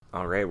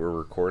All right, we're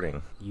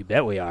recording. You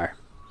bet we are.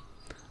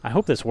 I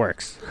hope this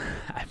works.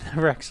 I've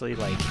never actually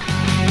recorded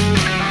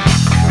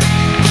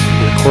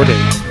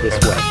this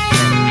way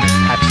and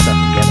patched stuff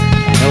together.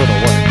 I know it'll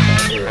work,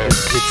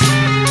 but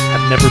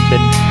I've never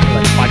been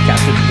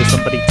podcasted to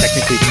somebody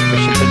technically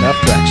proficient enough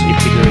to actually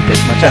figure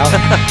this much out.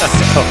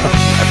 So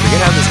I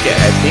forget how this gets.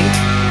 I think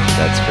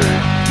that's for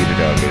you to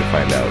know and me to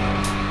find out.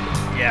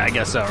 Yeah, I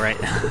guess so, right?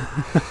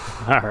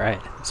 All right.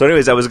 So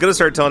anyways, I was going to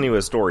start telling you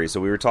a story. So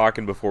we were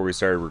talking before we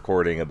started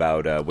recording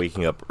about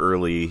waking up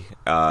early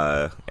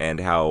and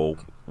how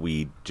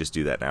we just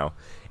do that now.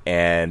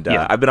 And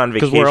I've been on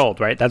vacation. Because we're old,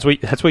 right? That's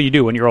what you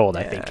do when you're old,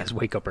 I think, is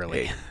wake up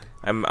early. Hey,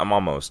 I'm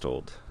almost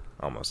old.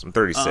 Almost. I'm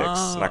 36.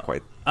 Not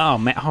quite. Oh,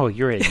 man. Oh,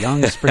 you're a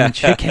young spring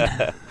chicken.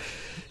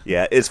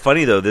 Yeah, it's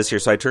funny, though, this year.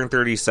 So I turn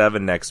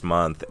 37 next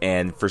month.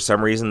 And for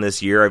some reason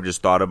this year, I've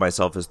just thought of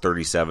myself as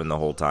 37 the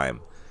whole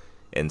time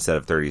instead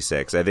of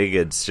 36. I think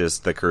it's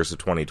just the curse of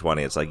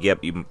 2020. It's like,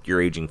 yep,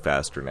 you're aging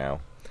faster now.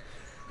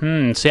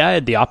 See, I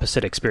had the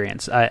opposite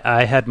experience.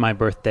 I had my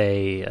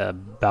birthday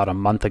about a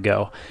month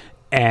ago,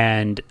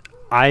 and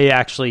I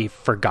actually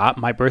forgot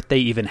my birthday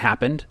even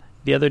happened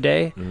the other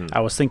day. Mm-hmm.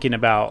 I was thinking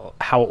about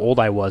how old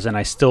I was, and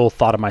I still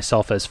thought of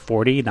myself as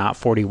 40, not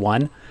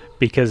 41,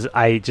 because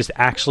I just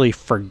actually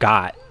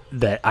forgot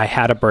that I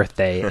had a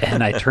birthday,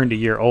 and I turned a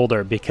year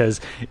older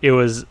because it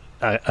was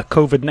a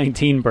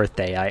COVID-19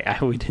 birthday.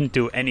 We didn't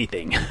do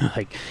anything.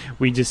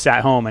 We just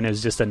sat home, and it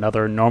was just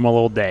another normal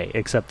old day,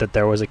 except that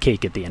there was a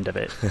cake at the end of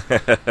it.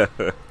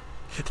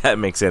 That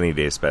makes any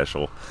day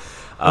special.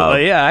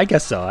 Yeah, I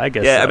guess so.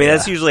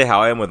 That's usually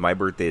how I am with my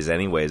birthdays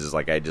anyways,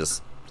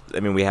 is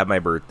we have my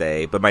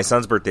birthday, but my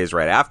son's birthday is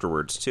right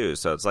afterwards too.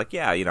 So it's like,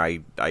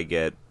 I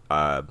get,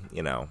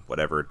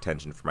 whatever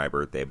attention for my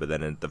birthday, but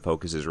then the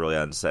focus is really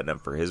on setting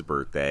up for his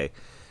birthday.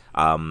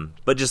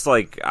 But just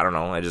I don't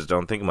know, I just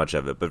don't think much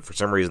of it. But for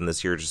some reason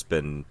this year just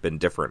been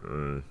different,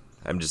 and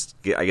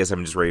I guess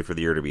I'm just ready for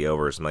the year to be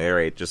over. So I'm like, all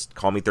right, just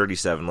call me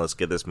 37. Let's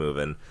get this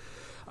moving.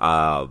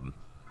 But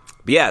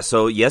yeah,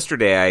 so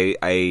yesterday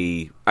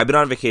I've been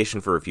on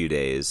vacation for a few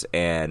days,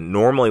 and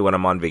normally when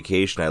I'm on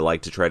vacation, I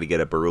like to try to get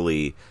up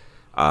early,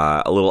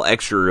 a little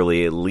extra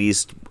early, at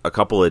least a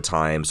couple of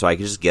times, so I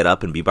can just get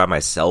up and be by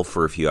myself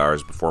for a few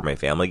hours before my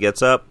family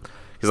gets up.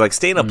 Because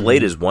staying up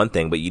late is one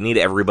thing, but you need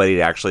everybody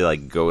to actually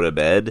go to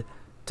bed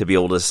to be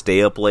able to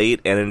stay up late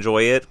and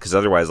enjoy it. Because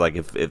otherwise,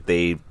 if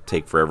they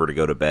take forever to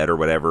go to bed or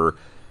whatever,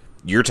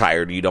 you're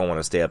tired and you don't want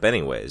to stay up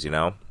anyways,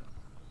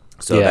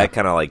 So that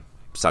kind of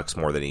sucks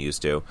more than it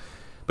used to.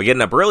 But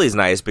getting up early is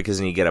nice because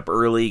then you get up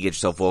early, you get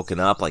yourself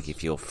woken up, you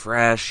feel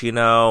fresh,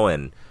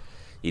 and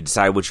you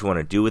decide what you want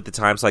to do with the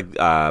time. So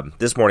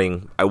this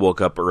morning I woke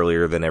up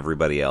earlier than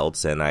everybody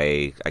else, and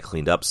I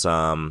cleaned up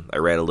some. I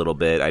read a little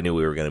bit. I knew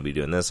we were going to be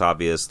doing this,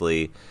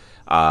 obviously.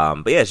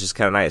 But yeah, it's just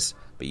kind of nice.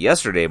 But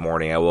yesterday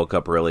morning I woke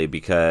up early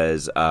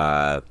because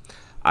I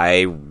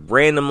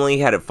randomly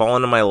had it fall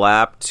into my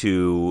lap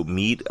to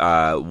meet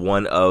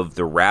one of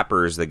the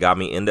rappers that got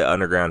me into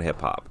underground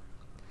hip-hop.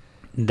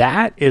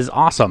 That is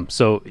awesome.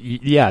 So,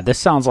 yeah, this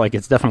sounds like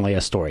it's definitely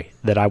a story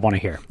that I want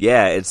to hear.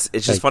 Yeah, it's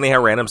just funny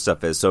how random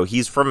stuff is. So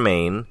he's from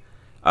Maine.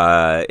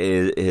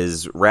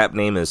 His rap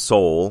name is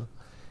Soul.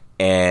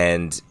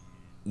 And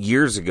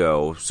years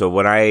ago, so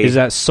when Is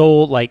that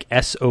Soul like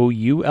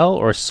S-O-U-L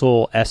or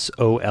Soul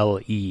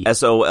S-O-L-E?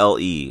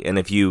 S-O-L-E. And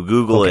if you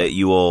Google it,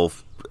 you will...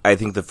 I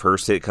think the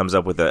first hit comes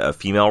up with a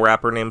female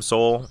rapper named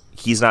Soul.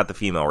 He's not the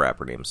female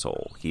rapper named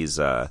Soul. He's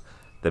the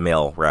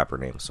male rapper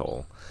named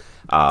Soul.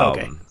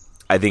 Okay.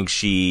 I think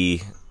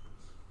she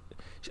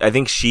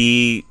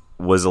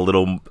was a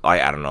little,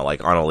 I don't know,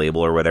 on a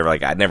label or whatever.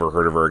 I'd never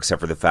heard of her except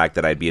for the fact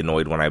that I'd be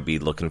annoyed when I'd be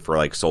looking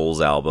for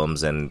Soul's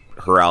albums and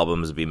her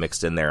albums would be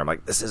mixed in there. I'm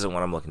like, this isn't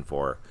what I'm looking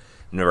for.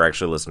 I've never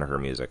actually listened to her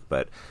music,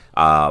 but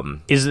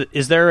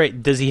is there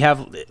does he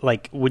have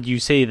would you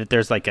say that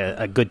there's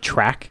a good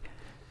track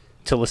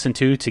to listen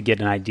to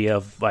get an idea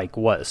of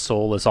what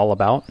Soul is all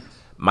about?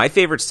 My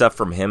favorite stuff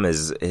from him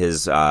is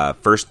his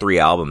first 3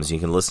 albums. You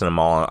can listen to them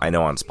all, I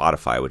know, on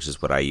Spotify, which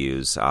is what I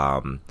use.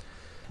 The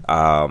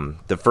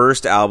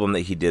first album that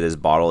he did is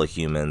Bottle of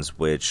Humans,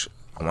 which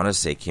I want to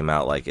say came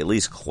out at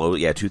least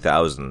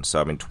 2000.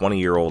 So,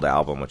 20-year-old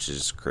album, which is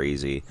just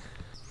crazy.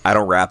 I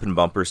Don't Rap in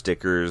Bumper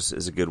Stickers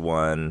is a good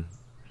one.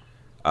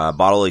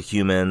 Bottle of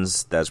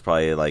Humans, that's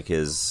probably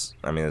his,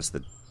 it's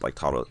the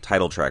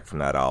title track from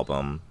that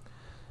album.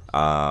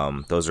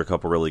 Those are a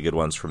couple really good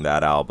ones from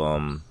that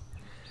album.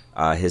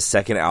 His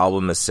second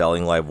album is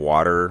Selling Live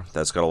Water.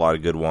 That's got a lot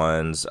of good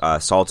ones.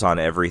 Salt on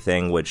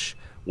Everything, which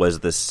was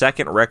the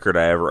second record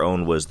I ever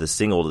owned, was the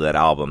single to that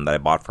album that I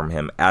bought from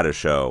him at a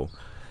show.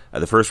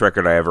 The first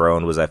record I ever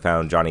owned was I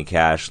found Johnny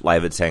Cash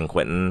live at San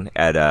Quentin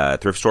at a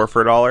thrift store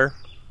for $1.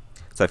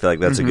 So I feel like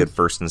that's a good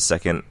first and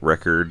second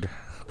record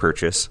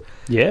purchase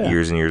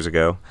years and years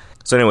ago.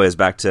 So anyways,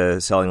 back to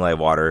Selling Live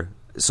Water.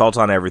 Salt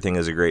on Everything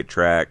is a great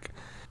track.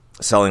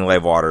 Selling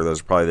Live Water,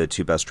 those are probably the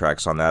 2 best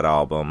tracks on that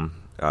album.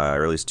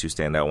 Or at least 2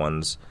 standout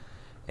ones.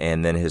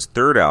 And then his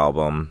third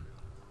album,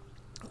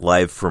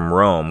 Live from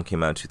Rome,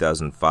 came out in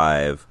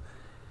 2005,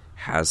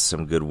 has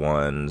some good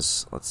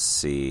ones. Let's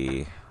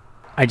see.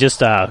 I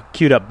just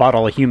queued up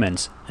Bottle of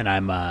Humans, and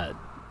I'm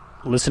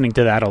listening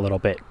to that a little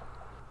bit.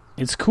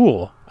 It's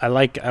cool. I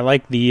like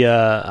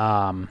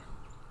the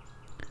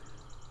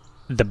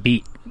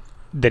beat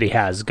that he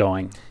has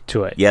going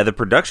to it. Yeah, the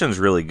production's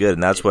really good,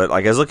 and that's what,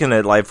 like, I was looking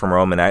at Live from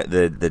Rome, and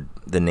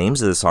the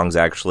names of the songs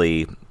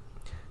actually,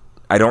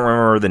 I don't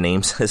remember the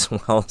names as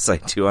well as I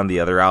do on the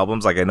other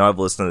albums. Like, I know I've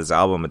listened to this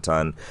album a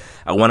ton.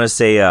 I want to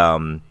say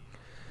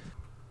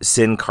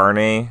Sin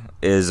Carne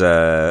is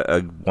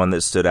a one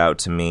that stood out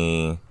to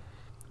me.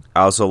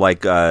 I also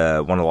like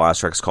one of the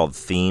last tracks called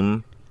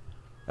Theme.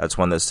 That's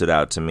one that stood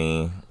out to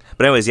me.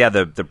 But anyways, yeah,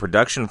 the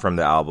production from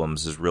the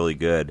albums is really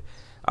good.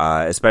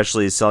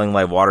 Especially Selling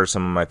Live Water,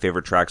 some of my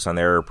favorite tracks on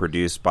there are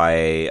produced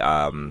by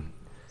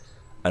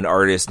an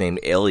artist named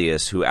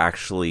Alias, who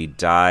actually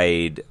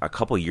died a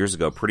couple years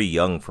ago, pretty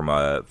young, from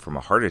a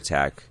heart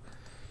attack.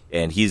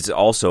 And he's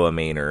also a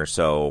Mainer,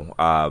 so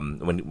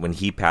when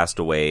he passed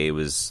away, it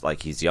was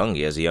like he's young.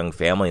 He has a young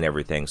family and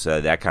everything, so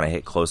that kind of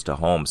hit close to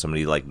home.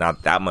 Somebody like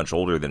not that much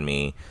older than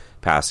me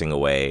passing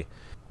away.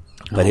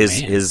 But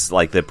his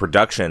like the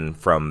production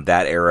from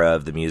that era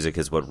of the music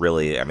is what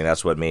really, I mean,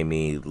 that's what made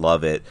me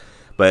love it.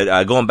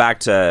 But going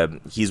back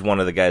to, he's one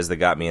of the guys that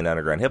got me into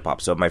underground hip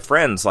hop. So my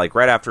friends, like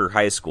right after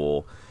high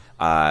school,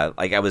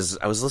 like I was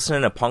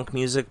listening to punk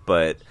music,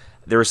 but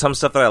there was some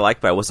stuff that I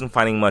liked, but I wasn't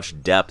finding much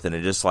depth, and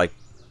it just like,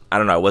 I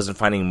don't know, I wasn't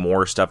finding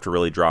more stuff to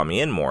really draw me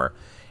in more.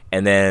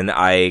 And then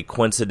I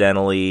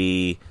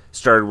coincidentally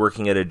started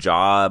working at a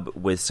job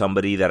with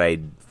somebody that I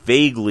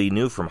vaguely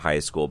knew from high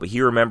school, but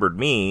he remembered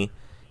me,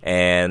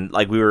 and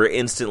like we were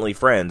instantly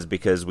friends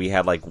because we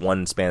had like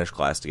one Spanish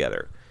class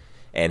together.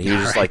 And he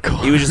was just like, cool.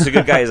 He was just a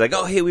good guy. He's like,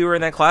 oh, hey, we were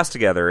in that class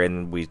together,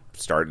 and we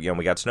started,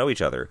 we got to know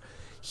each other.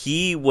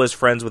 He was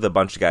friends with a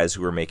bunch of guys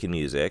who were making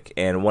music,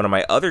 and one of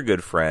my other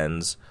good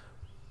friends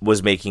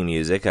was making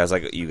music. I was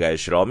like, you guys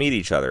should all meet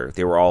each other.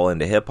 They were all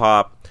into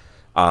hip-hop.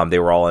 They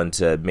were all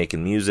into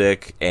making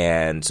music,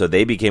 and so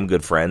they became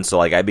good friends. So,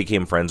 like, I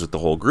became friends with the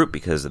whole group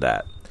because of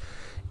that.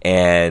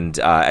 And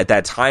at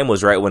that time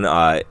was right when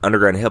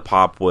underground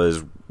hip-hop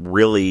was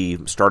really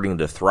starting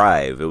to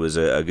thrive. It was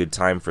a good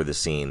time for the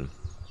scene.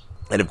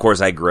 And, of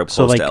course, I grew up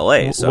close to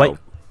L.A., so...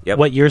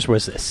 What years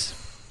was this?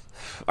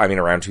 I mean,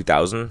 around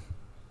 2000.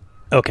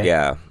 Okay.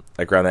 Yeah,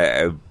 like around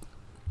that.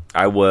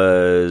 I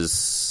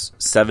was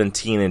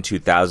 17 in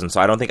 2000, so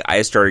I don't think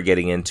I started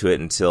getting into it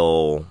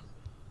until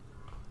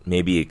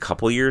maybe a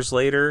couple years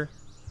later.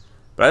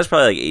 But I was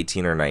probably like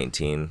 18 or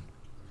 19.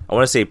 I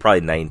want to say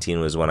probably 19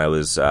 was when I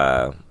was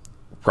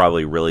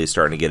probably really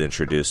starting to get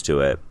introduced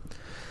to it.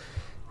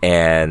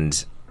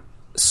 And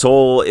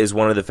Soul is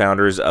one of the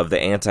founders of the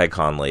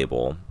Anticon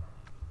label.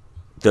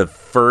 The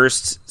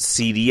first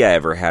CD I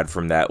ever had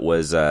from that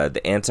was the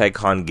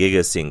Anticon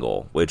Giga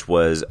single, which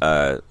was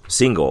a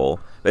single.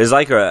 It was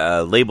like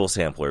a label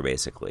sampler,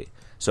 basically.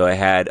 So it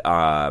had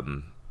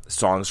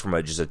songs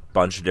from just a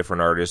bunch of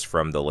different artists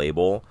from the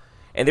label.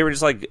 And they were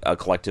just like a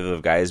collective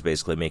of guys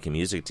basically making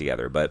music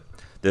together. But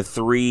the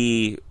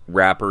three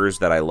rappers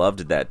that I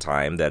loved at that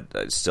time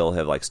that still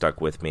have like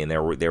stuck with me, and they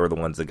were the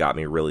ones that got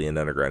me really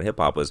into underground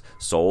hip-hop, was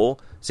Soul,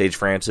 Sage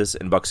Francis,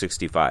 and Buck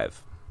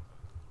 65.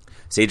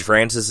 Sage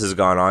Francis has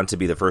gone on to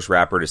be the first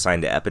rapper to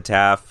sign to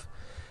Epitaph.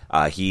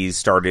 He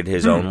started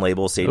his own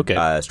label,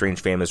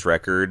 Strange Famous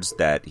Records,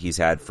 that he's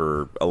had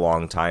for a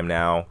long time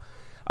now.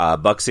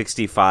 Buck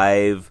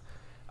 65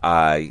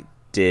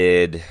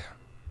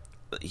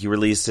 he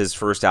released his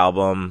first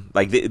album.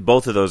 Like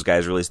both of those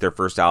guys released their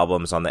first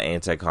albums on the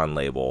Anticon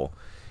label,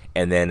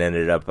 and then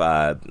ended up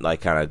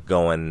like kind of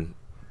going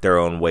their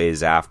own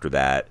ways after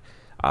that.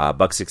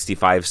 Buck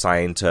 65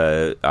 signed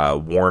to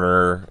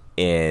Warner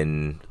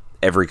in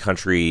every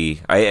country.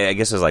 I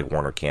guess it's like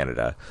Warner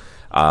Canada.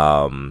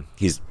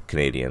 He's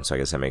Canadian, so I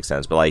guess that makes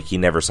sense. But like, he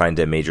never signed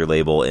to a major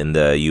label in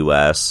the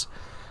U.S.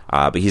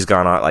 But he's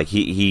gone on, like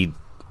he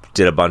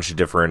did a bunch of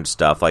different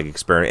stuff, like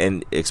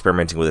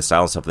experimenting with his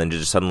style and stuff, and then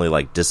just suddenly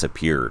like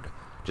disappeared,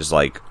 just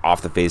like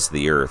off the face of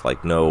the earth,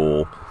 like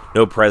no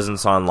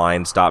presence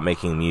online, stopped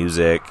making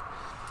music.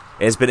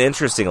 And it's been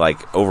interesting,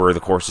 like over the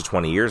course of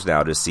 20 years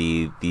now, to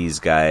see these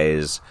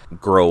guys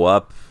grow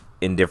up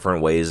in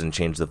different ways and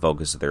change the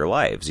focus of their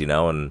lives,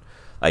 and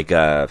like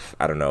I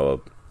don't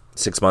know,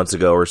 6 months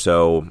ago or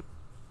so,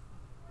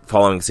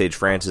 following Sage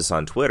Francis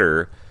on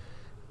Twitter,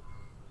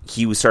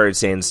 he started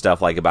saying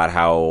stuff like about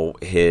how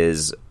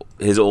his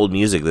old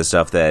music, the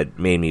stuff that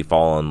made me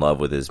fall in love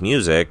with his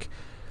music,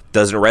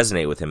 doesn't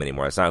resonate with him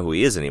anymore. That's not who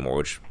he is anymore,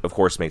 which of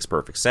course makes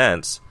perfect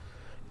sense.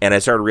 And I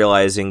started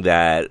realizing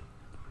that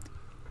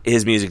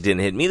his music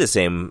didn't hit me the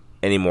same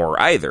anymore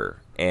either.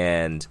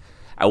 And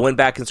I went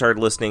back and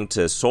started listening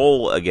to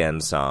Soul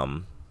again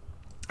some.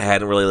 I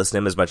hadn't really listened to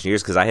him as much in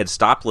years because I had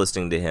stopped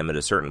listening to him at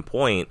a certain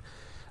point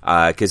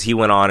because he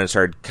went on and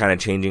started kind of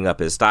changing up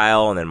his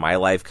style, and then my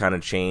life kind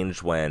of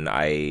changed when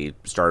I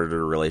started a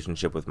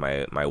relationship with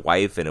my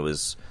wife, and it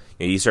was,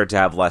 you start to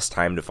have less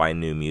time to find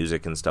new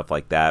music and stuff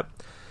like that.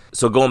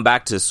 So going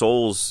back to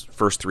Soul's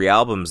first three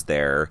albums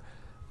there,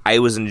 I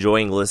was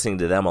enjoying listening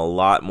to them a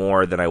lot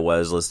more than I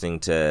was listening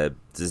to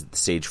the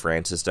Sage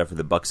Francis stuff or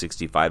the Buck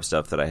 65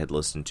 stuff that I had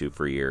listened to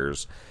for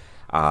years.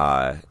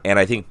 And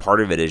I think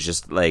part of it is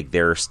just like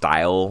their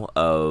style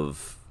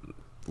of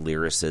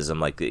lyricism,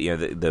 like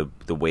the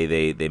way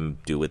they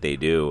do what they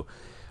do.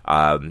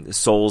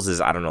 Souls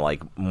is, I don't know,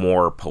 like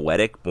more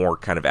poetic, more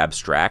kind of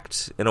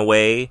abstract in a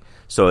way.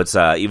 So it's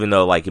even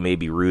though like it may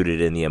be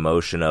rooted in the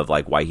emotion of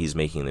like why he's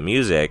making the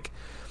music,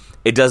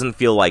 it doesn't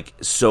feel like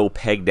so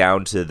pegged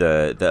down to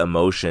the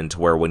emotion to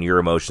where when your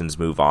emotions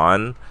move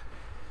on,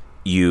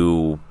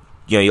 you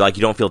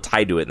don't feel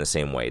tied to it in the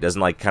same way. It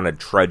doesn't like kind of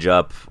trudge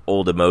up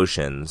old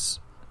emotions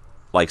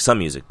like some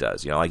music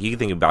does. Like you can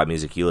think about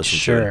music you listen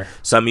to.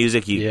 Some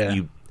music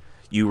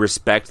you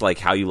respect like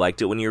how you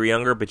liked it when you were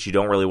younger, but you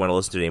don't really want to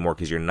listen to it anymore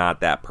because you're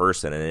not that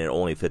person and it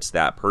only fits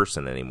that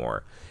person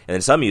anymore. And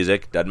then some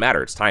music doesn't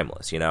matter; it's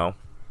timeless. You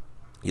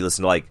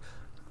listen to like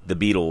the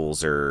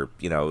Beatles or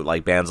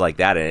like bands like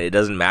that, and it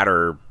doesn't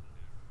matter.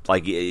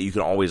 Like you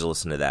can always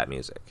listen to that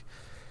music.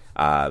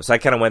 So I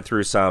kind of went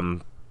through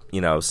some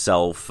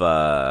self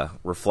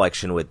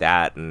reflection with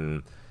that,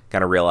 and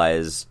kind of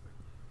realized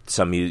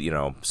some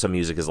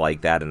music is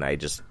like that, and I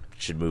just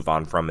should move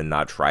on from and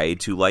not try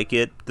to like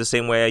it the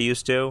same way I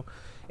used to,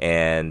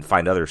 and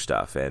find other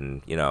stuff,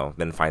 and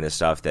then find the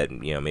stuff that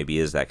maybe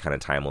is that kind of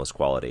timeless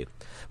quality.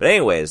 But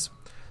anyways,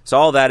 so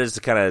all that is to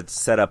kind of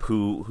set up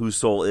who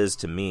Soul is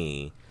to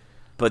me.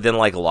 But then,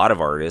 like a lot of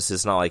artists,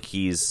 it's not like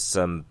he's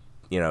some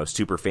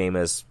super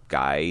famous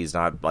guy. He's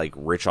not like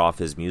rich off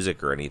his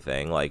music or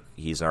anything. Like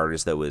he's an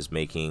artist that was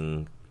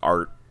making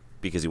art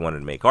because he wanted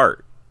to make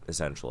art,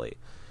 essentially.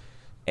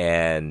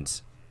 And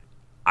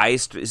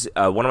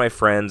one of my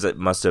friends that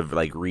must have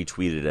like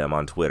retweeted him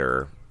on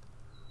Twitter,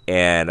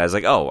 and I was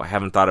like, oh, I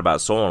haven't thought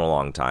about Soul in a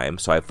long time,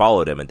 so I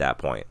followed him at that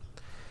point.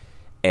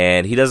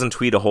 And he doesn't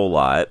tweet a whole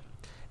lot,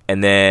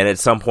 and then at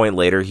some point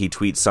later he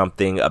tweets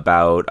something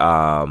about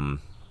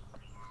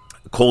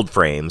cold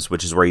frames,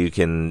 which is where you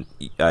can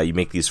you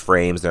make these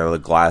frames that are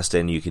like glassed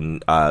in. You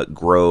can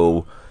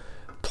grow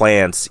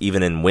plants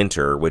even in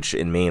winter, which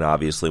in Maine,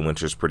 obviously,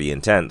 winter's pretty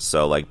intense.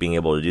 So, like, being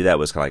able to do that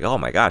was kind of like, oh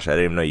my gosh, I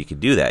didn't even know you could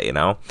do that,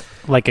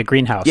 Like a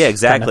greenhouse. Yeah,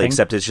 exactly, kind of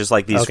except it's just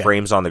like these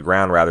frames on the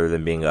ground rather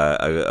than being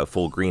a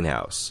full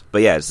greenhouse.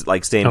 But yeah, it's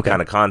like same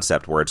kind of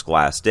concept where it's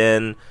glassed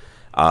in,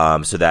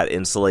 so that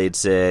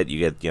insulates it.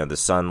 You get, the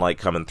sunlight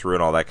coming through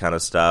and all that kind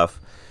of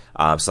stuff.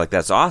 So, like,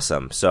 that's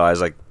awesome. So I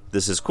was like,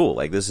 this is cool.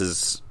 Like, this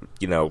is,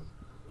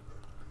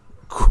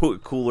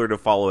 cooler to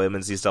follow him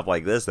and see stuff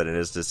like this than it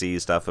is to see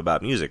stuff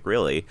about music,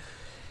 really.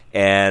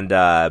 And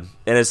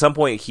at some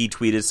point he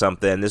tweeted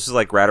something. This was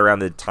like right around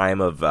the time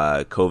of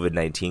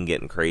COVID-19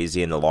 getting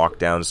crazy and the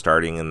lockdown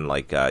starting and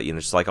like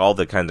just like all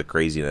the kinds of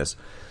craziness.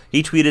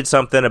 He tweeted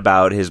something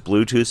about his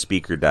Bluetooth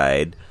speaker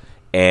died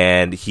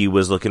and he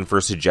was looking for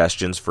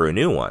suggestions for a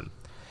new one.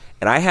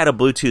 And I had a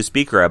Bluetooth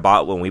speaker I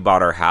bought when we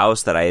bought our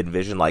house that I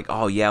envisioned like,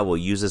 oh yeah, we'll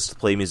use this to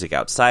play music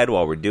outside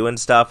while we're doing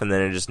stuff, and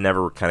then it just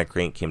never kind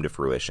of came to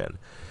fruition.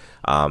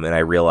 And I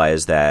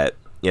realized that,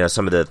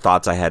 some of the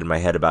thoughts I had in my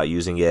head about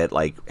using it,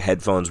 like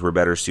headphones were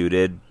better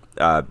suited,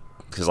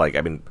 because like,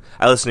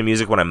 I listen to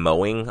music when I'm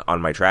mowing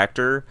on my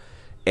tractor,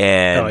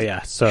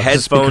 and so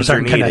headphones are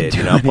needed,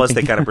 plus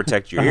they kind of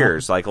protect your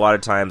ears. Like a lot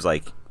of times,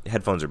 like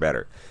headphones are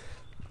better.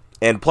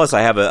 And plus, I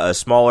have a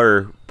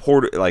smaller,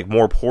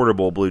 more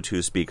portable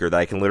Bluetooth speaker that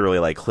I can literally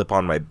like clip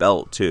on my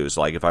belt too.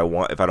 So like if I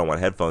don't want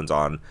headphones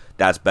on,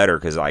 that's better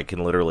because I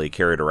can literally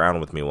carry it around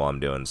with me while I'm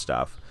doing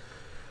stuff.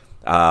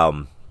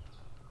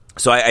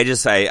 So I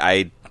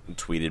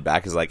tweeted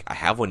back as like, I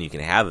have one you can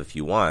have if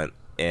you want,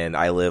 and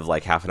I live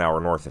like half an hour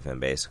north of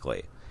him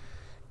basically.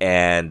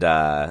 And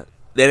then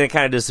it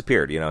kind of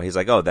disappeared. He's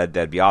like, oh,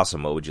 that'd be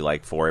awesome. What would you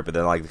like for it? But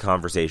then like the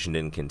conversation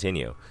didn't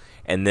continue.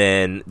 And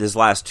then this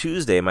last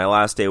Tuesday, my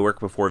last day of work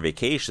before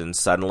vacation,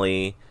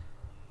 suddenly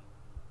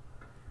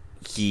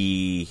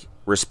he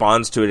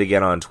responds to it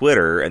again on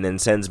Twitter and then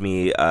sends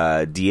me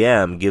a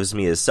DM, gives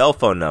me his cell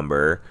phone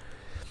number.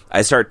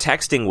 I start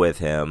texting with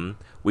him.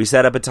 We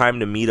set up a time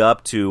to meet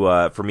up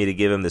for me to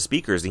give him the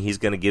speakers, and he's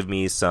going to give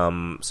me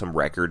some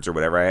records or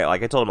whatever. I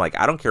told him, like,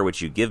 I don't care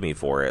what you give me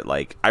for it.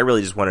 Like, I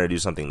really just wanted to do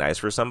something nice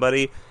for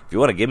somebody. If you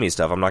want to give me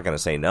stuff, I'm not going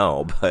to say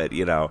no. But,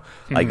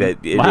 like that,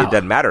 it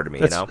doesn't matter to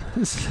me,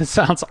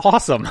 Sounds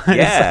awesome.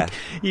 Yeah.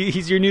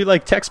 He's your new,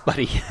 like, text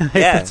buddy.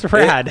 Yeah. That's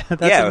rad.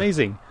 That's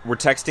amazing. We're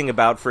texting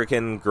about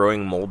freaking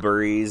growing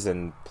mulberries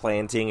and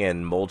planting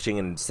and mulching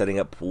and setting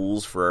up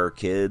pools for our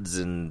kids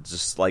and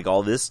just, like,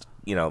 all this,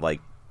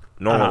 like,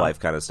 normal life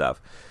kind of stuff.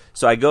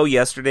 So I go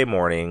yesterday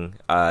morning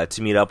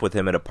to meet up with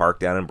him at a park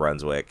down in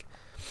Brunswick,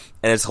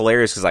 and it's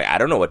hilarious because like I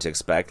don't know what to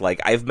expect.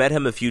 Like I've met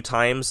him a few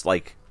times,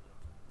 like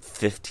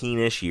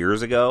 15-ish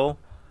years ago,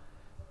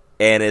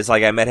 and it's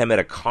like I met him at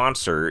a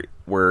concert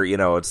where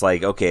it's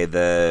like okay,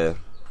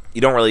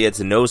 you don't really get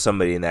to know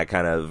somebody in that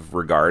kind of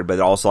regard, but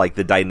also like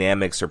the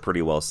dynamics are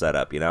pretty well set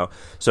up,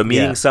 So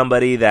meeting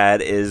somebody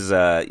that is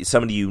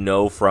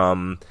somebody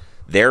from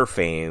their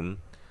fame.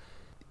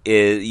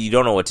 you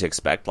don't know what to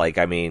expect. Like,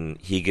 I mean,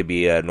 he could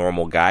be a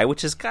normal guy,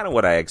 which is kind of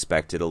what I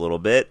expected a little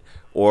bit,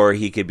 or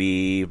he could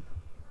be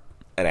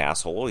an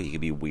asshole. He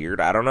could be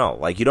weird. I don't know.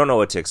 Like, you don't know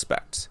what to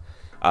expect.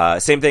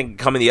 Same thing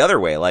coming the other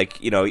way.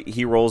 Like, you know,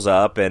 he rolls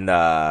up and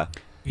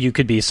you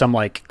could be some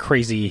like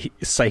crazy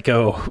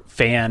psycho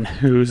fan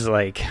who's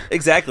like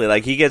exactly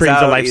like he gets brings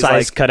out a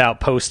life-size like,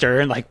 cutout poster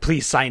and like,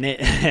 please sign it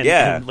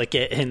and lick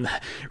it and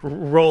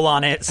roll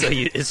on it so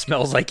it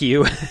smells like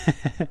you.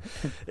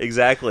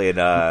 Exactly.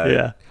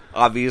 And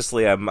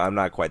obviously I'm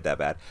not quite that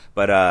bad,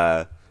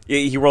 but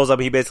he rolls up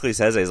and he basically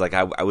says, he's like,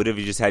 I would have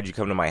just had you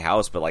come to my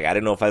house, but like I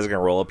didn't know if I was gonna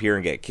roll up here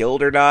and get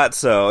killed or not.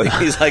 So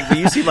he's like, but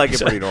you seem like a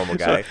pretty normal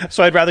guy.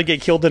 So I'd rather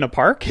get killed in a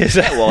park.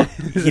 Well,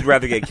 he'd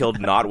rather get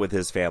killed not with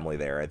his family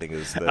there, I think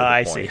is the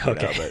I point, see.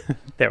 Okay. You know? But,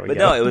 there we go. But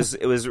no,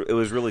 it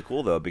was really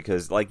cool though,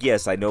 because like,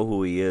 yes, I know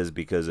who he is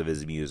because of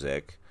his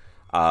music.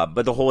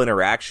 But the whole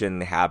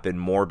interaction happened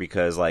more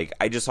because like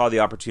I just saw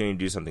the opportunity to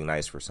do something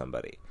nice for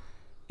somebody.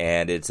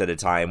 And it's at a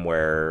time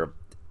where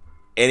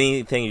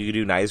anything you can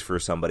do nice for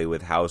somebody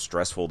with how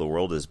stressful the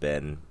world has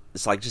been,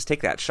 it's like, just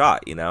take that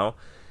shot, you know?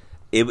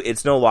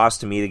 It's no loss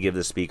to me to give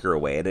the speaker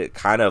away, and it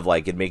kind of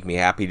like, it'd make me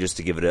happy just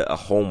to give it a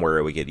home where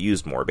it would get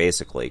used more,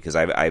 basically, because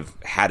I've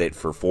had it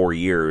for 4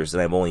 years,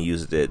 and I've only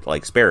used it,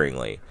 like,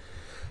 sparingly.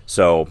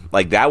 So,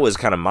 like, that was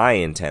kind of my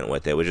intent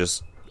with it, was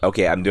just,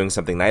 okay, I'm doing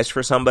something nice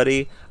for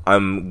somebody,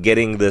 I'm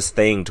getting this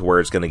thing to where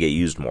it's going to get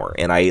used more,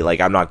 and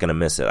I'm not going to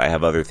miss it. I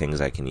have other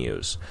things I can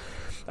use.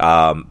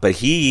 But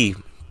he...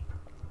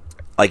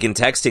 like in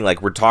texting,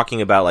 like we're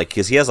talking about like,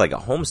 because he has like a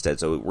homestead,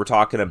 so we're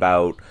talking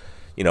about,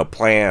 you know,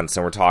 plants,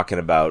 and we're talking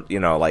about, you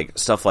know, like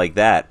stuff like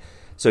that.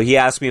 So he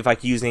asked me if I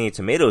could use any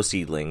tomato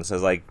seedlings. I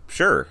was like,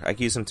 sure, I could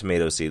use some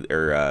tomato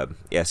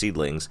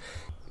seedlings,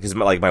 because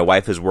like my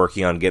wife is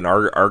working on getting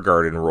our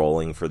garden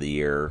rolling for the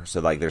year. So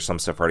like there's some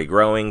stuff already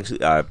growing. You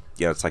know,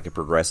 it's like a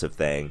progressive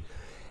thing.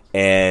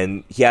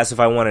 And he asked if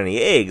I want any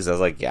eggs. I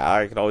was like, yeah,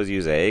 I could always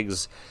use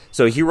eggs.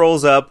 So he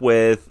rolls up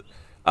with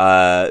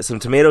some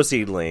tomato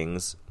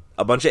seedlings,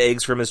 a bunch of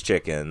eggs from his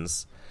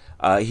chickens.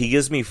 He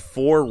gives me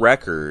 4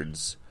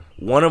 records,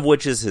 one of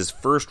which is his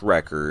first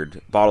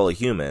record, Bottle of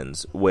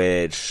Humans,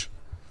 which,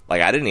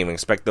 like, I didn't even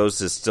expect those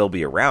to still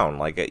be around.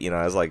 Like, you know,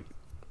 I was like,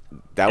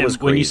 that was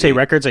crazy. When you say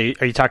records, are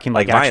you talking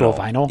like actual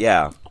vinyl?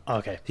 Yeah.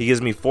 Okay. He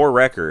gives me 4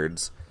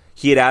 records.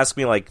 He had asked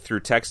me, like,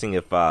 through texting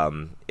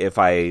if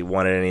I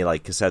wanted any,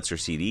 like, cassettes or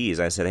CDs.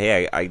 I said,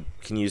 hey, I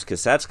can use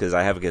cassettes because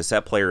I have a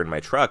cassette player in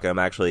my truck. I'm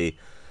actually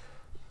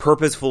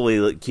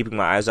purposefully keeping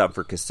my eyes out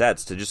for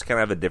cassettes to just kind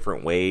of have a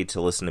different way to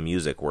listen to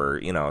music where,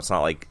 you know, it's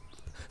not like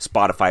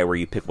Spotify where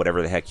you pick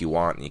whatever the heck you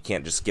want and you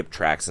can't just skip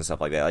tracks and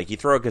stuff like that. Like, you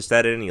throw a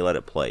cassette in and you let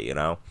it play, you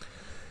know?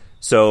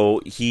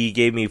 So he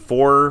gave me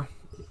 4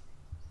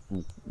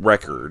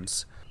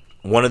 records.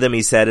 One of them,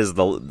 he said, is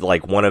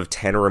one of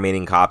 10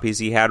 remaining copies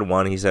he had.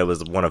 One, he said,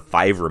 was one of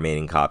 5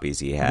 remaining copies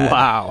he had.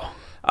 Wow.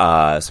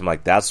 So I'm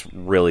like, that's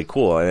really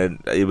cool. And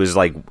it was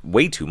like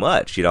way too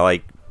much, you know,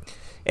 like.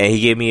 And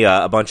he gave me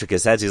a bunch of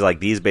cassettes. He's like,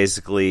 these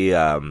basically,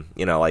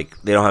 you know, like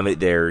they don't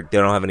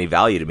have any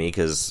value to me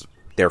because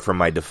they're from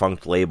my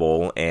defunct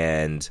label.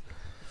 And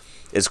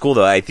it's cool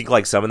though. I think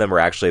like some of them are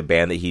actually a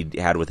band that he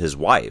had with his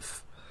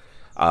wife.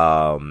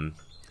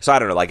 So I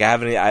don't know. Like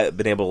I've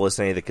been able to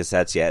listen to any of the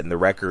cassettes yet, and the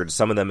records.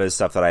 Some of them is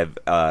stuff that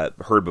I've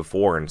heard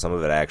before, and some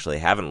of it I actually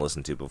haven't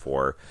listened to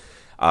before.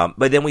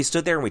 But then we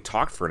stood there and we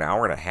talked for an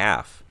hour and a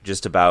half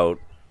just about,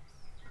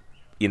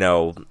 you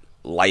know,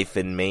 life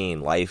in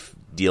Maine, life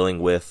dealing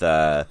with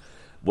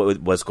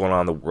what's going on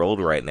in the world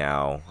right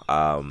now.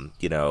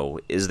 You know,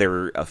 is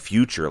there a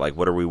future? Like,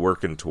 what are we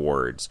working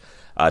towards?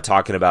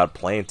 Talking about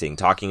planting,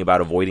 talking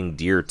about avoiding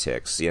deer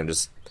ticks. You know,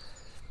 just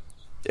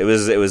it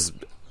was.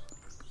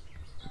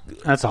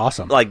 That's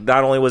awesome. Like,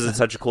 not only was it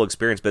such a cool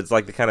experience, but it's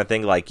like the kind of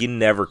thing like you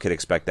never could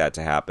expect that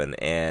to happen,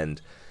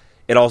 and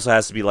it also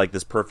has to be like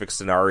this perfect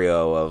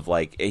scenario of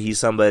like he's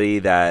somebody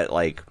that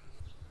like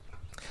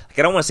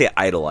I don't want to say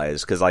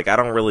idolize because like I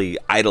don't really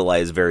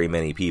idolize very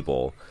many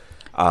people,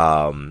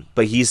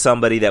 but he's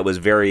somebody that was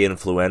very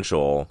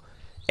influential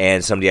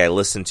and somebody I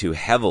listened to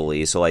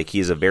heavily. So like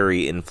he's a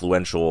very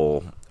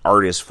influential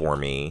artist for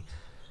me.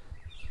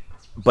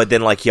 But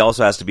then like he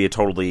also has to be a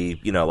totally,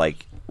 you know,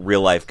 like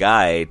real life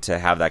guy to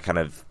have that kind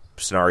of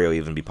scenario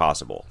even be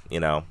possible, you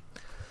know.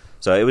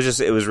 So it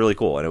was really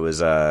cool, and it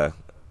was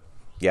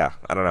yeah,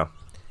 I don't know.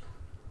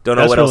 Don't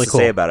know what else to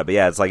say about it, but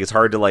yeah, it's like it's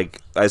hard to like.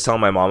 I was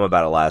telling my mom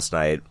about it last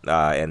night,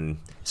 and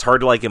it's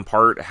hard to like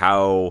impart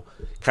how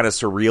kind of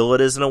surreal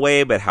it is in a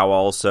way, but how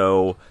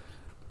also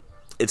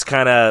it's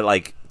kind of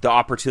like the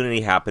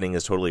opportunity happening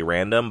is totally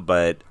random.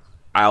 But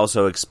I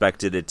also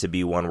expected it to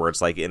be one where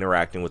it's like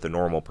interacting with a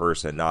normal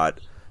person, not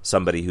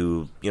somebody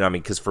who, you know, I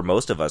mean, because for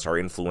most of us, our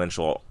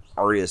influential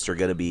artists are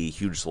going to be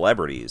huge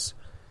celebrities.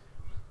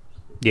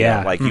 Yeah,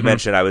 you know, like you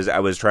mentioned, I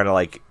was trying to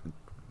like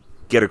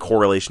get a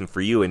correlation for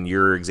you, and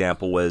your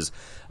example was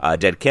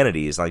Dead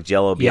Kennedys. Like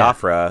Jello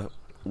Biafra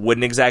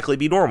wouldn't exactly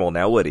be normal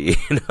now, would he?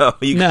 You know,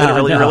 you couldn't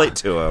really relate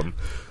to him.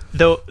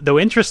 Though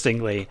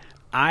interestingly,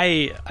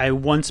 I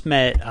once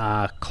met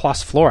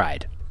Klaus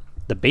Fluoride,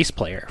 the bass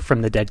player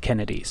from the Dead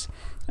Kennedys.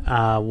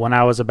 When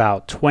I was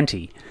about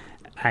 20,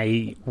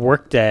 I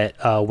worked at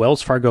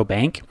Wells Fargo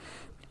Bank,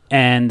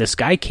 and this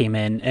guy came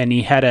in and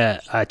he had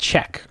a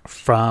check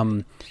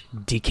from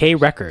Decay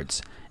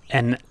Records,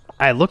 and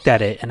I looked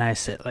at it and I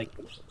said, like,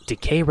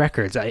 Decay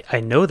Records, I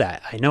know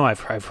that. I know I've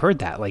heard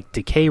that. Like,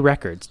 Decay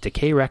Records,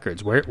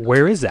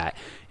 where is that?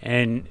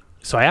 And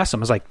so I asked him,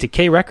 I was like,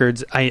 Decay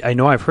Records, I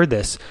know I've heard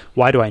this.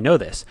 Why do I know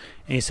this?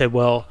 And he said,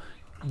 well,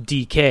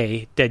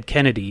 DK, Dead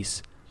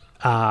Kennedys,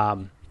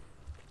 I'm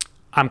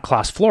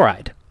Klaus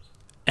Fluoride.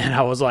 And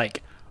I was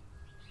like,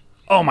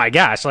 oh my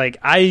gosh, like,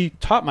 I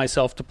taught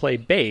myself to play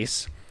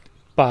bass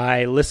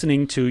by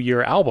listening to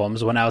your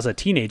albums when I was a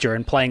teenager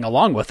and playing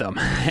along with them.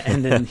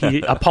 And then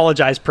he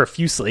apologized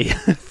profusely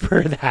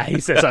for that. He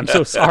says, I'm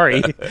so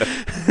sorry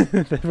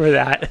for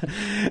that.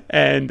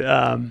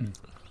 And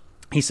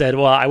he said,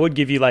 well, I would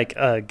give you like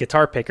a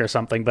guitar pick or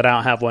something, but I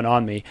don't have one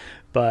on me.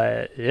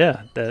 But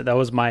yeah, that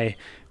was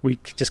we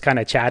just kind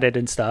of chatted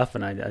and stuff.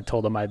 And I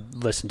told him I'd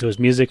listened to his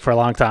music for a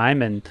long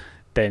time and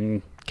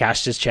then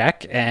cashed his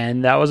check.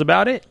 And that was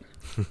about it.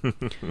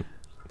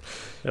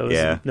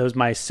 That was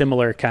my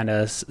similar kind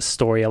of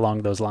story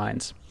along those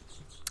lines.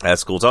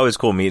 That's cool. It's always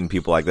cool meeting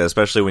people like that,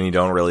 especially when you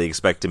don't really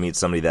expect to meet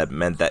somebody that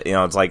meant that. You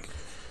know, it's like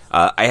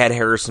I had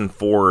Harrison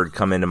Ford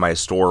come into my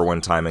store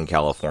one time in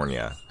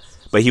California,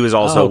 but he was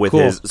also with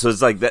cool. So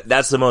it's like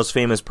that's the most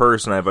famous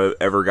person I've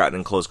ever gotten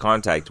in close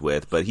contact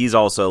with, but he's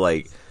also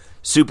like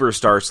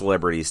superstar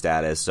celebrity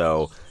status.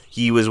 So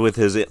he was with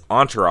his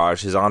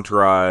entourage. His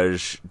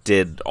entourage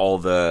did all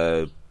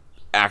the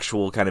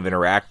actual kind of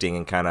interacting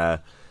and kind of,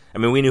 I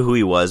mean, we knew who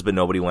he was, but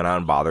nobody went out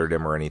and bothered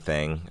him or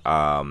anything.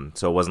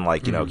 So it wasn't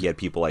like, you know, he had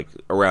people like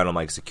around him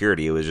like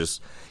security. It was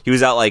just, he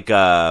was out like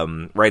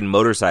riding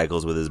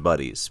motorcycles with his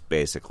buddies,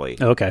 basically.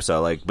 Okay.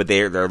 So like, but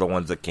they're the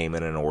ones that came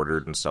in and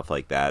ordered and stuff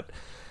like that.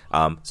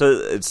 So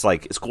it's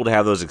like, it's cool to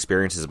have those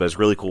experiences, but it's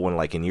really cool when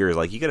like in years,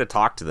 like you got to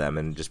talk to them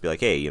and just be like,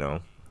 hey, you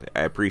know,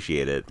 I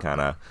appreciate it.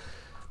 Kind of.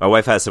 My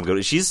wife has some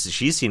good, she's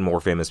seen more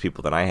famous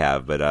people than I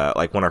have, but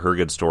like one of her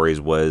good stories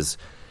was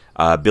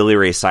Billy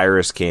Ray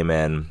Cyrus came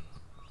in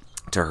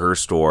to her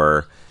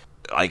store.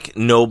 Like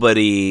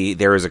nobody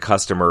there as a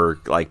customer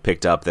like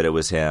picked up that it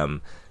was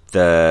him.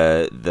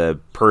 The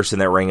person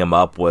that rang him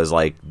up was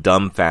like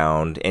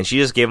dumbfounded, and she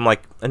just gave him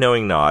like a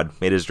knowing nod,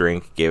 made his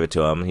drink, gave it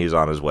to him. He was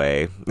on his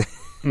way.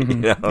 You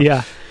know?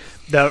 Yeah,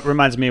 that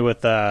reminds me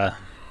with the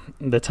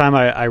time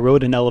I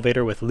rode an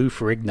elevator with Lou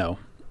Ferrigno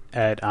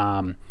at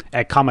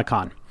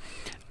Comic-Con.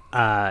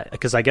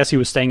 Because I guess he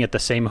was staying at the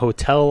same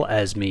hotel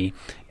as me,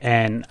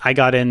 and I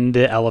got in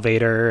the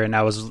elevator and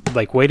I was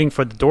like waiting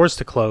for the doors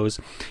to close,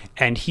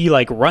 and he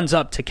like runs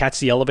up to catch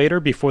the elevator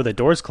before the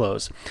doors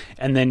close,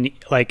 and then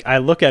like I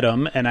look at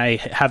him and I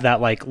have that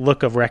like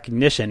look of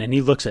recognition, and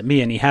he looks at me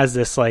and he has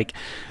this like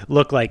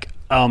look like,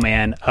 oh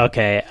man,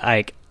 okay,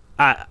 like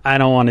I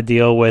don't want to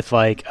deal with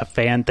like a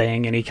fan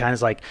thing, and he kind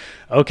of like,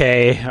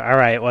 okay, all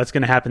right, what's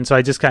gonna happen? So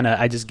I just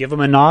give him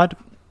a nod,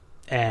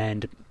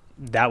 and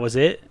that was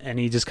it. And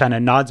he just kind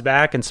of nods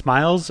back and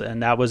smiles,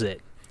 and that was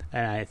it.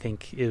 And I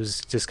think it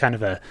was just kind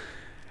of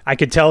I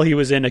could tell he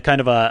was in a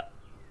kind of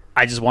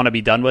I just want to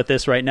be done with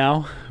this right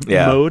now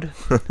mode.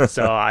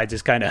 So I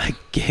just kind of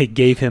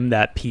gave him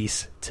that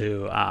piece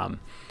to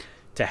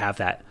have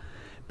that.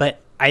 But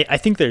I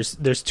think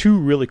there's two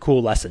really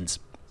cool lessons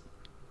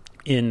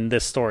in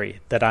this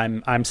story that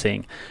I'm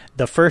seeing.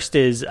 The first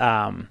is,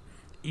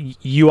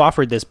 you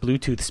offered this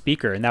Bluetooth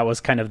speaker, and that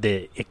was kind of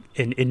the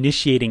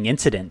initiating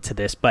incident to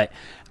this. But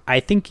I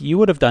think you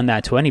would have done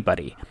that to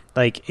anybody.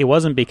 Like, it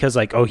wasn't because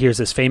like, oh, here's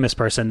this famous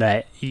person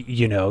that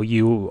you know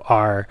you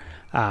are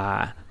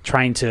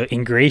trying to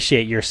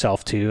ingratiate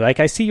yourself to. Like,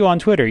 I see you on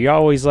Twitter. You're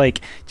always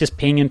like just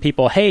pinging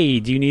people.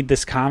 Hey, do you need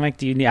this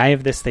comic? I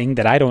have this thing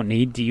that I don't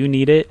need. Do you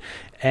need it?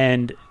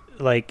 And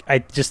like, I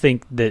just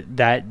think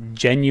that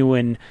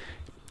genuine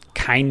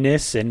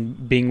kindness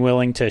and being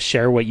willing to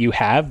share what you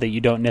have that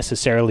you don't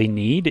necessarily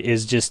need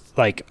is just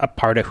like a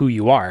part of who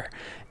you are.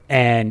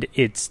 And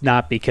it's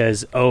not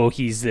because, oh,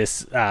 he's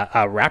this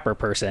a rapper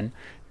person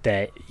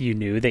that you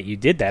knew that you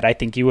did that. I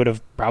think you would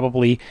have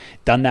probably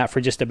done that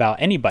for just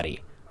about anybody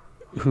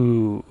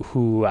who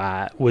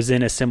was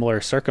in a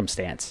similar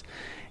circumstance.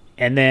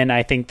 And then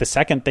I think the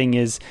second thing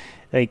is,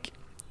 like,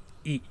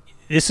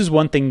 this is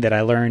one thing that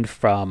I learned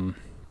from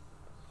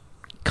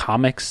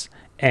comics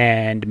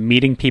and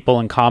meeting people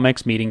in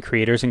comics, meeting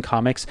creators in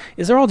comics,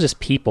 is they're all just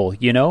people,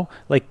 you know?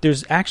 Like,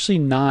 there's actually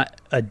not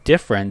a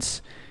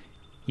difference,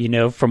 you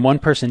know, from one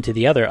person to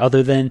the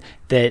other than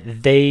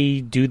that they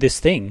do this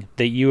thing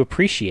that you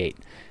appreciate.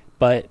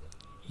 But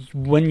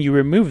when you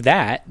remove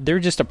that, they're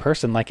just a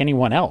person like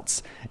anyone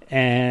else.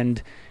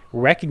 And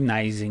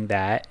recognizing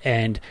that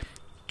and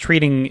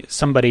treating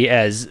somebody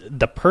as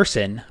the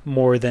person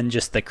more than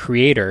just the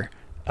creator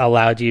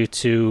allowed you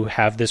to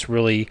have this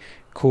really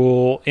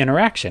cool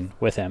interaction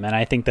with him. And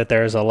I think that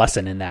there's a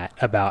lesson in that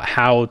about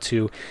how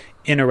to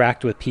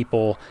interact with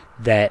people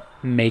that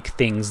make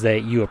things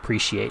that you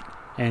appreciate,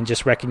 and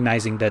just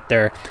recognizing that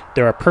they're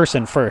a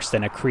person first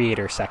and a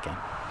creator second.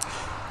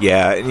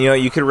 Yeah, and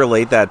you could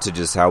relate that to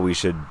just how we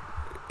should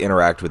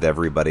interact with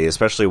everybody,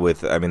 especially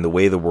with, the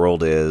way the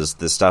world is,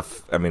 the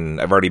stuff, I've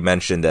already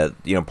mentioned that,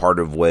 part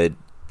of what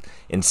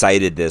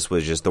incited this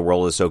was just the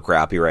world is so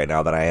crappy right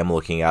now that I am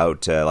looking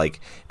out to,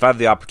 like, if I have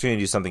the opportunity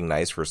to do something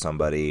nice for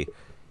somebody,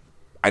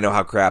 I know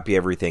how crappy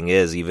everything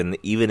is, even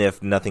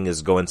if nothing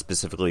is going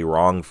specifically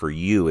wrong for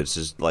you. It's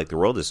just, like, the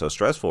world is so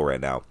stressful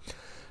right now.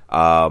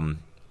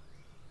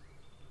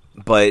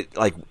 But,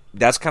 like,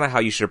 that's kind of how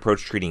you should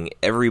approach treating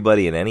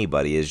everybody and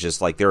anybody, is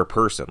just, like, they're a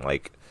person.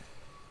 Like,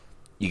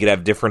 you could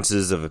have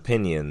differences of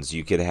opinions.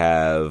 You could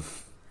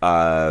have,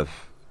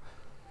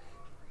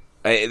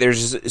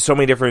 there's just so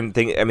many different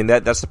things.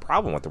 That's the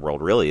problem with the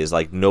world, really, is,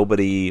 like, not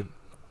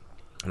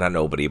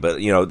nobody,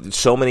 but,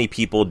 so many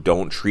people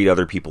don't treat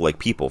other people like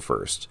people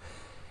first.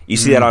 You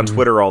see that on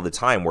Twitter all the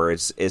time, where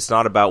it's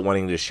not about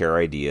wanting to share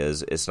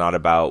ideas. It's not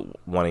about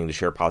wanting to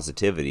share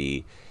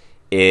positivity.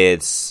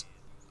 It's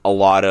a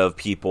lot of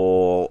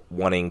people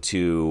wanting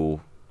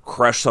to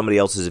crush somebody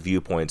else's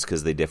viewpoints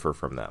because they differ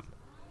from them.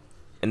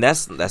 And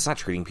that's not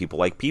treating people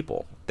like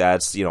people.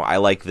 That's, I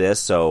like this,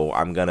 so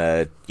I'm going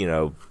to,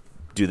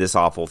 do this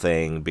awful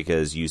thing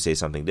because you say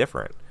something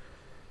different.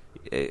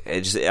 I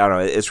don't know.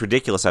 It's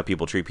ridiculous how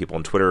people treat people.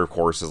 And Twitter, of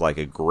course, is like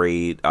a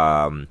great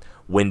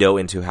window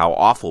into how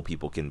awful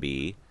people can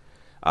be.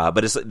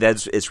 But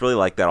it's really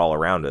like that all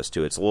around us,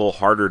 too. It's a little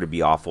harder to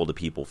be awful to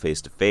people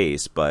face to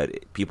face,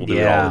 but people do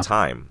it all the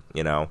time,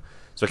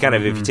 So kind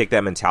of if you take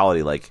that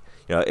mentality, like,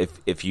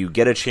 if you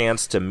get a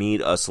chance to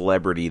meet a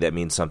celebrity that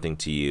means something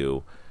to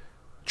you,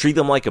 treat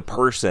them like a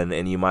person,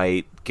 and you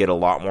might get a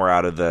lot more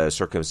out of the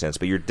circumstance.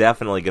 But you're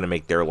definitely going to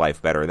make their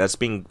life better. And it's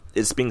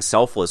being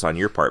selfless on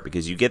your part,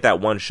 because you get that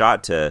one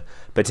shot to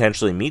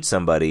potentially meet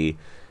somebody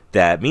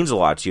that means a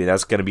lot to you. And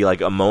that's going to be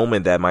like a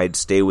moment that might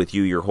stay with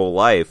you your whole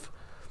life.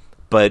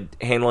 But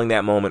handling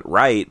that moment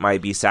right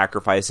might be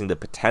sacrificing the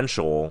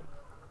potential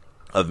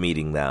of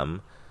meeting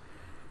them.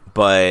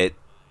 But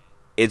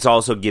it's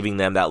also giving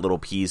them that little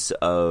piece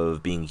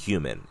of being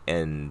human.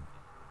 And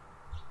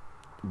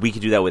we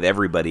can do that with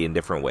everybody in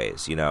different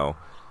ways,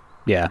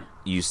 Yeah.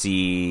 You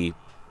see,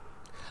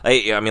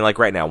 like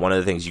right now, one of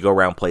the things, you go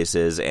around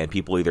places and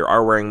people either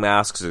are wearing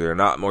masks or they're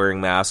not wearing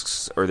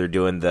masks, or they're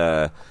doing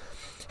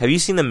have you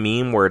seen the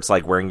meme where it's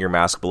like wearing your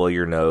mask below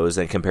your nose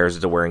and compares it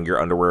to wearing your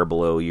underwear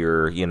below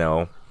your,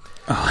 No,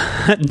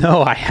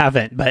 I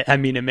haven't, but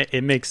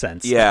it makes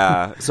sense.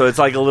 Yeah. So it's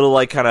like a little,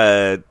 like, kind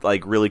of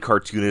like really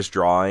cartoonish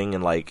drawing,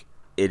 and like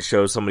it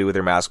shows somebody with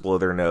their mask below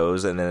their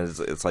nose, and then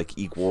it's like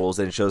equals,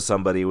 and it shows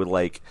somebody with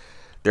like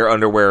their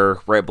underwear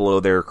right below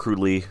their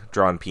crudely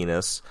drawn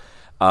penis.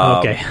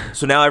 Okay.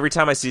 So now every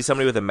time I see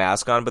somebody with a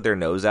mask on but their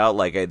nose out,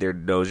 like their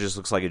nose just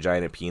looks like a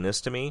giant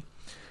penis to me.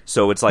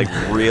 So it's like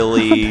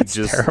really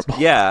just terrible.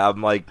 Yeah.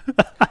 I'm like,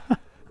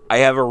 I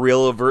have a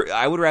real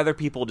I would rather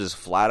people just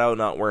flat out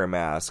not wear a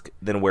mask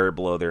than wear it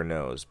below their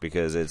nose,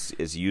 because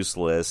it's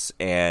useless,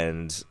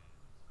 and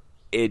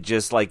it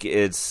just, like,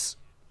 it's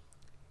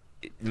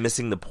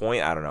missing the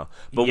point. I don't know.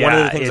 But one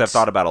of the things I've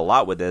thought about a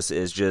lot with this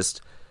is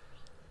just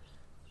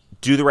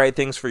do the right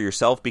things for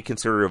yourself, be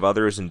considerate of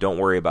others, and don't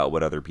worry about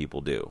what other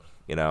people do,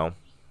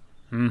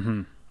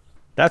 Mm-hmm.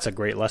 That's a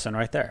great lesson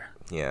right there.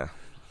 Yeah.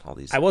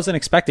 I wasn't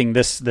expecting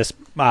this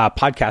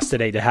podcast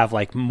today to have,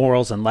 like,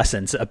 morals and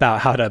lessons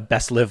about how to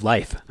best live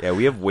life. Yeah,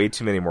 we have way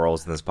too many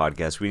morals in this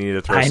podcast. We need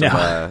to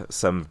throw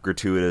some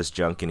gratuitous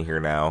junk in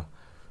here now.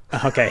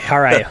 Okay, all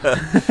right.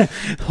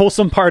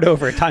 Wholesome part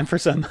over. Time for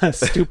some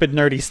stupid,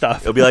 nerdy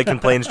stuff. It'll be like in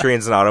Planes,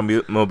 Trains, and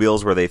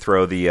Automobiles, where they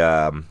throw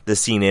the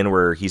scene in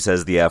where he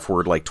says the F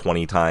word like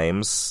 20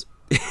 times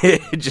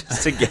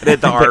just to get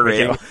it the R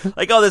rating.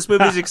 Like, oh, this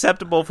movie's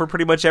acceptable for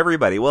pretty much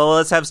everybody. Well,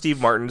 let's have Steve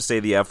Martin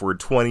say the F word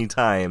 20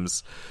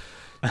 times,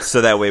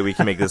 so that way we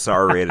can make this an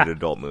R-rated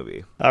adult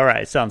movie. All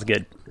right, sounds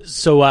good.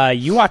 So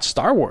you watched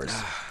Star Wars.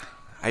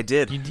 I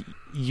did.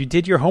 You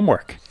did your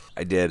homework.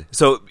 I did.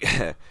 So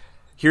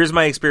here's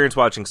my experience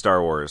watching Star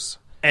Wars.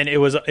 And it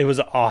was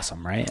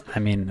awesome, right?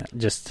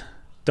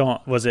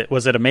 Was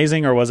it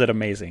amazing, or was it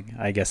amazing?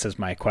 I guess is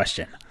my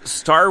question.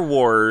 Star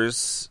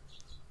Wars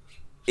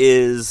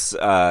is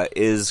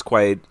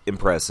quite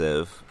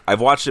impressive.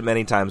 I've watched it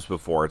many times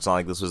before. It's not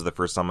like this was the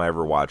first time I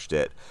ever watched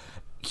it.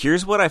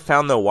 Here's what I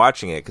found, though,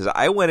 watching it, because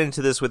I went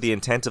into this with the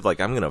intent of, like,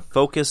 I'm going to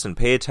focus and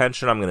pay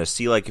attention. I'm going to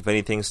see, like, if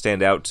anything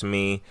stand out to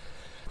me.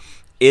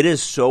 It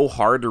is so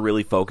hard to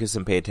really focus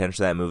and pay attention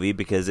to that movie,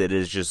 because it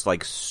is just,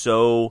 like,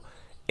 so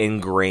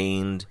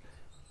ingrained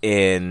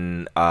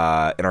in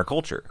our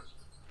culture.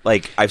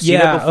 Like, I've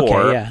seen it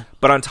before,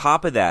 but on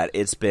top of that,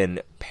 it's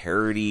been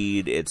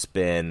parodied, it's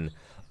been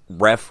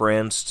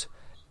referenced.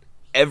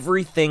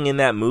 Everything in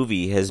that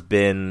movie has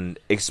been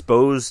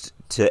exposed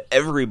to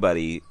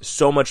everybody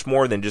so much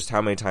more than just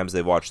how many times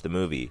they've watched the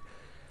movie.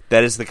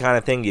 That is the kind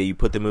of thing that you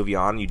put the movie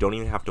on, you don't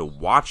even have to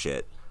watch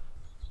it,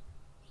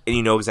 and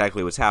you know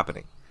exactly what's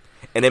happening.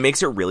 And it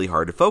makes it really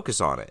hard to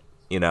focus on it,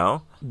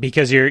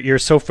 Because you're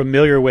so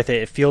familiar with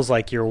it, it feels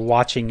like you're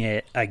watching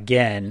it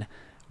again,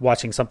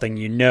 watching something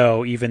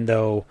even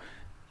though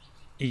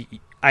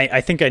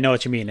I think I know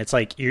what you mean. It's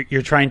like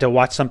you're trying to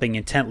watch something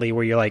intently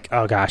where you're like,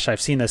 oh gosh,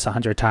 I've seen this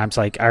 100 times.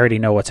 Like, I already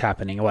know what's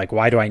happening. Like,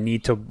 why do I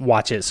need to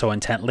watch it so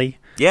intently?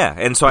 Yeah,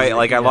 and so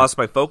I lost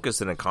my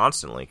focus in it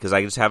constantly because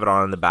I just have it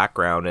on in the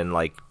background and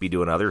like be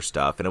doing other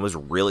stuff, and it was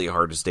really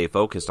hard to stay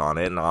focused on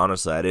it. And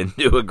honestly, I didn't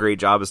do a great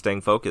job of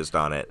staying focused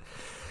on it.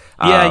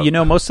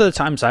 Yeah, most of the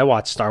times I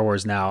watch Star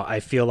Wars now, I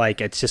feel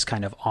like it's just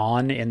kind of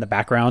on in the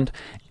background,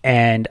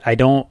 and I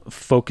don't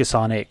focus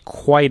on it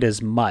quite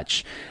as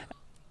much.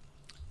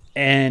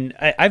 And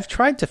I've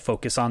tried to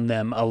focus on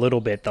them a little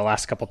bit the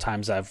last couple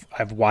times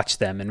I've watched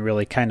them, and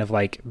really kind of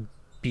like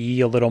be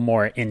a little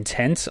more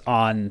intent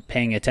on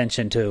paying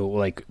attention to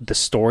like the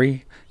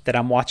story that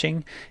I'm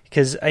watching,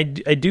 because I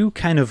do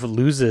kind of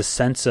lose a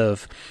sense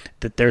of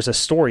that there's a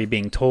story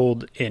being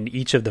told in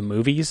each of the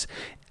movies,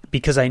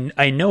 because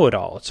I know it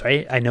all,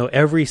 right? I know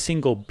every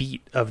single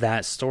beat of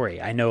that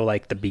story. I know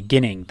like the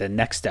beginning, the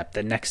next step,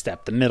 the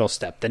middle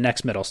step, the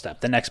next middle step,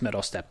 the next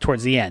middle step,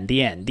 towards the end,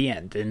 and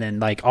then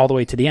like all the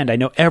way to the end. I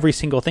know every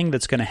single thing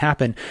that's going to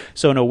happen.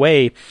 So in a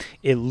way,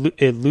 it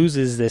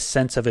loses this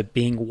sense of it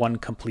being one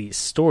complete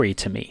story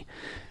to me.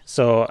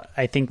 So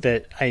I think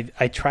that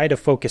I try to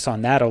focus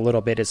on that a little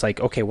bit. It's like,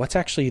 okay, what's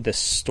actually the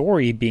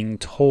story being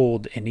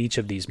told in each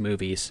of these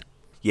movies?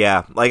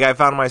 Yeah, like I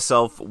found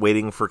myself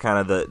waiting for kind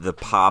of the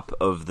pop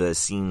of the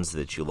scenes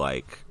that you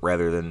like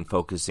rather than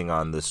focusing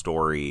on the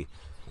story.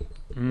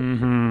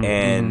 Mm-hmm.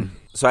 And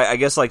so I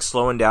guess like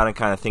slowing down and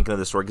kind of thinking of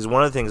the story, because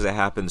one of the things that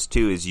happens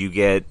too is you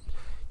get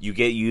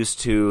used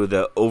to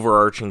the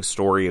overarching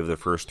story of the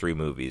first three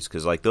movies,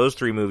 because like those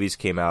three movies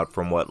came out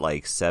from what,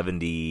 like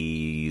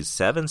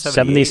 77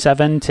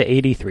 to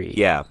 83.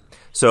 Yeah,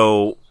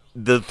 so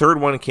the third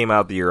one came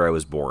out the year I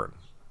was born.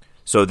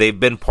 So they've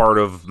been part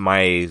of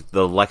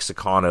the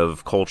lexicon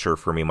of culture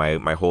for me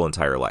my whole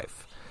entire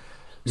life.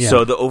 Yeah.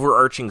 So the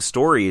overarching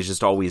story is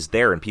just always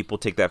there, and people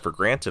take that for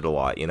granted a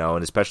lot,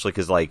 and especially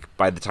because like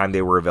by the time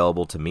they were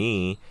available to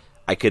me,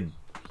 I could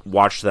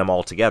watch them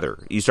all together.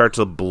 You start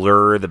to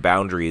blur the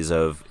boundaries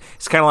of,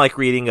 it's kind of like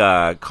reading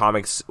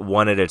comics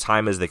one at a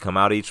time as they come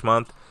out each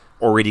month,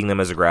 or reading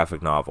them as a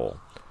graphic novel,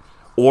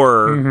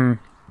 or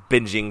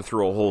binging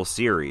through a whole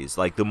series.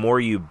 Like the more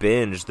you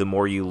binge, the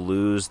more you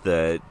lose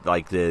the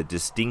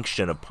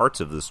distinction of parts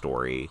of the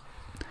story,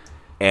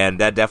 and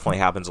that definitely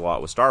happens a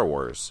lot with Star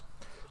Wars.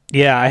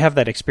 Yeah, I have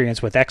that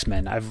experience with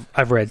X-Men.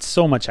 I've read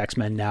so much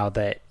X-Men now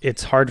that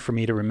it's hard for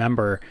me to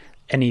remember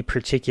any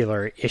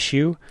particular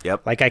issue.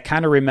 Yep. Like I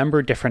kind of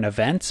remember different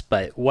events,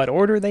 but what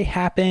order they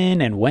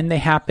happen and when they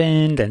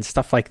happened and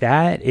stuff like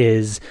that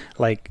is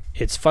like,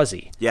 it's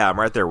fuzzy. Yeah, I'm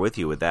right there with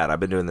you with that.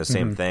 I've been doing the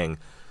same thing.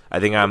 I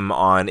think I'm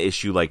on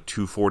issue like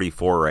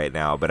 244 right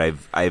now, but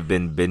I've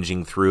been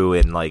binging through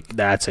and like,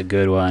 that's a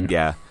good one.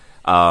 Yeah.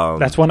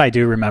 That's one I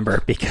do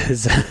remember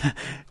because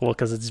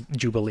it's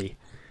Jubilee.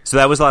 So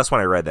that was the last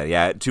one I read then.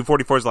 Yeah,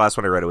 244 is the last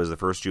one I read. It was the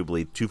first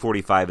Jubilee.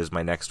 245 is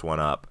my next one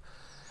up.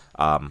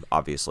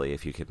 Obviously,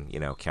 if you can,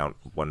 count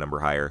one number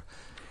higher.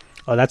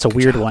 Oh, that's a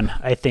weird one,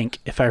 I think,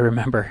 if I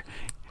remember.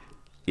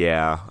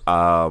 Yeah.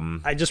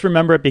 I just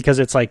remember it because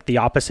it's like the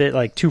opposite.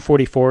 Like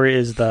 244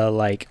 is the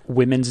like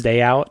women's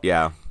day out.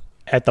 Yeah.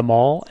 At the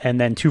mall, and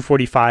then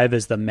 245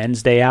 is the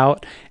men's day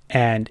out,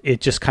 and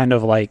it just kind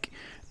of like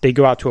they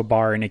go out to a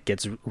bar and it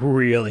gets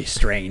really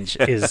strange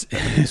is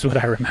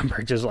what I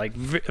remember. Just like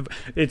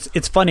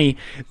it's funny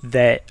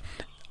that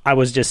I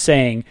was just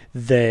saying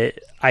that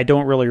I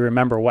don't really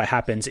remember what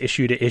happens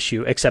issue to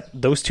issue, except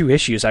those two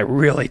issues I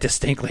really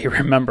distinctly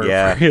remember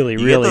really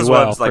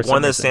well. Ones, like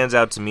one that stands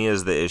out to me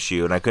is the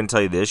issue, and I couldn't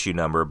tell you the issue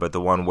number, but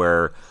the one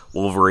where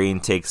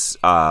Wolverine takes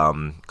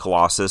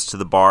Colossus to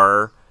the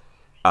bar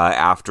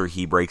after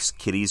he breaks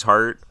Kitty's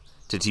heart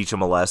to teach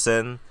him a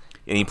lesson,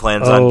 and he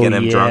plans on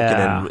getting him drunk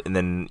and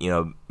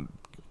then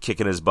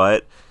kicking his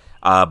butt.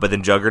 But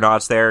then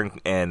Juggernaut's there,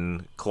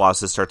 and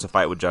Colossus starts a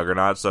fight with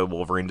Juggernaut, so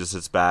Wolverine just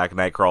sits back.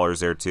 Nightcrawler's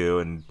there too,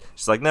 and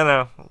she's like,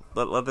 no,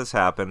 let this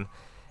happen.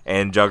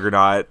 And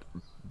Juggernaut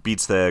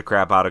beats the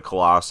crap out of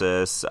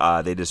Colossus.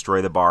 They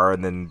destroy the bar,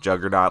 and then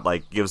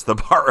Juggernaut gives the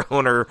bar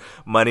owner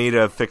money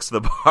to fix the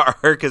bar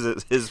because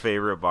it's his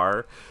favorite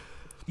bar.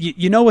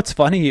 You know what's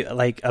funny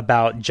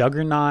about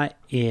Juggernaut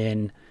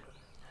in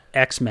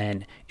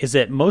X-Men is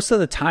that most of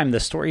the time the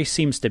story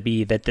seems to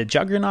be that the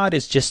Juggernaut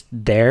is just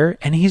there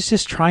and he's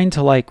just trying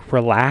to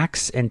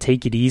relax and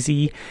take it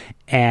easy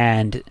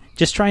and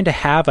just trying to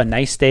have a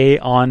nice day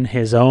on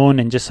his own,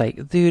 and just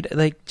dude,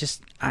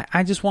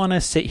 I just want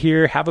to sit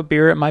here, have a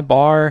beer at my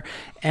bar,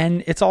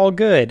 and it's all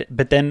good.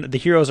 But then the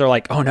heroes are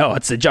like, oh no,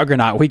 it's the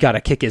Juggernaut, we got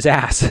to kick his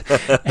ass.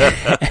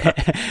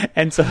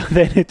 And so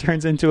then it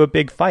turns into a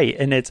big fight,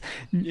 and it's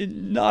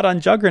not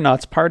on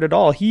Juggernaut's part at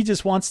all. He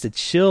just wants to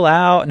chill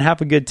out and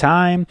have a good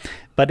time,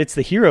 but it's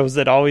the heroes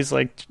that always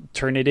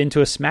turn it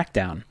into a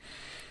smackdown.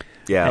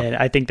 Yeah. And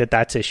I think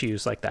that's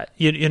issues like that.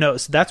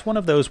 So that's one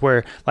of those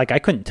where I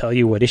couldn't tell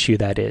you what issue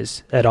that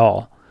is at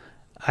all.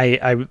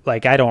 I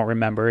don't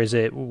remember. Is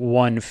it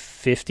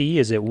 150?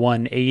 Is it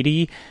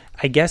 180?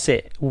 I guess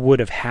it would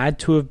have had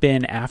to have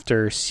been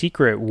after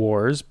Secret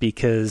Wars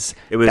because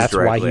that's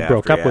why he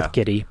broke up with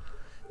Kitty.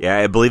 Yeah,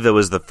 I believe that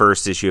was the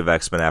first issue of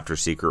X-Men after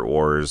Secret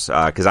Wars,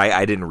 because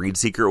I didn't read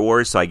Secret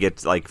Wars, so I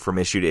get, like, from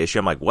issue to issue,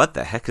 I'm like, what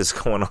the heck is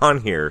going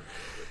on here?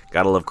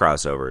 Gotta love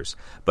crossovers.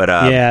 But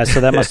yeah, so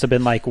that must have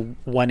been like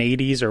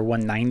 180s or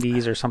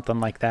 190s or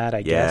something like that,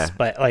 I guess.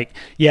 But like,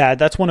 yeah,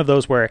 that's one of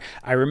those where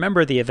I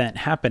remember the event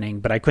happening,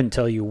 but I couldn't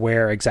tell you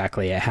where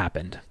exactly it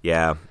happened.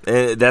 Yeah,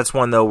 that's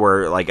one though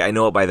where like I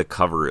know it by the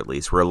cover at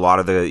least. Where a lot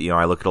of the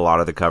I look at a lot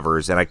of the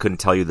covers and I couldn't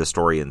tell you the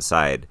story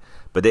inside.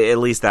 But at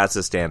least that's a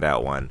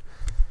standout one.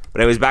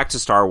 But anyways, back to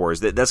Star Wars.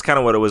 That's kind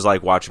of what it was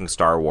like watching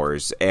Star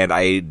Wars, and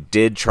I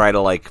did try to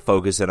like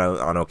focus in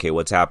on okay,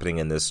 what's happening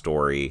in this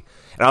story.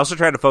 And I also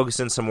tried to focus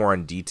in some more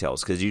on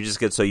details because you just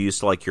get so used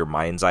to like your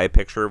mind's eye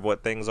picture of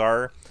what things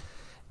are.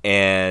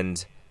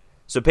 And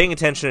so paying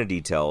attention to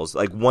details,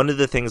 like one of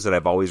the things that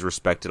I've always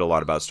respected a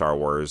lot about Star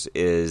Wars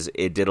is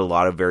it did a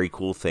lot of very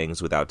cool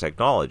things without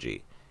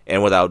technology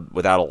and without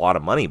a lot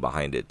of money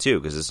behind it too,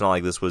 because it's not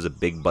like this was a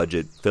big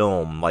budget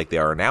film like they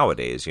are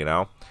nowadays, you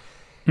know?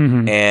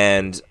 Mm-hmm.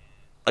 And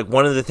like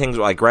one of the things,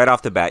 like right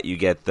off the bat, you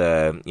get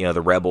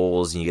the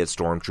rebels and you get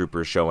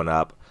stormtroopers showing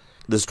up.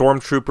 The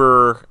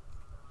stormtrooper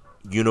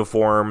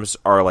uniforms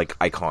are like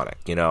iconic,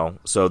 you know,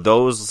 so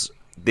those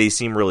they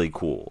seem really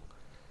cool.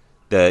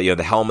 The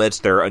the helmets,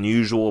 they're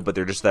unusual, but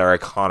they're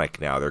iconic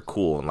now. They're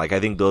cool, and like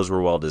I think those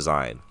were well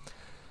designed.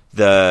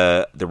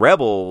 The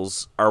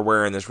rebels are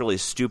wearing this really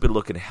stupid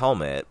looking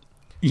helmet.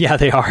 Yeah,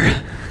 they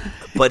are.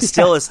 But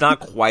still, it's not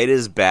quite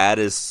as bad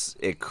as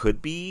it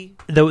could be.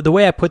 The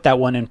way I put that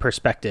one in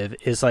perspective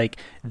is like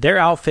their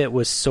outfit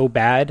was so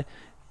bad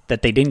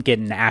that they didn't get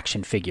an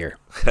action figure,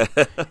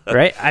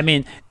 right? I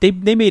mean,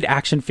 they made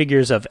action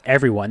figures of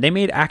everyone. They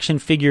made action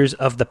figures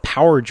of the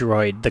power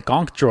droid, the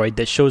Gonk droid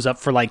that shows up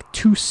for like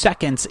 2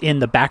 seconds in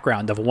the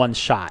background of one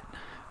shot,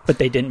 but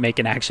they didn't make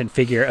an action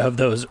figure of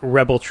those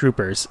rebel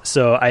troopers.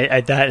 So I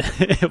that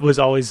it was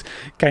always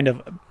kind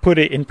of put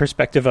it in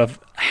perspective of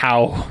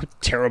how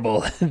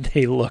terrible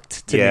they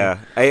looked to me.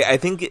 I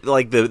think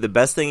like the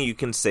best thing you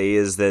can say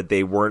is that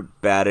they weren't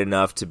bad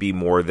enough to be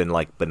more than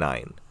like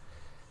benign.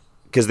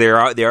 Because they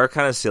are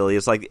kind of silly.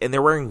 It's like, and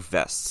they're wearing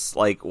vests.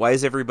 Like, why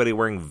is everybody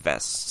wearing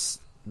vests?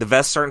 The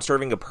vests aren't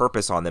serving a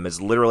purpose on them. It's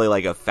literally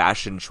like a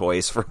fashion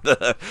choice for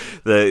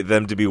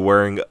them to be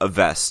wearing a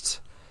vest.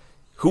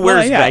 Who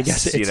wears vests? I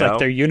guess it's like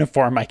their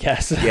uniform, I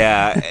guess.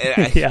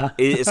 Yeah, yeah.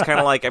 It's kind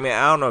of like, I mean,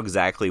 I don't know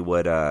exactly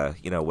what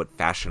what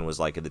fashion was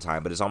like at the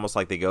time, but it's almost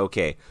like they go,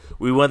 okay,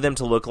 we want them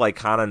to look like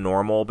kind of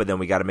normal, but then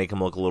we got to make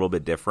them look a little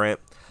bit different.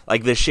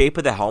 Like the shape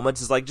of the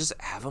helmets is like, just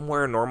have them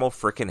wear a normal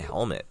freaking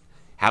helmet.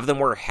 Have them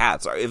wear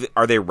hats.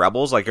 Are they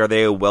rebels? Like, are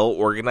they a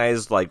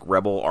well-organized, like,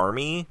 rebel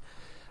army?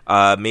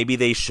 Maybe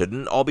they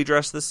shouldn't all be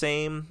dressed the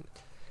same.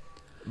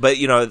 But,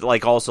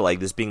 like, also, like,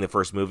 this being the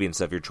first movie and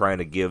stuff, you're trying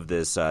to give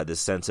this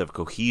sense of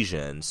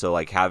cohesion. So,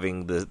 like,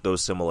 having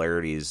those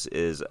similarities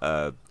is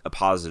a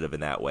positive in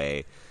that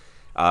way.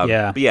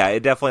 Yeah. But, yeah,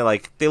 it definitely,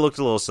 like, they looked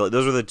a little silly.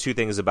 Those are the two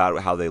things about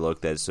how they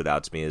looked that stood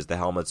out to me, is the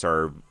helmets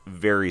are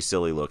very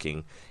silly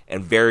looking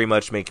and very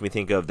much make me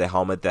think of the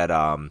helmet that,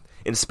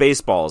 in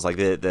Spaceballs, like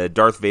the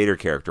Darth Vader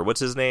character.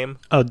 What's his name?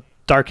 Oh,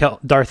 Dark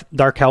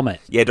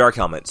Helmet. Yeah, Dark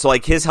Helmet. So,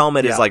 like, his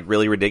helmet is, like,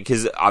 really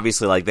ridiculous. Because,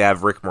 obviously, like, they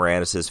have Rick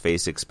Moranis'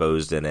 face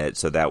exposed in it,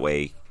 so that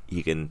way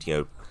he can,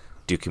 do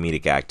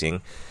comedic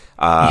acting.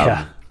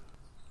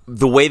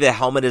 The way the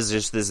helmet is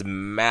just this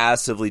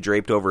massively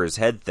draped over his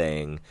head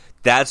thing,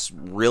 that's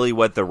really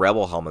what the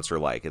Rebel helmets are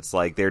like. It's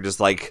like, they're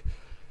just like,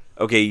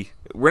 okay,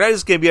 we're not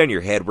just going to be on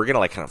your head. We're going to,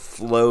 like, kind of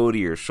flow to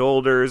your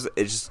shoulders.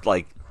 It's just,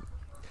 like,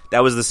 that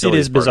was the silliest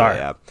It is bizarre. part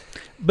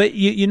of it,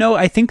 yeah. But,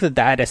 I think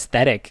that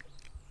aesthetic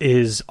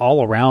is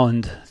all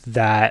around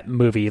that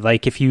movie.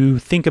 Like, if you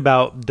think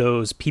about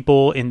those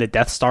people in the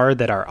Death Star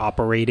that are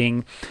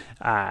operating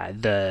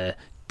the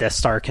Death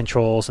Star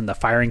controls and the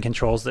firing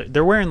controls,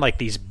 they're wearing, like,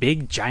 these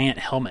big, giant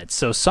helmets.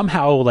 So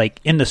somehow, like,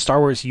 in the Star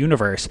Wars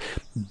universe,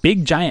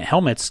 big, giant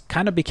helmets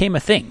kind of became a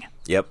thing.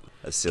 Yep,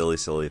 a silly,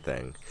 silly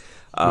thing.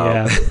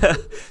 Yeah.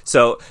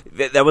 So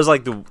that was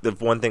like the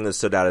one thing that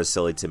stood out as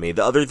silly to me.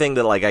 The other thing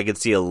that like I could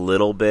see a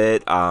little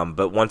bit,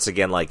 but once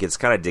again, like it's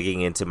kind of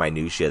digging into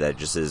minutia that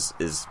just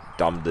is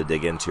dumb to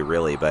dig into,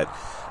 really. But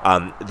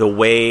the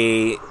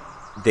way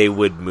they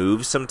would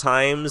move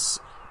sometimes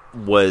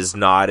was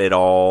not at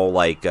all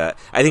like I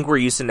think we're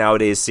used to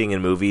nowadays seeing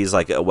in movies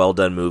like a well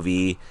done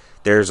movie.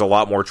 There's a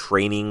lot more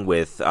training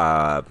with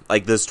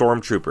like the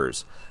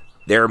stormtroopers.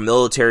 They're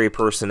military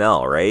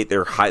personnel, right?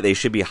 They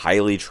should be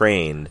highly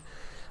trained.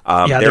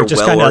 They're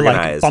just kind of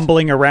like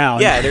bumbling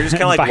around. Yeah, they're just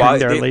kind of like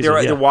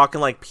they're walking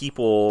like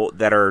people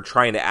that are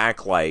trying to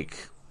act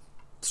like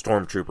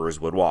stormtroopers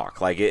would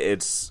walk. Like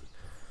it's,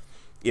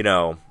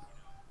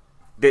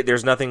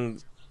 there's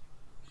nothing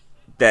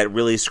that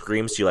really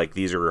screams to you like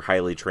these are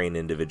highly trained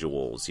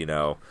individuals.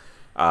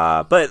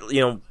 But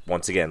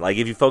once again, like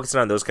if you focus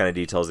on those kind of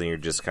details, then you're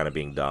just kind of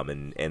being dumb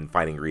and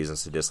finding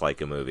reasons to dislike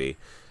a movie.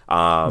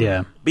 But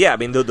yeah, I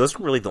mean those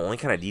were really the only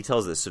kind of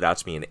details that stood out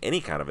to me in any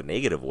kind of a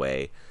negative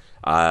way.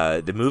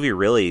 The movie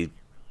really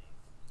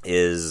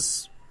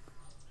is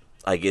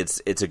like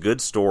it's a good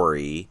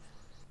story.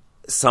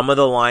 some of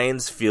the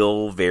lines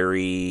feel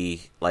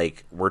very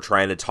like we're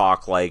trying to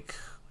talk like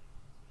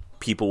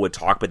people would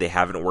talk, but they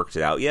haven't worked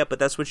it out yet. But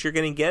that's what you're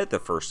going to get at the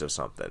first of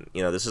something.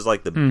 You know, this is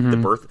like the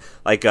birth.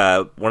 Like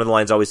one of the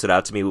lines always stood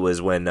out to me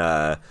was when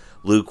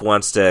Luke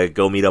wants to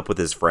go meet up with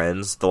his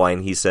friends. The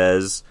line he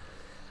says,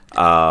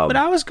 "But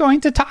I was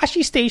going to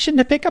Tashi Station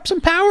to pick up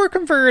some power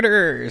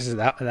converters." Is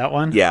that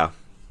one? Yeah,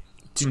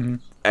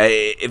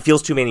 it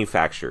feels too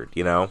manufactured.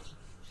 You know.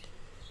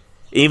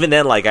 Even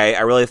then, like I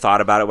really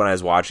thought about it when I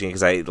was watching it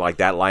because I like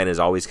that line has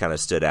always kind of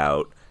stood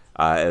out.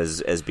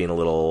 As being a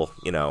little,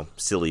 you know,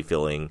 silly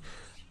feeling.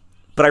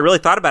 But I really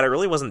thought about it. It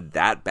really wasn't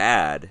that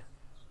bad.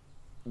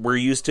 We're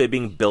used to it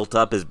being built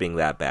up as being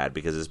that bad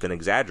because it's been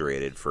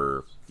exaggerated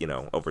for, you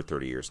know, over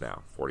 30 years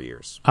now, 40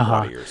 years, a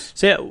lot of years.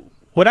 So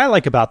what I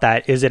like about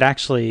that is it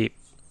actually,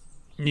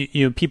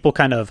 you know, people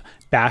kind of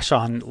bash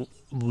on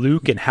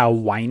Luke and how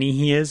whiny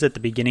he is at the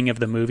beginning of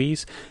the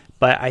movies.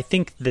 But I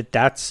think that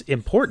that's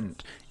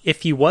important.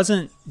 If he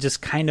wasn't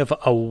just kind of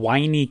a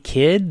whiny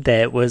kid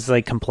that was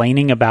like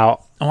complaining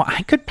about, oh,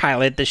 I could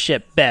pilot the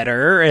ship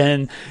better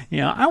and, you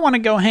know, I want to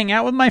go hang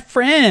out with my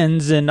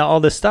friends and all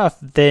this stuff,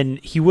 then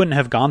he wouldn't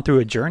have gone through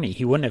a journey.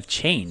 He wouldn't have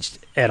changed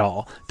at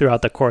all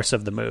throughout the course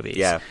of the movies.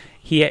 Yeah.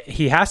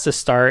 He has to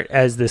start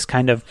as this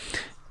kind of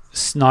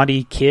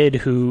snotty kid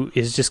who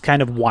is just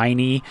kind of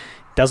whiny,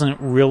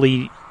 doesn't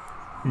really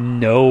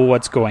know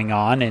what's going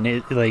on, and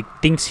it like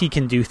thinks he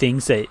can do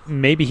things that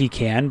maybe he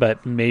can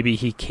but maybe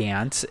he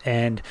can't,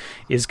 and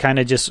is kind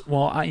of just,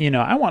 well,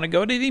 I want to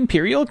go to the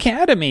Imperial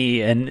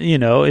Academy, and you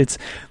know, it's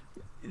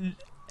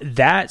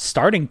that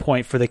starting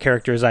point for the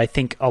characters. I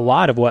think a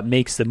lot of what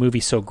makes the movie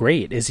so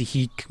great is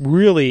he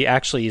really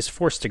actually is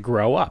forced to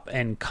grow up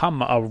and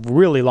come a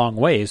really long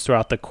ways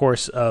throughout the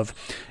course of,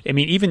 I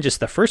mean, even just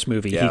the first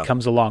movie, he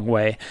comes a long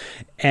way.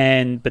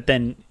 But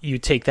then you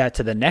take that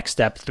to the next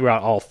step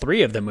throughout all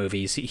three of the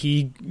movies,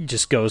 he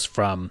just goes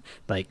from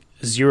like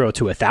 0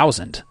 to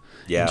 1,000.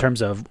 In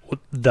terms of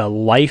the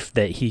life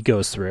that he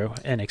goes through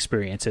and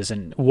experiences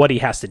and what he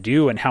has to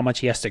do and how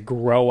much he has to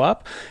grow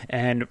up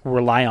and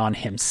rely on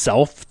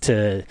himself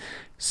to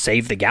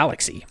save the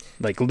galaxy,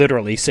 like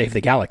literally save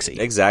the galaxy.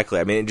 Exactly.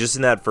 I mean, just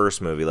in that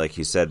first movie, like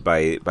you said,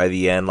 by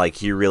the end, like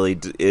he really,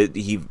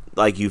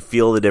 like you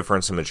feel the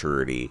difference in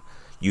maturity.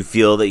 You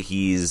feel that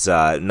he's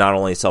not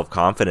only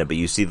self-confident, but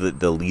you see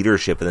the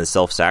leadership and the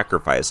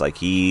self-sacrifice. Like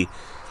he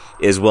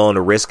is willing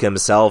to risk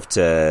himself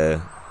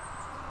to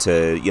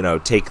you know,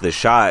 take the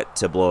shot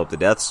to blow up the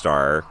Death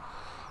Star,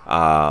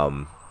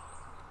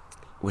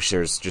 which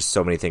there's just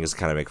so many things to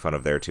kind of make fun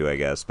of there too, I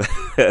guess.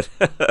 But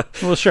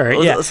well, sure,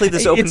 let's leave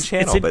this open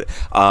channel.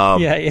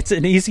 It's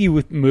an easy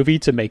movie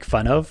to make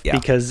fun of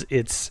because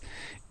it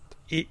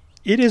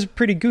is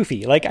pretty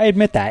goofy. Like, I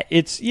admit that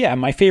it's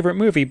my favorite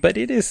movie, but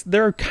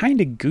there are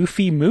kind of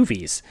goofy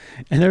movies,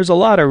 and there's a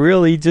lot of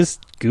really just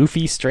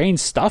goofy,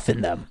 strange stuff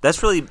in them.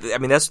 That's really, I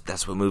mean,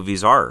 that's what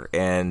movies are,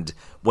 and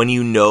when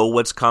you know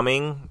what's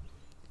coming,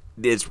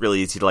 it's really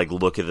easy to like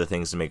look at the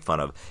things to make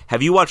fun of.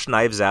 Have you watched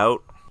Knives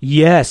Out?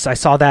 Yes, I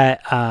saw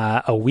that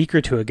a week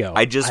or two ago.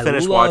 I just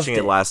finished watching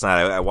it last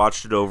night. I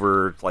watched it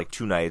over like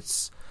 2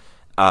 nights.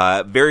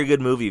 Very good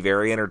movie,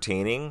 very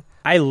entertaining.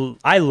 I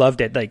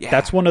loved it. Like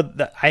that's one of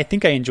the, I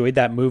think I enjoyed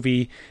that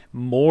movie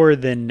more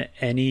than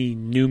any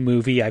new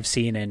movie I've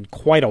seen in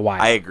quite a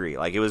while. I agree.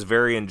 Like, it was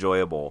very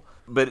enjoyable.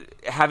 But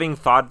having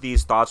thought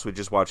these thoughts with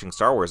just watching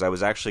Star Wars, I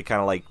was actually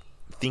kind of like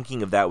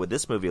thinking of that with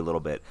this movie a little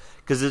bit,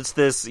 because it's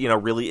this, you know,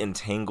 really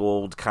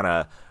entangled kind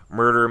of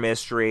murder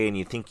mystery, and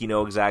you think you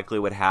know exactly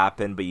what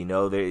happened, but you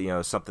know that, you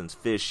know, something's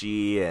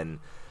fishy. And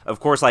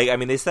of course, like, I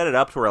mean, they set it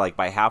up to where like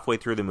by halfway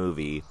through the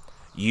movie,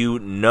 you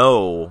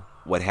know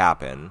what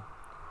happened.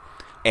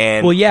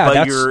 And well,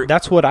 yeah,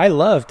 that's what I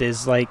loved,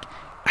 is like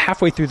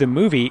halfway through the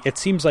movie, it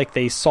seems like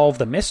they solve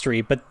the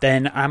mystery, but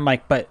then I'm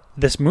like, but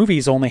this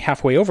movie's only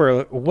halfway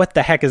over. What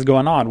the heck is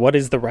going on? What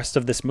is the rest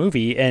of this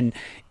movie? And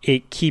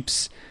it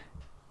keeps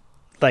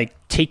like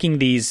taking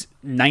these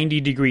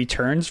 90-degree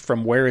turns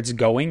from where it's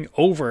going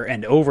over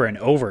and over and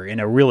over in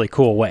a really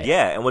cool way.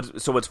 Yeah, and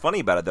what's funny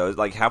about it though is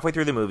like halfway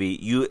through the movie,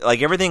 you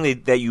like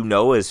everything that you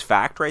know is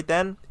fact right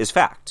then is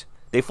fact.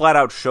 They flat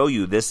out show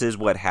you this is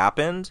what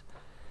happened,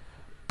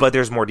 but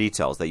there's more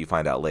details that you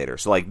find out later.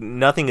 So like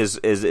nothing is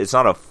it's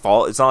not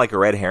like a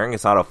red herring,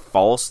 it's not a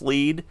false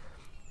lead.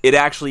 It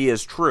actually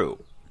is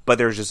true, but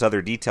there's just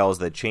other details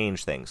that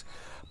change things.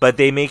 But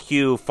they make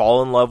you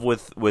fall in love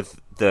with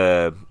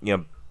the, you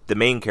know, the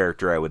main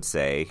character, I would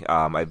say.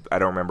 I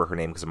don't remember her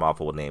name because I'm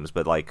awful with names,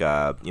 but like you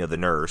know, the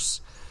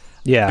nurse.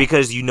 Yeah.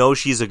 Because you know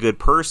she's a good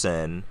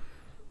person,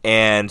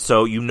 and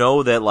so you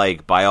know that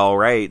like by all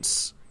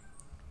rights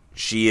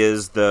she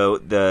is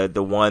the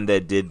one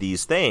that did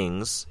these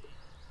things,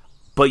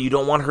 but you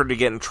don't want her to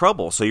get in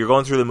trouble. So you're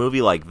going through the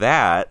movie like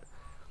that,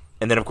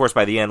 and then of course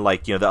by the end,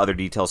 like, you know, the other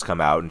details come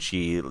out and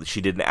she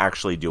didn't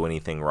actually do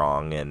anything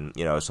wrong, and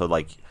you know, so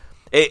like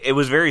it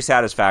was very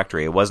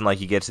satisfactory. It wasn't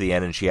like you get to the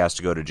end and she has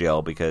to go to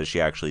jail because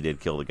she actually did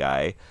kill the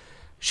guy.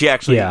 She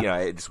actually, Yeah. you know,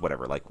 it's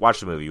whatever. Like, watch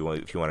the movie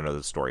if you want to know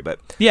the story. But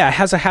Yeah, it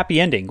has a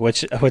happy ending,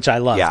 which I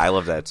love. yeah, I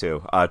love that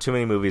too. Too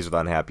many movies with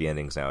unhappy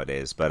endings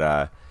nowadays.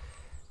 But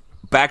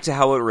back to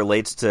how it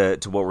relates to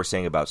what we're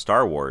saying about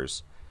Star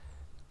Wars,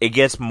 it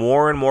gets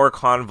more and more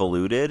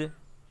convoluted,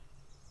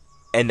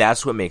 and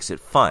that's what makes it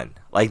fun.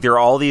 Like, there are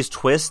all these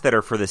twists that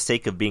are for the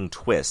sake of being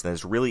twists, and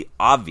it's really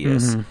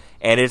obvious.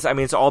 And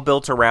it's all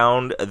built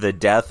around the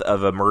death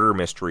of a murder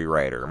mystery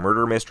writer.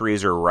 Murder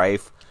mysteries are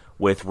rife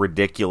with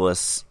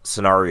ridiculous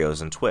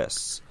scenarios and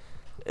twists.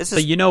 It's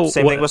But you know,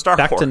 same thing with Star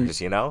back to- Wars,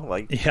 you know?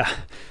 Like, Yeah.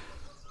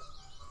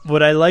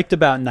 What I liked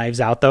about Knives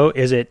Out, though,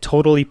 is it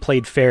totally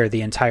played fair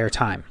the entire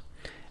time.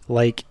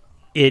 Like,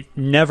 it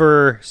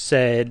never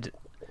said,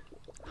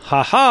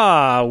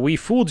 "Ha, we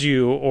fooled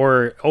you,"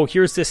 or, "Oh,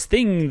 here's this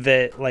thing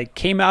that, like,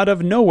 came out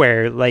of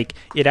nowhere." Like,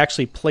 it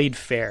actually played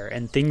fair,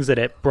 and things that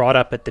it brought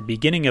up at the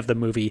beginning of the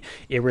movie,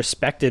 it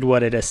respected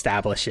what it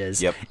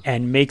establishes Yep.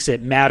 and makes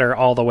it matter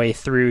all the way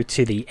through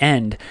to the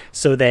end,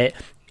 so that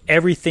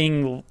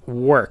everything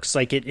works.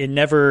 Like, it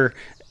never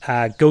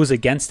goes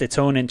against its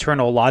own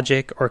internal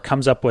logic or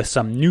comes up with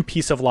some new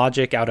piece of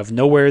logic out of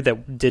nowhere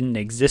that didn't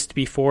exist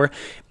before.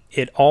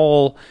 It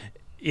all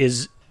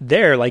is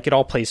there, like, it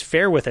all plays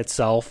fair with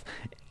itself,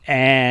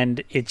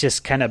 and it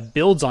just kind of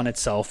builds on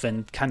itself,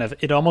 and kind of,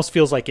 it almost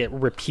feels like it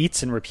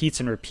repeats and repeats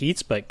and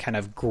repeats, but kind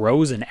of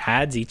grows and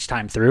adds each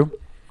time through.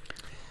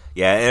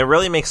 yeah, and it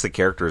really makes the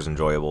characters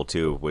enjoyable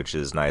too, which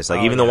is nice.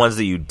 Like, even the ones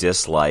that you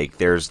dislike,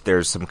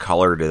 there's some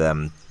color to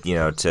them, you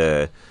know,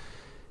 to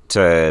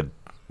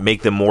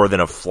make them more than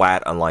a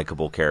flat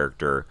unlikable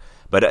character.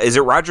 But is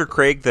it Roger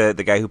Craig, the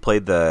guy who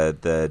played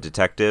the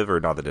detective, or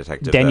not the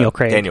detective? Daniel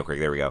Craig. Daniel Craig,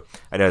 there we go.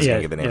 I know I was going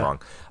to get the name Yeah.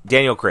 wrong.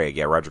 Daniel Craig,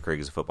 yeah, Roger Craig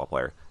is a football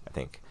player, I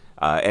think.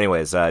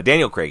 Anyways,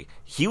 Daniel Craig,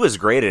 he was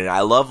great in it.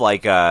 I love,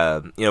 like, you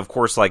know, of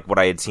course, like, what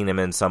I had seen him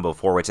in some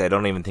before, which I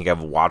don't even think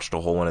I've watched a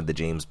whole one of the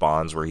James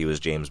Bonds where he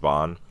was James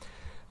Bond.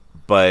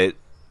 But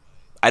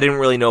I didn't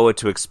really know what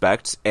to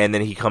expect, and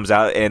then he comes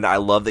out, and I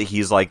love that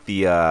he's, like,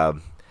 the...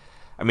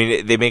 I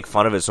mean, they make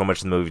fun of it so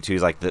much in the movie, too.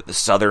 He's like the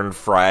Southern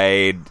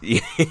fried,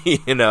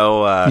 you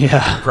know,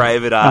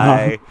 private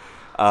eye.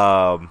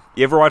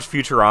 You ever watch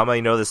Futurama?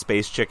 You know, the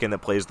space chicken that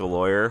plays the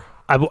lawyer?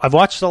 I've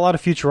watched a lot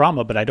of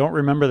Futurama, but I don't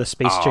remember the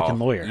Space Chicken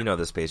lawyer. You know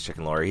the space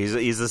chicken lawyer.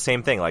 He's the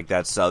same thing, like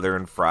that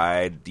Southern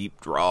fried, deep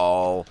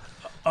drawl.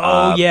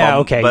 Yeah,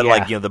 okay. But, yeah.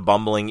 like, you know, the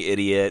bumbling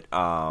idiot.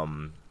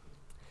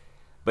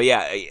 But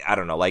yeah, I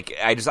don't know. Like,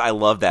 I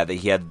love that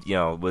he had, you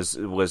know,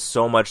 was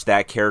so much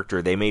that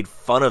character. They made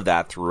fun of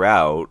that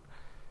throughout,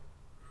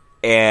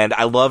 and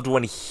I loved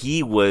when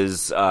he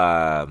was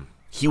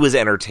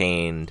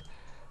entertained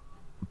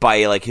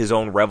by, like, his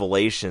own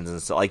revelations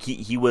and stuff. Like,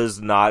 he was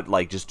not,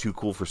 like, just too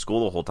cool for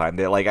school the whole time.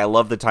 I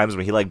love the times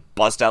when he, like,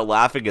 bust out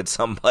laughing at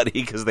somebody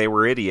because they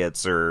were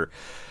idiots, or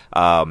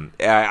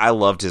I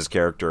loved his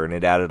character, and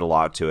it added a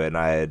lot to it. And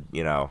I had,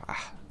 you know,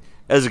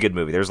 it was a good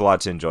movie. There's a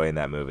lot to enjoy in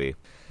that movie.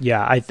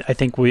 Yeah, I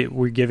think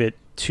we give it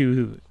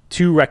two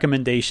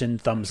recommendation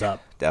thumbs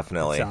up.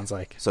 Definitely. Sounds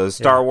like. So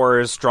Star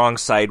Wars, strong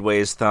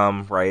sideways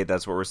thumb, right?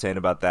 That's what we're saying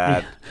about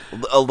that.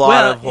 A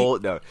lot of whole...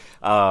 No.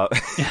 Well,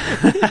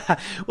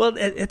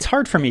 it's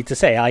hard for me to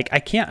say. Like,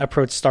 I can't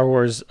approach Star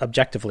Wars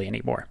objectively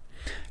anymore,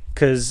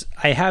 because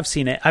I have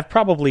seen it. I've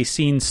probably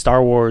seen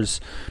Star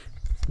Wars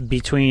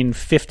between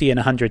 50 and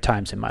 100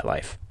 times in my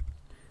life.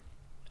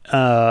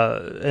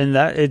 And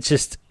that it's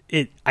just...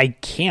 I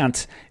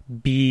can't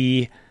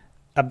be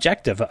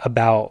objective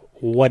about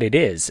what it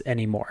is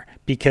anymore,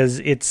 because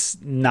it's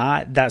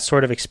not that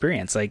sort of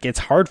experience. Like, it's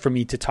hard for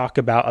me to talk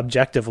about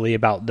objectively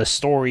about the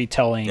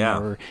storytelling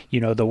or,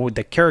 you know,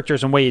 the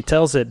characters and way it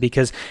tells it,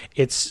 because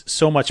it's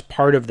so much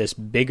part of this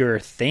bigger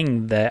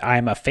thing that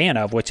I'm a fan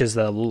of, which is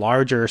the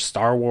larger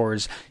Star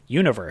Wars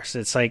universe.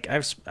 It's like,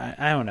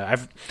 I don't know,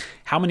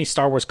 how many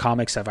Star Wars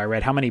comics have I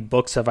read? How many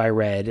books have I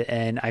read?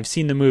 And I've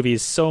seen the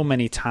movies so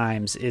many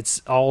times.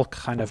 It's all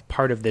kind of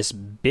part of this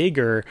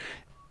bigger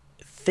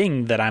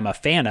thing that I'm a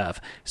fan of.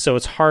 So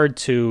it's hard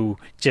to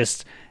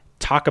just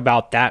talk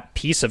about that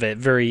piece of it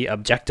very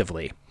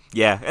objectively.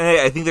 Yeah, and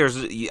I think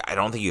I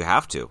don't think you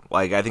have to.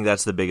 Like, I think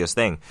that's the biggest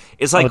thing.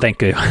 It's like,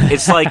 thank you.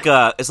 it's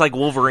like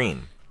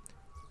Wolverine.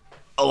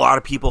 A lot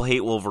of people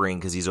hate Wolverine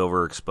because he's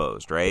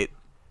overexposed, right?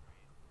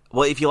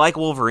 Well, if you like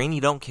Wolverine, you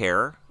don't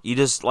care. You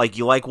just, like,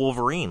 you like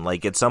Wolverine.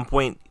 Like, at some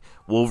point,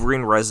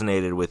 Wolverine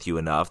resonated with you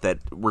enough that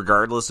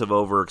regardless of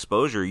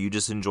overexposure, you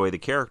just enjoy the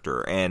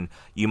character. And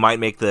you might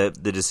make the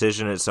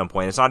decision at some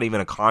point. It's not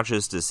even a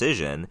conscious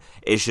decision.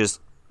 It's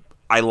just,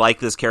 I like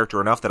this character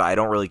enough that I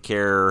don't really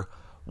care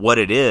what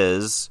it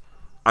is.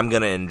 I'm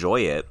going to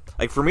enjoy it.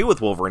 Like, for me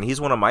with Wolverine, he's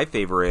one of my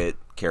favorite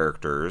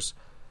characters,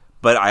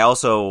 but I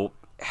also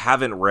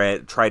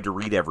haven't tried to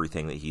read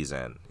everything that he's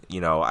in.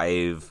 You know,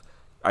 I've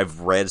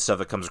read stuff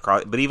that comes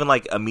across, but even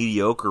like a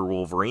mediocre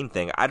Wolverine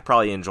thing, I'd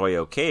probably enjoy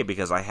okay,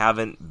 because I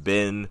haven't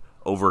been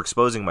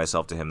overexposing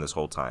myself to him this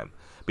whole time.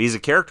 But he's a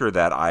character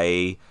that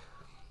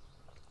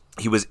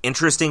he was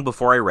interesting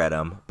before I read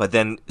him, but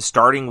then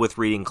starting with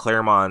reading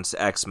Claremont's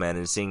X-Men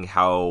and seeing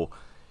how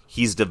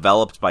he's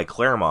developed by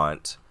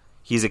Claremont,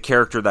 he's a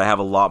character that I have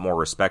a lot more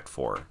respect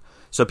for.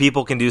 So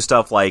people can do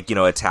stuff like,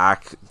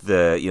 attack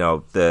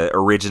the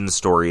origin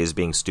story as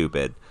being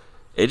stupid.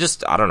 It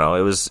just, I don't know,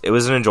 it was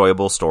an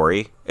enjoyable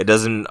story. It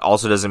doesn't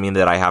mean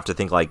that I have to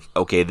think like,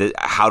 okay,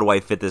 how do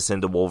I fit this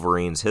into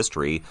Wolverine's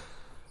history?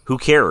 Who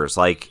cares?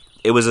 Like,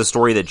 it was a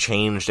story that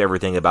changed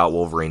everything about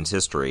Wolverine's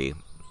history.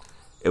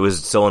 It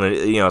was still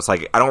it's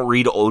like, I don't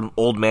read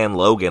Old Man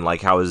Logan,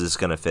 like, how is this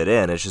going to fit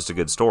in? It's just a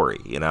good story,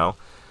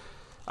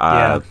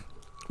 Yeah.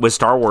 With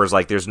Star Wars,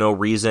 like, there's no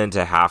reason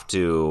to have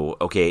to,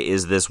 okay,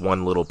 is this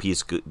one little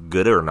piece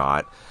good or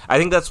not? I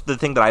think that's the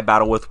thing that I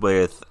battle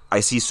with. I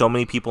see so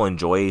many people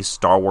enjoy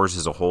Star Wars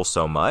as a whole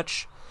so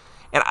much,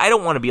 and I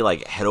don't want to be,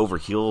 like, head over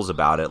heels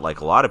about it like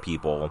a lot of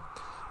people,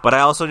 but I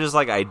also just,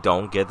 like, I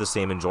don't get the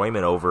same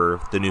enjoyment over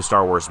the new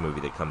Star Wars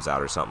movie that comes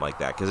out or something like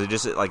that, because it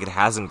just, like, it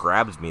hasn't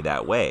grabbed me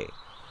that way.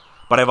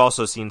 But I've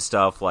also seen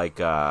stuff like,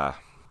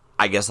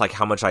 I guess, like,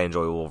 how much I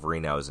enjoy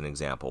Wolverine now as an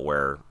example,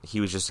 where he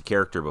was just a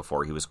character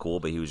before. He was cool,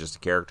 but he was just a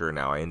character, and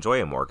now I enjoy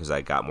him more because I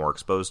got more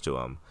exposed to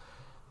him.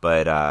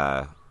 But,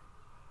 I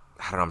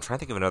don't know, I'm trying to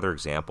think of another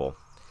example.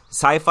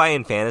 Sci-fi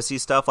and fantasy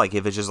stuff, like,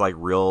 if it's just, like,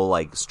 real,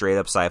 like,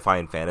 straight-up sci-fi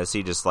and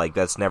fantasy, just, like,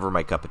 that's never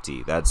my cup of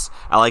tea.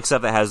 I like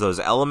stuff that has those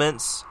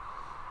elements,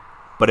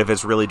 but if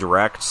it's really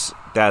direct,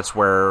 that's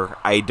where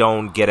I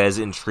don't get as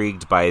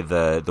intrigued by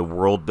the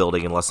world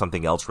building unless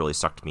something else really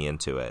sucked me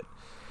into it.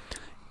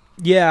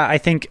 Yeah, I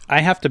think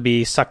I have to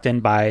be sucked in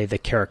by the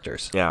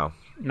characters. Yeah.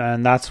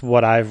 And that's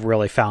what I've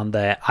really found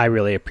that I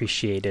really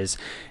appreciate is,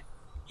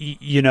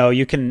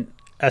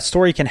 a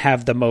story can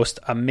have the most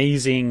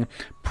amazing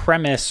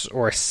premise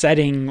or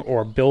setting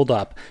or build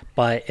up,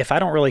 but if I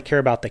don't really care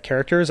about the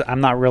characters, I'm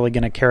not really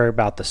going to care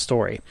about the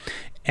story.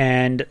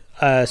 And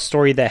a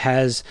story that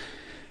has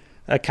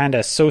a kind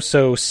of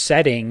so-so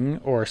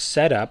setting or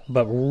setup,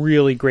 but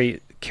really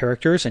great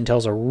characters and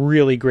tells a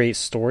really great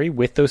story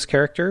with those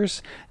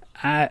characters,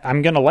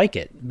 I'm going to like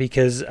it,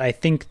 because I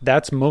think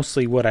that's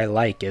mostly what I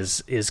like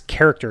is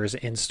characters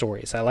in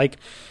stories. I like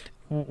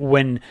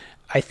when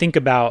I think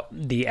about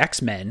the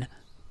X-Men,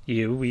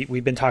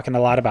 we've been talking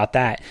a lot about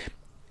that.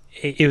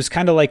 It was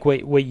kind of like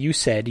what you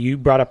said. You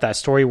brought up that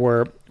story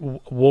where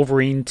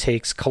Wolverine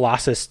takes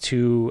Colossus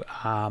to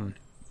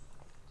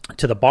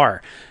the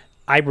bar.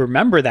 I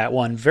remember that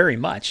one very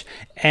much.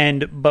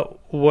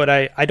 But what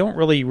I don't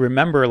really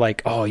remember,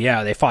 like, oh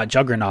yeah, they fought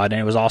Juggernaut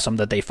and it was awesome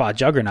that they fought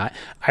Juggernaut.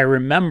 I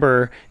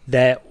remember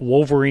that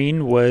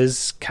Wolverine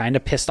was kind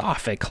of pissed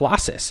off at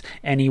Colossus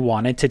and he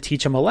wanted to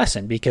teach him a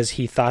lesson because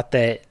he thought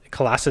that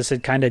Colossus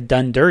had kind of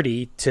done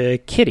dirty to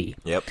Kitty.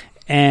 Yep.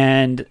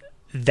 And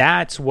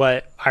that's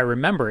what I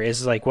remember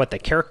is like what the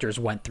characters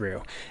went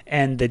through,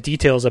 and the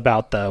details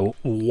about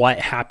what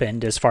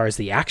happened as far as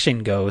the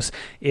action goes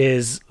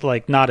is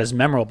like not as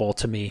memorable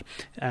to me.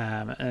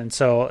 And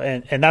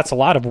that's a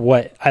lot of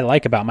what I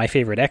like about my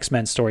favorite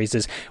X-Men stories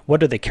is what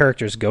do the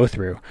characters go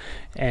through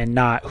and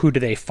not who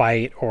do they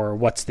fight or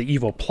what's the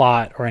evil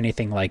plot or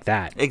anything like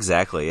that.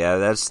 Exactly. Yeah.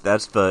 That's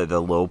the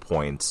low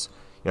points.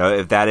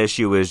 If that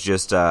issue was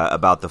just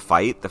about the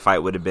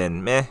fight would have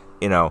been meh,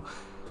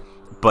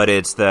 but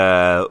it's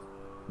the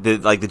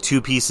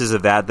two pieces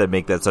of that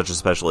make that such a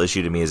special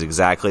issue to me is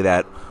exactly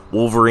that.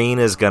 Wolverine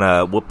is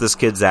gonna whoop this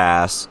kid's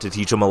ass to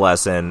teach him a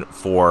lesson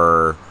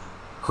for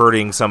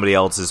hurting somebody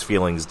else's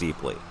feelings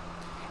deeply,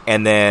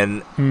 and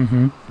then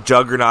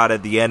Juggernaut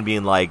at the end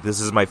being like, "This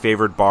is my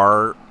favorite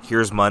bar.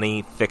 Here's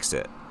money. Fix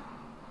it,"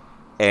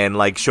 and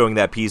like showing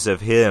that piece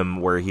of him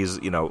where he's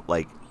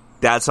like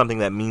that's something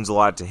that means a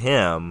lot to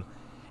him,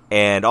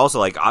 and also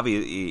like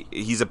obviously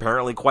he's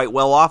apparently quite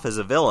well off as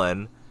a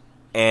villain.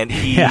 And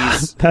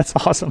that's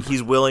awesome.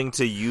 He's willing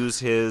to use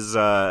his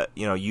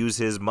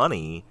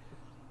money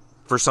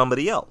for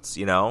somebody else,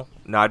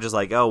 not just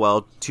like, oh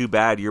well, too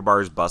bad your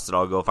bar's busted.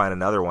 I'll go find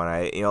another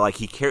one.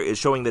 It's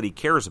showing that he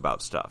cares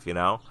about stuff,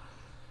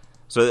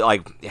 So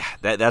like, yeah,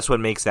 that's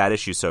what makes that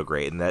issue so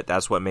great, and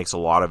that's what makes a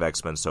lot of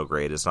X-Men so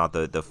great. It's not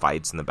the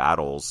fights and the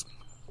battles,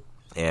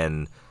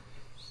 and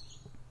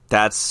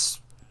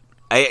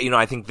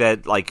I think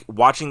that like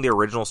watching the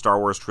original Star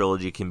Wars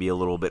trilogy can be a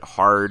little bit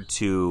hard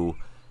to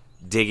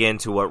dig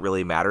into what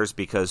really matters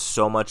because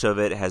so much of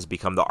it has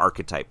become the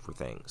archetype for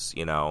things,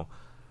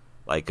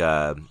 like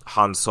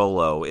Han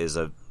Solo is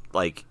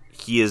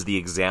he is the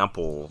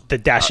example, the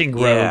dashing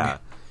rogue.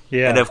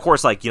 Yeah. And of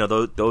course, like,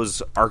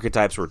 those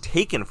archetypes were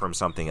taken from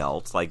something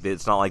else. Like,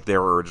 it's not like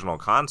they're original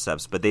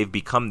concepts, but they've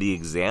become the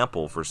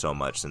example for so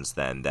much since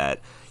then that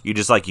you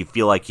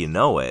feel like you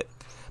know it.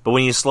 But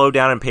when you slow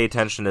down and pay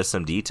attention to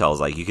some details,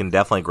 like, you can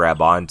definitely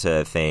grab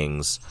onto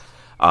things.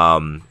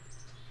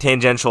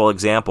 Tangential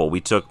example,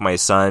 we took my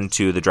son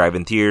to the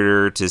drive-in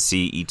theater to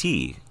see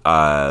E.T.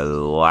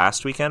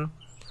 Last weekend.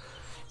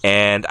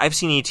 And I've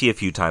seen E.T. a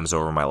few times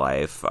over my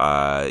life.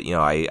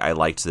 I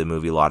liked the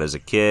movie a lot as a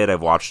kid.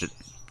 I've watched it.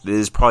 This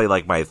is probably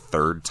like my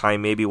third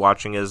time maybe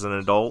watching it as an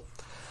adult.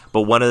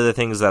 But one of the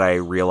things that I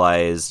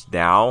realize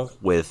now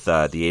with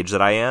the age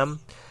that I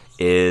am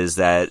is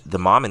that the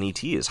mom in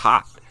E.T. is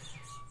hot.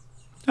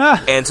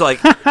 And so, like,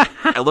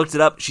 I looked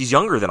it up. She's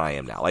younger than I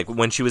am now. Like,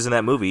 when she was in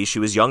that movie, she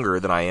was younger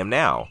than I am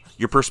now.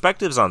 Your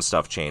perspectives on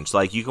stuff change.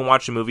 Like, you can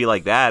watch a movie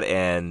like that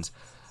and,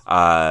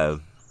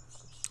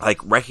 like,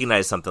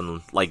 recognize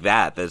something like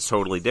that that's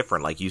totally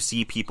different. Like, you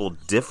see people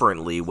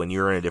differently when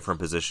you're in a different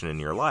position in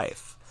your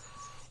life.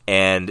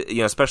 And, you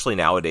know, especially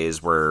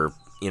nowadays where,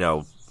 you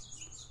know,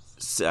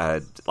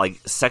 like,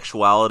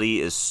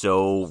 sexuality is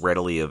so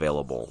readily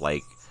available.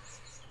 Like,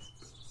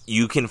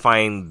 you can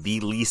find the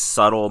least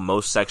subtle,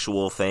 most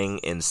sexual thing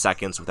in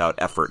seconds without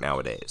effort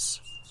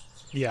nowadays.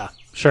 Yeah,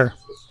 sure.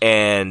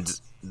 And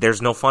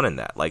there's no fun in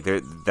that. Like,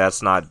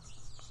 that's not,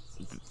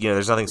 you know,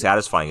 there's nothing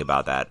satisfying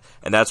about that.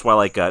 And that's why,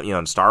 like, you know,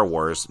 in Star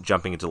Wars,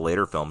 jumping into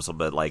later films a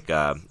bit, like,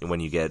 when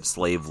you get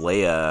Slave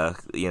Leia,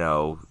 you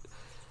know,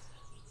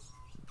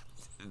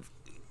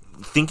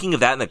 thinking of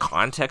that in the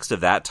context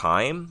of that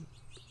time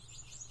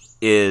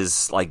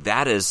is, like,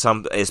 that is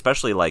some,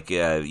 especially, like,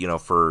 you know,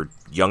 for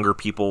younger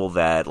people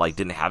that, like,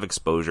 didn't have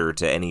exposure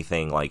to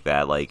anything like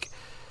that, like,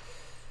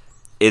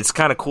 it's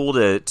kind of cool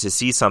to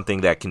see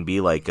something that can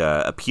be, like,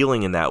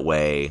 appealing in that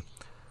way,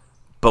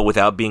 but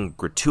without being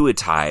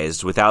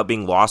gratuitized, without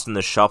being lost in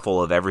the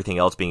shuffle of everything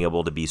else being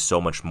able to be so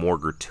much more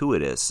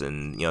gratuitous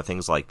and, you know,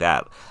 things like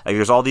that. Like,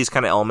 there's all these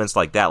kind of elements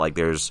like that. Like,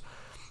 there's,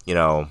 you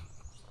know,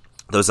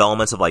 those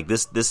elements of, like,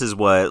 this is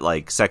what,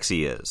 like,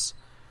 sexy is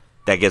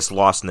that gets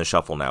lost in the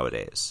shuffle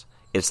nowadays.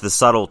 It's the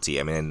subtlety.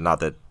 I mean,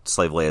 not that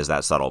Slave Leia is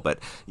that subtle, but,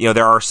 you know,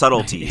 there are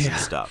subtleties and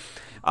stuff.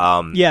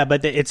 Yeah,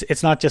 but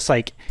it's not just,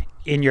 like,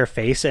 in your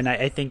face. And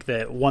I think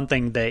that one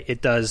thing that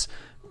it does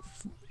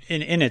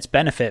in its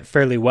benefit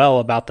fairly well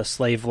about the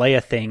Slave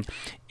Leia thing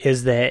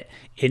is that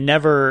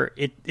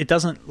it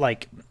doesn't,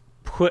 like,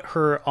 put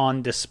her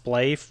on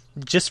display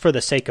just for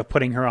the sake of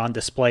putting her on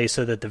display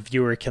so that the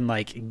viewer can,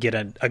 like, get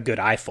a good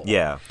eyeful.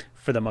 Yeah.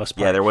 For the most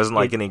part. Yeah, there wasn't,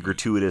 like, any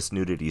gratuitous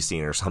nudity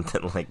scene or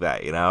something like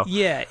that, you know?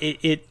 Yeah,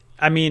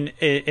 I mean,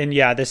 and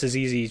yeah, this is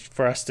easy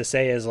for us to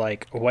say as,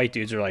 like, white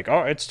dudes are like,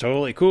 oh, it's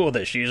totally cool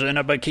that she's in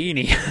a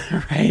bikini,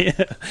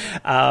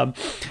 right?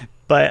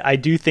 But I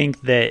do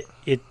think that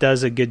it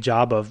does a good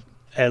job of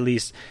at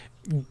least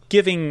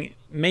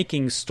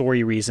making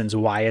story reasons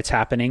why it's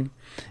happening,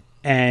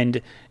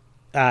 and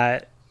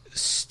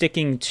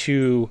sticking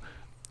to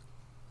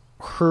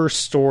her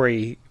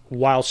story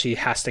while she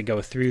has to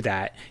go through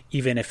that,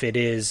 even if it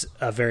is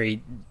a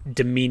very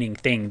demeaning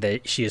thing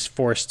that she is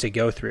forced to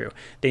go through.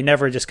 They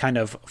never just kind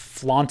of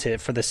flaunt it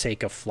for the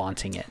sake of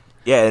flaunting it.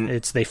 Yeah, and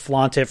they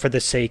flaunt it for the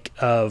sake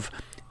of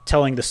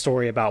telling the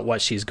story about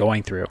what she's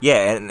going through.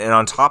 Yeah, and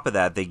on top of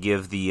that, they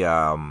give the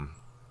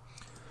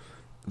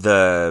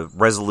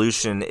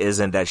resolution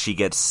isn't that she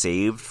gets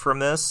saved from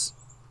this.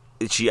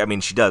 She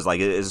does. Like,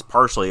 it is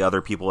partially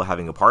other people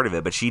having a part of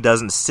it, but she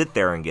doesn't sit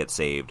there and get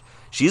saved.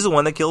 She's the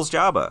one that kills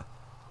Jabba.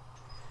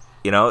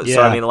 You know, yeah.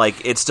 So I mean,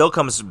 like, it still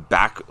comes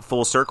back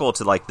full circle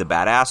to, like, the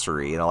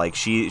badassery. You know, like,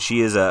 she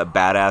is a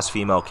badass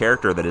female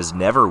character that is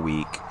never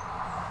weak,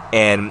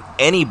 and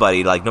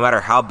anybody, like, no matter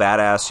how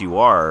badass you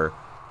are,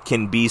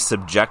 can be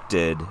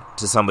subjected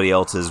to somebody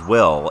else's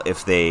will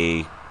if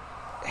they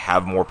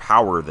have more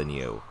power than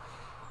you.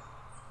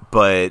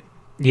 But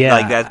yeah,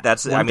 like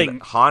that's I mean,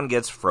 Han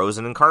gets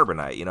frozen in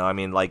carbonite. You know, I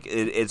mean, like,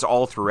 it's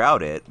all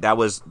throughout it. That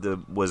was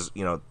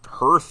you know,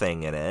 her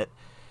thing in it,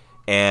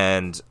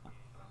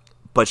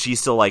 but she's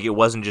still, like, it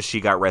wasn't just she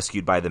got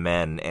rescued by the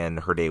men and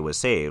her day was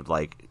saved.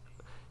 Like,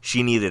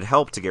 she needed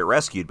help to get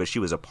rescued, but she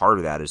was a part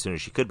of that as soon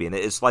as she could be. And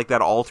it's like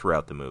that all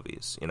throughout the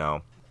movies, you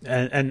know?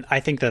 And I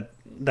think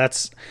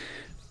that's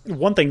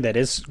one thing that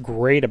is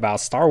great about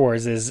Star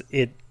Wars is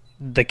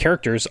the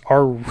characters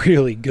are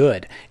really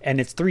good.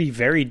 And it's three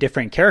very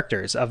different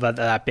characters of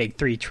that big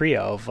three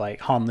trio of,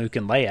 like, Han, Luke,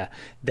 and Leia,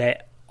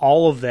 that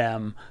all of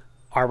them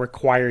are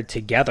required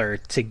together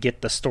to get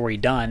the story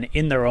done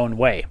in their own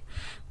way.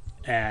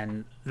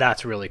 And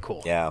that's really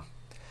cool. Yeah.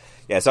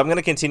 Yeah, so I'm going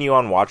to continue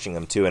on watching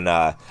them, too. And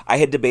I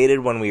had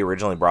debated when we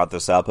originally brought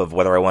this up of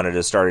whether I wanted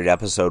to start at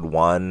episode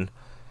 1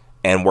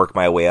 and work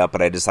my way up,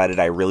 but I decided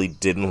I really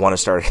didn't want to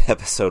start at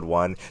episode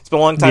 1. It's been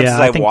a long time since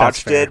I've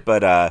watched it,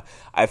 but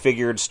I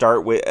figured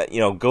start with, you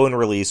know, go in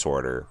release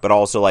order. But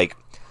also, like,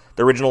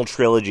 the original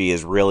trilogy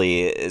is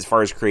really, as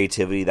far as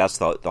creativity, that's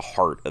the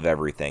heart of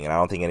everything, and I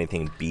don't think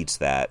anything beats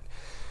that.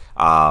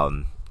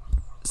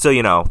 So,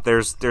 you know,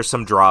 there's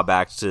some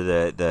drawbacks to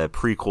the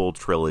prequel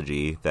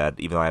trilogy that,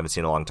 even though I haven't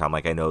seen in a long time,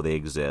 like, I know they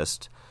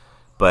exist.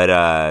 But,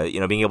 you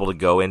know, being able to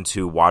go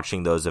into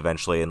watching those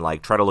eventually and,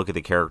 like, try to look at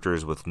the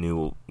characters with a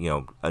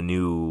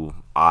new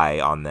eye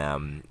on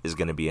them is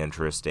going to be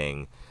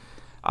interesting.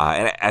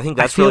 And I think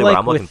that's really what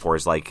I'm looking for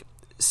is, like,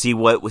 see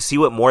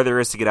what more there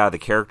is to get out of the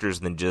characters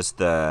than just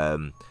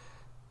the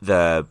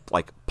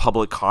like,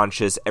 public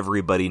conscious,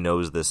 everybody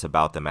knows this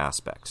about them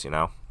aspects, you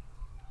know?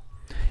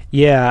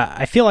 Yeah,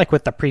 I feel like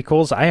with the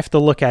prequels, I have to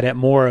look at it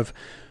more of,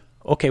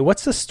 okay,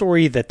 what's the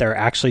story that they're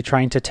actually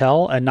trying to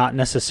tell and not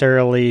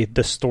necessarily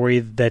the story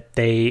that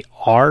they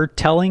are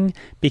telling?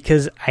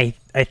 Because I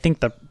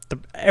think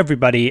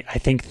everybody, I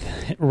think,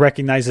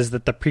 recognizes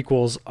that the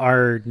prequels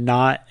are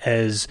not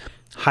as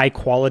high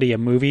quality of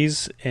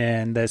movies,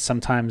 and that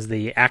sometimes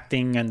the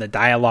acting and the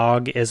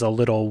dialogue is a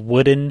little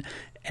wooden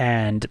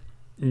and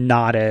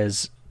not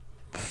as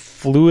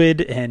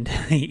fluid and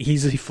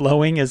easy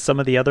flowing as some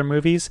of the other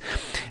movies.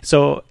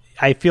 So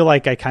I feel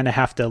like I kind of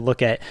have to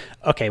look at,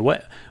 okay,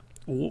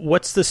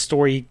 what's the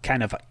story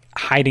kind of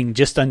hiding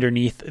just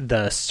underneath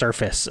the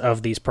surface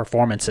of these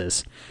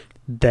performances?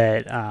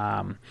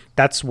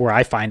 That's where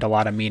I find a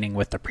lot of meaning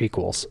with the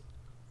prequels.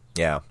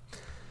 Yeah.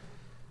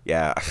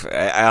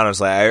 I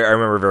honestly, I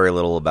remember very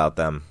little about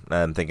them.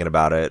 I'm thinking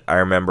about it. I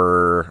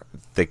remember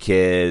the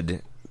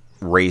kid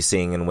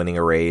racing and winning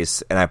a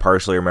race, and I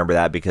partially remember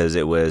that because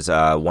it was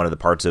one of the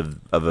parts of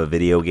a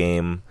video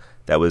game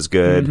that was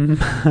good.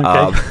 Mm-hmm.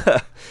 Okay.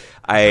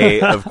 I,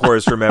 of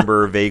course,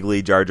 remember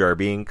vaguely Jar Jar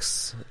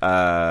Binks.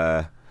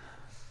 Yeah,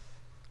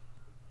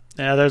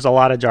 there's a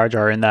lot of Jar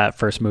Jar in that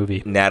first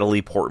movie.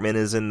 Natalie Portman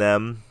is in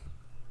them.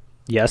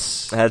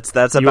 Yes.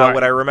 That's about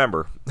what I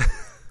remember.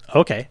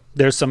 Okay.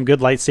 There's some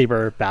good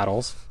lightsaber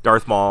battles.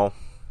 Darth Maul.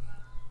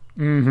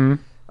 Mm-hmm.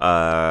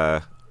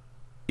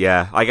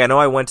 Yeah. Like, I know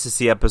I went to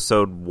see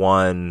episode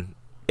 1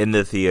 in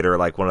the theater,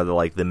 like one of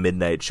the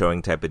midnight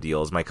showing type of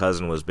deals. My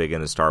cousin was big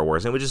into Star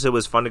Wars, and it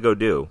was fun to go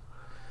do.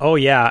 Oh,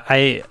 yeah.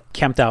 I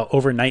camped out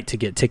overnight to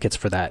get tickets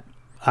for that.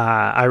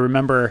 I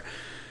remember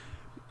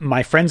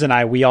my friends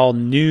and we all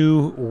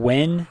knew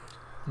when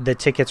the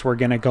tickets were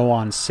going to go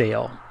on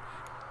sale.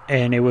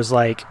 And it was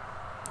like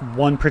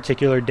one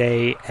particular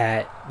day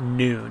at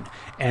noon.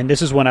 And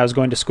this is when I was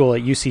going to school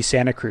at UC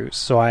Santa Cruz.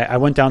 So I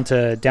went down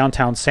to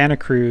downtown Santa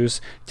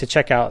Cruz to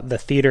check out the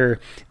theater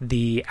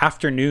the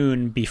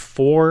afternoon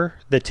before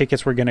the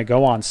tickets were going to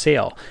go on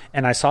sale.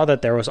 And I saw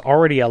that there was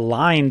already a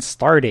line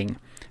starting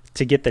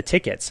to get the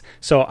tickets.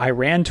 So I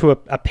ran to a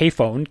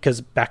payphone,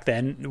 because back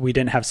then we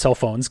didn't have cell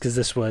phones, because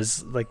this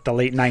was like the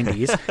late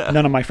 90s.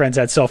 None of my friends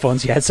had cell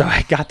phones yet. So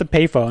I got the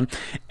payphone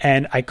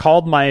and I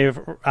called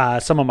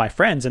some of my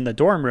friends in the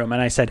dorm room,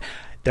 and I said,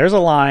 there's a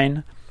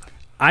line.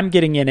 I'm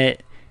getting in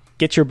it.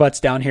 Get your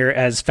butts down here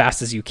as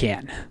fast as you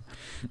can.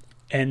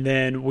 And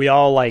then we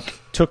all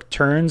took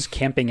turns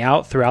camping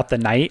out throughout the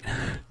night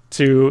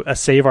to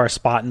save our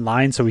spot in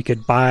line so we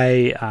could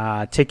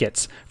buy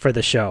tickets for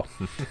the show.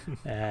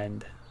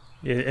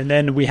 And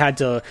then we had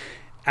to,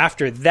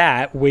 after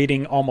that,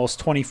 waiting almost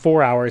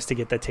 24 hours to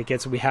get the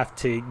tickets, we have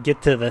to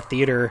get to the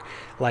theater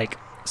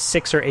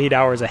 6 or 8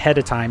 hours ahead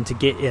of time to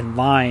get in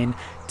line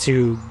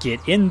to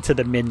get into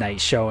the midnight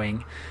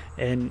showing.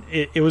 And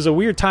it was a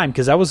weird time,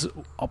 because that was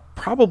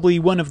probably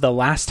one of the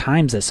last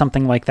times that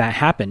something like that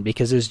happened,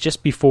 because it was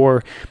just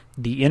before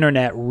the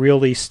internet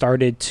really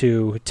started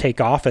to take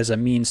off as a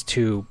means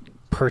to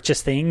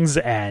purchase things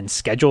and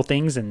schedule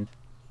things and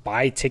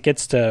buy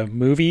tickets to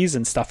movies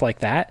and stuff like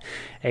that.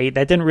 That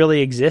didn't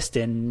really exist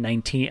in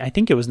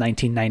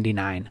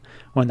 1999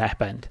 when that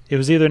happened. It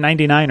was either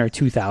 99 or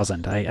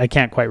 2000. I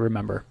can't quite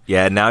remember.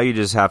 Yeah, now you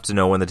just have to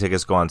know when the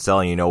tickets go on sale,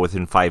 and you know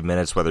within 5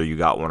 minutes whether you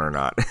got one or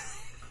not.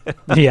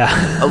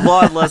 Yeah. A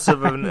lot less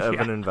of an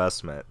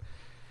investment.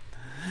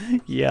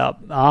 Yeah.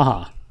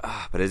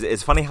 But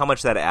it's funny how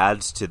much that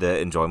adds to the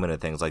enjoyment of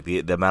things, like the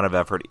amount of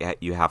effort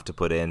you have to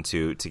put in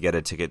to get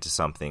a ticket to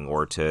something,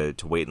 or to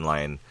wait in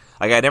line.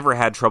 Like, I never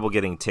had trouble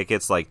getting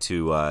tickets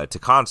to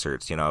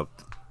concerts.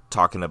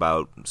 Talking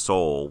about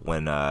Soul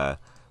when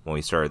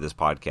we started this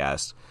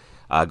podcast,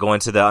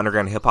 going to the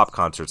underground hip hop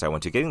concerts I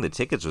went to, getting the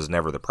tickets was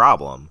never the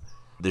problem.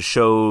 The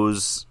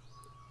shows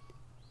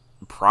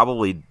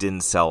probably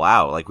didn't sell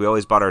out. Like, we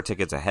always bought our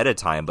tickets ahead of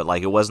time, but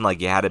it wasn't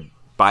like you had to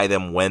buy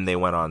them when they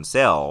went on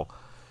sale.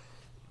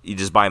 You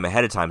just buy them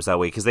ahead of time, so that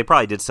way, because they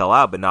probably did sell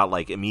out, but not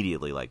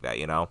immediately like that,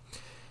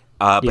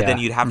 But then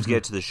you'd have to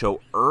get to the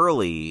show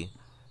early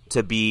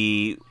to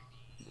be,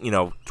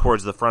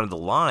 towards the front of the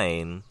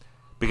line,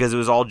 because it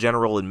was all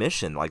general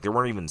admission. There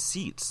weren't even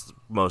seats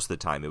most of the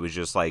time. It was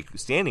just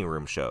standing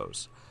room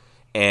shows.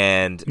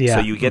 And so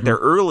you get there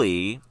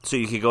early so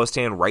you could go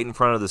stand right in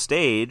front of the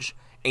stage,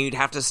 and you'd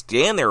have to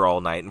stand there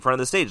all night in front of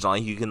the stage. It's not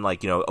like you can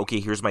okay,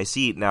 here's my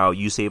seat. Now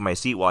you save my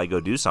seat while I go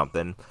do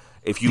something.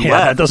 If you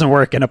left, that doesn't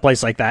work in a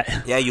place like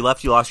that. Yeah, you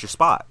left, you lost your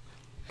spot,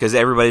 because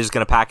everybody's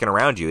going to pack in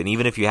around you. And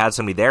even if you had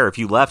somebody there, if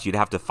you left, you'd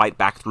have to fight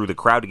back through the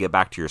crowd to get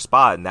back to your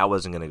spot, and that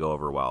wasn't going to go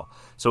over well.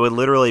 So it would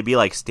literally be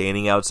like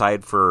standing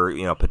outside for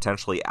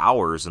potentially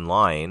hours in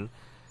line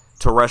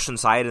to rush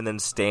inside and then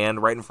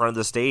stand right in front of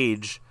the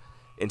stage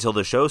until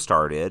the show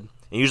started.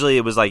 And usually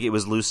it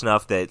was loose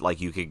enough that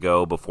you could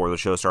go before the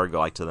show started,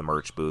 go to the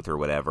merch booth or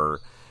whatever.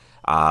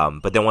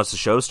 But then once the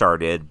show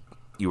started,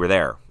 you were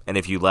there. And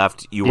if you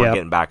left, you weren't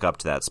getting back up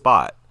to that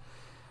spot.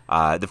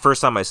 The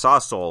first time I saw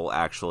Soul,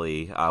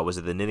 actually, was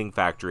at the Knitting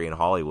Factory in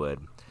Hollywood.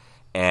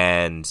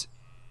 And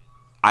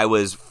I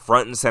was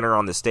front and center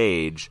on the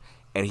stage,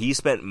 and he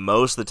spent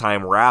most of the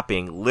time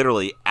rapping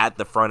literally at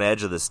the front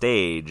edge of the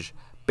stage,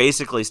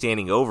 basically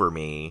standing over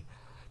me,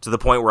 to the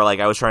point where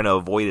I was trying to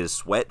avoid his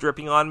sweat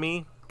dripping on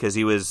me, because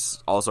he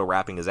was also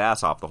rapping his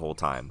ass off the whole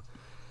time.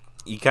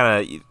 you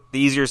kind of, the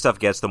easier stuff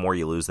gets, the more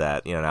you lose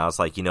that. You know, now it's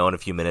like, you know, in a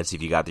few minutes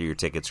if you got through your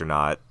tickets or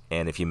not,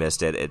 and if you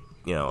missed it,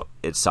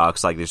 it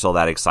sucks. Like, there's still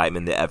that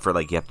excitement, the effort.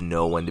 Like, you have to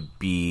know when to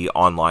be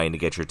online to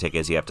get your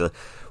tickets. You have to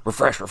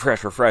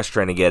refresh,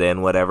 trying to get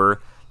in,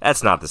 whatever.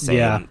 That's not the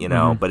same, you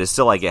know, but it's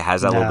still like it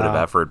has that little bit of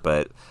effort.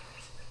 But,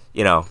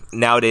 you know,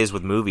 nowadays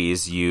with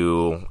movies,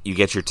 you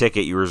get your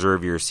ticket, you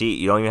reserve your seat.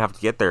 You don't even have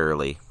to get there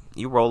early.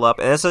 You roll up,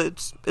 and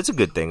it's a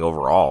good thing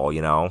overall,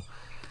 you know.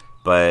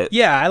 But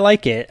yeah, I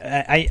like it.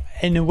 I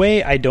in a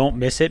way I don't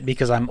miss it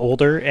because I'm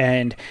older,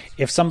 and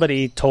if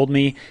somebody told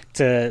me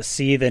to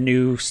see the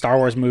new Star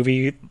Wars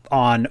movie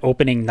on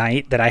opening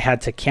night that I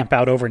had to camp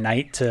out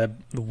overnight to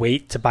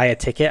wait to buy a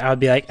ticket, I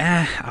would be like,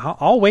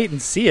 I'll wait and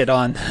see it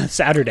on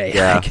Saturday.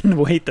 Yeah. I can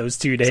wait those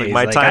 2 days. Like,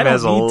 my time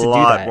has a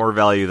lot more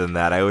value than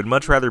that. I would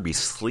much rather be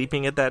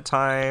sleeping at that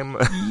time.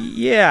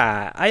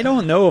 Yeah, I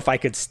don't know if I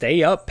could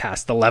stay up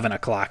past 11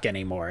 o'clock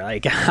anymore.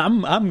 Like,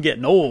 I'm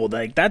getting old.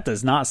 Like, that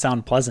does not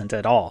sound pleasant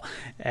at all.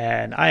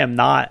 And I am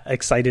not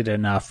excited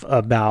enough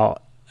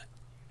about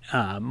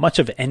much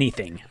of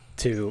anything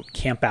to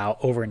camp out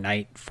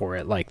overnight for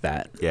it like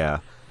that. Yeah.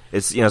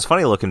 It's, it's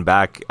funny looking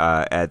back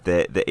at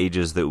the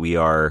ages that we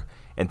are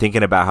and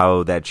thinking about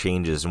how that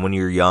changes. And when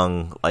you're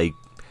young, like,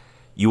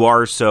 you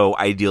are so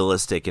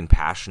idealistic and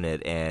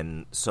passionate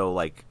and so,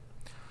 like,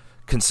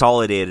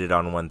 consolidated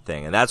on one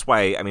thing. And that's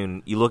why, I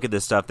mean, you look at the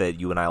stuff that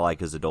you and I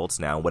like as adults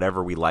now,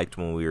 whatever we liked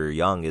when we were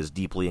young is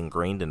deeply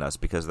ingrained in us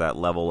because of that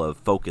level of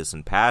focus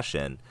and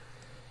passion.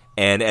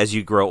 And as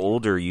you grow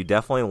older, you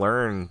definitely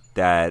learn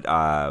that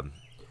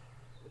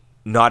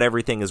not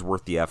everything is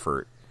worth the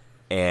effort.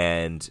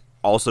 And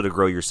also, to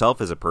grow yourself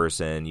as a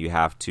person, you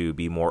have to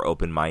be more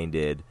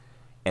open-minded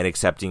and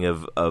accepting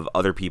of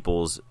other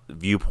people's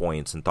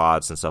viewpoints and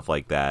thoughts and stuff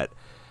like that.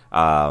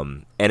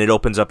 And it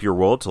opens up your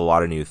world to a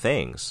lot of new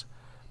things.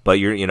 But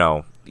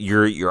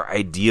your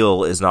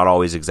ideal is not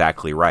always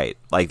exactly right.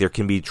 Like, there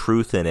can be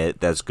truth in it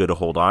that's good to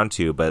hold on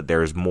to, but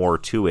there's more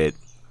to it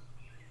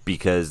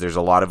because there's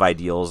a lot of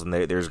ideals, and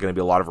there's going to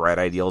be a lot of right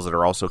ideals that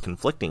are also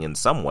conflicting in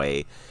some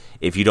way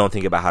if you don't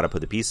think about how to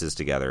put the pieces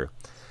together.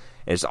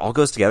 And it all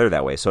goes together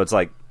that way. So it's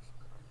like,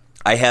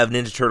 I have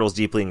Ninja Turtles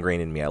deeply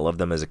ingrained in me. I loved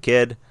them as a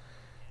kid.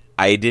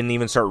 I didn't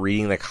even start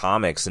reading the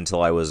comics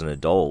until I was an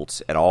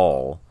adult at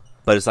all.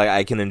 But it's like,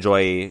 I can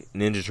enjoy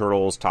Ninja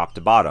Turtles top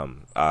to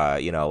bottom.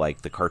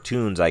 Like the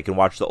cartoons, I can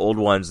watch the old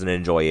ones and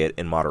enjoy it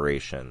in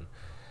moderation.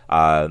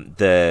 Not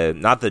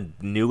the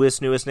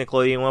newest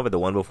Nickelodeon one, but the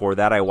one before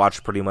that, I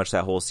watched pretty much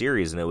that whole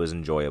series, and it was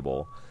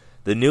enjoyable.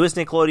 The newest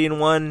Nickelodeon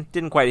one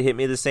didn't quite hit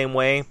me the same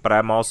way, but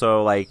I'm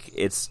also like,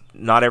 it's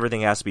not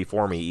everything has to be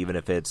for me, even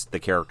if it's the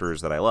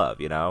characters that I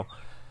love, you know?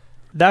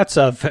 That's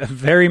a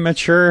very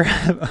mature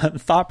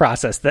thought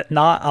process that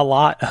not a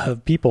lot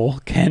of people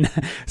can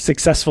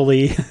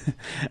successfully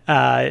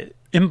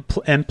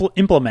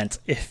implement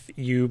if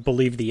you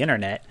believe the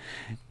internet.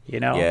 You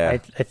know, yeah.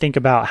 I think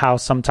about how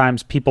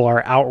sometimes people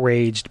are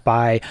outraged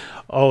by,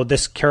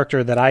 this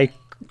character that I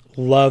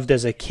loved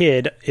as a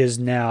kid is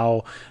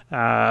now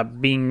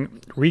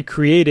being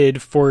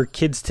recreated for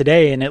kids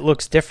today, and it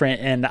looks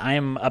different, and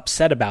I'm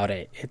upset about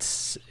it.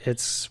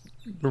 It's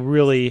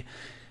really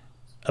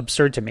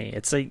absurd to me.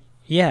 It's like,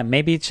 yeah,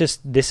 maybe it's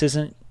just this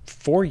isn't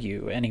for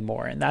you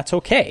anymore, and that's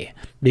okay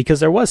because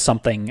there was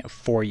something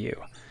for you.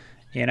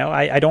 You know,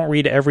 I don't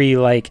read every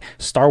like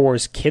Star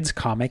Wars kids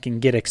comic and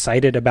get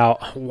excited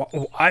about,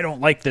 I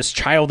don't like this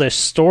childish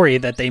story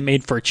that they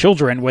made for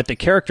children with the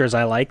characters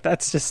I like.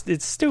 That's just,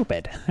 it's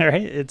stupid,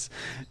 right?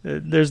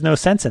 There's no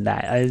sense in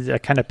that. I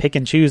kind of pick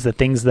and choose the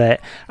things that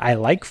I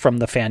like from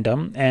the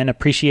fandom and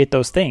appreciate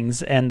those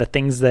things, and the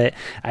things that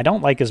I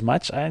don't like as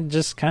much, I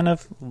just kind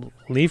of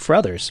leave for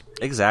others.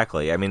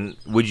 Exactly. I mean,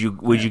 would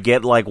you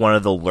get like one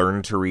of the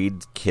learn to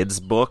read kids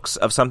books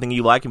of something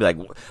you like and be like,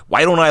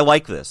 why don't I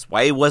like this?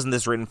 Why wasn't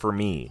this written for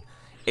me?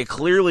 It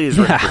clearly is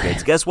written for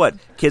kids. Guess what?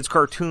 Kids'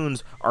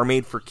 cartoons are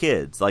made for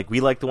kids. Like,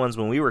 we liked the ones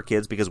when we were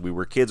kids because we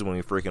were kids when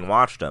we freaking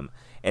watched them.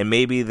 And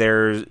maybe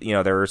there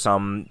are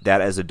some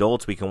that as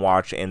adults we can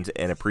watch and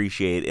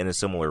appreciate in a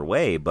similar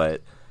way,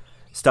 but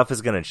stuff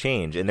is going to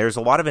change. And there's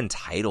a lot of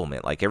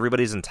entitlement. Like,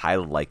 everybody's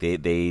entitled. Like,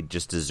 they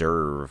just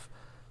deserve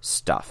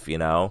stuff, you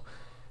know?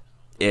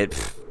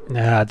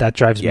 That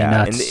drives me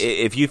nuts. And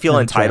if you feel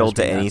entitled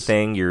to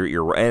anything,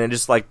 you're and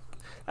just like,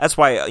 that's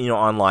why,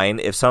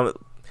 online,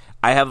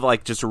 I have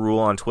like just a rule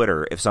on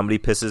Twitter. If somebody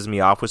pisses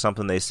me off with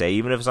something they say,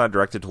 even if it's not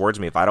directed towards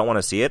me, if I don't want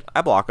to see it,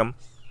 I block them.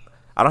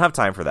 I don't have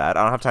time for that.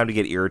 I don't have time to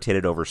get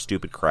irritated over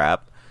stupid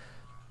crap.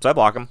 So I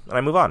block them and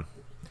I move on.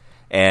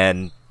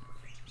 And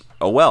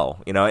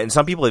and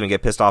some people even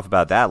get pissed off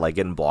about that, like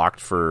getting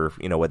blocked for,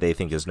 what they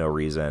think is no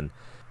reason.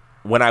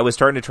 When I was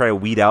starting to try to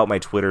weed out my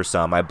Twitter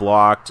some, I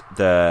blocked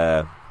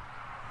the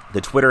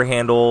Twitter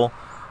handle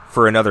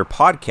for another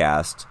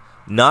podcast,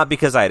 not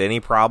because I had any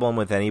problem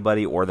with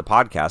anybody or the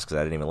podcast, because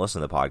I didn't even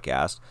listen to the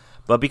podcast,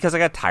 but because I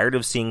got tired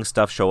of seeing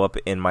stuff show up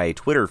in my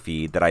Twitter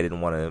feed that I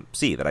didn't want to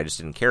see, that I just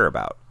didn't care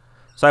about.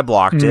 So I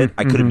blocked it.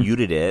 I could have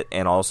muted it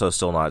and also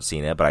still not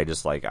seen it, but I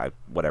just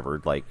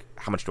whatever,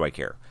 how much do I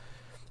care?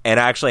 And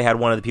I actually had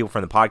one of the people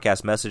from the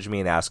podcast message me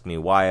and ask me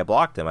why I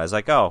blocked him. I was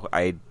like, oh,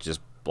 I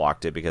just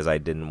blocked it because I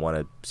didn't want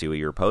to see what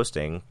you were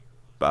posting.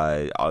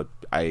 I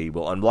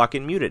will unblock it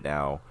and mute it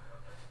now.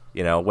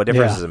 You know, what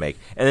difference does it make?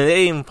 And then they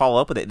didn't even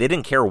follow up with it. They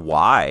didn't care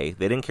why.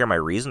 They didn't care my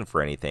reason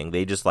for anything.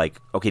 They just like,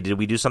 okay, did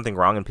we do something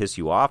wrong and piss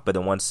you off? But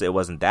then once it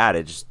wasn't that,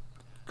 it just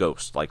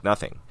ghost, like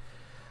nothing.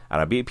 I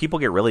don't know, people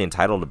get really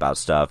entitled about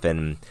stuff,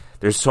 and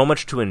there's so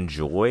much to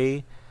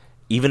enjoy,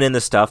 even in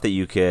the stuff that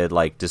you could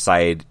like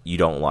decide you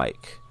don't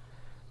like.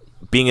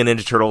 Being a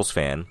Ninja Turtles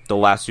fan, the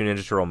last 2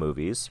 Ninja Turtle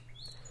movies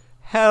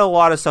had a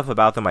lot of stuff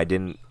about them I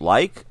didn't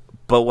like,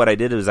 but what I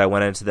did was I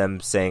went into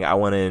them saying I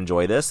want to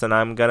enjoy this, and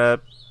I'm gonna,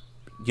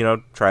 you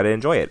know, try to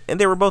enjoy it. And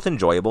they were both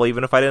enjoyable,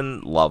 even if I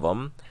didn't love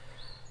them.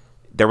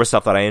 There was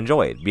stuff that I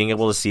enjoyed. Being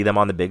able to see them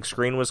on the big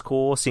screen was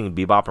cool. Seeing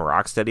Bebop and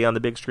Rocksteady on the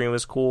big screen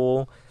was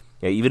cool.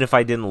 You know, even if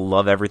I didn't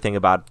love everything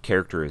about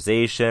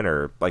characterization,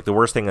 or like the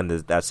worst thing in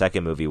that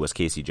second movie was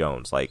Casey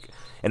Jones, like,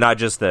 and not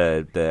just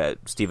the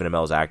Stephen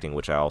Amell's acting,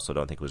 which I also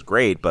don't think was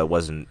great, but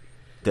wasn't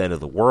the end of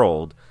the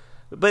world.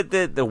 But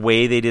the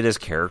way they did his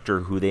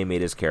character, who they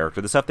made his character,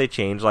 the stuff they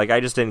changed, like,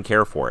 I just didn't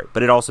care for it.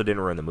 But it also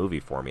didn't ruin the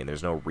movie for me, and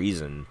there's no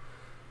reason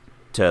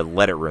to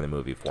let it ruin the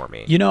movie for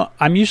me. You know,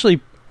 I'm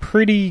usually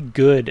pretty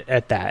good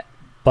at that,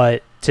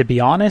 but to be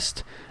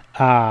honest,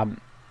 where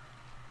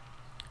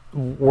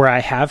I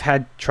have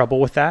had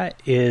trouble with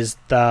that is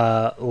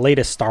the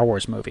latest Star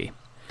Wars movie,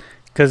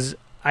 because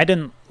I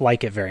didn't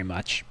like it very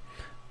much.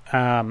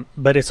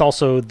 But it's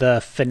also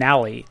the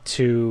finale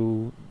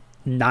to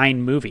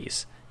 9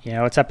 movies. You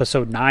know, it's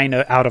episode 9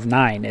 out of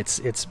 9.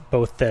 It's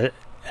both the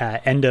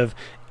end of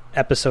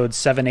episodes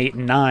 7, 8,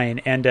 and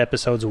 9, and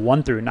episodes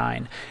 1 through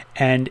 9.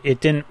 And it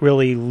didn't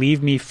really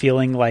leave me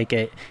feeling like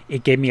it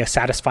gave me a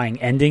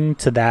satisfying ending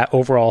to that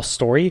overall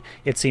story.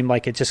 It seemed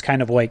like it just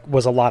kind of like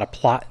was a lot of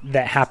plot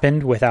that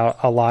happened without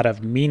a lot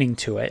of meaning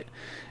to it.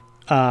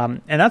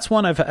 And that's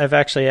one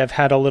I've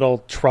had a little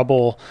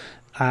trouble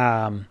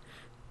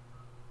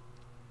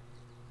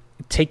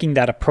taking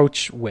that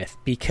approach with,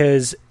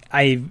 because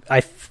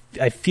I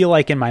feel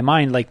like in my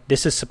mind, like,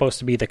 this is supposed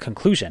to be the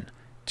conclusion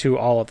to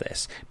all of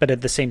this, but at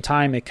the same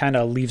time it kind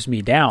of leaves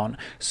me down.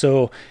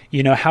 So,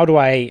 you know, how do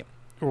I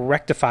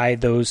rectify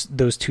those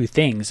two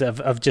things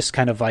of just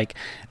kind of like,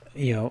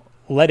 you know,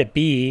 let it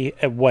be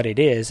what it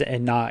is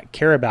and not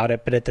care about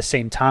it, but at the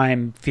same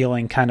time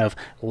feeling kind of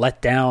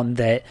let down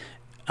that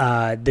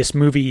this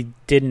movie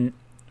didn't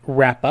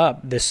wrap up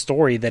this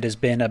story that has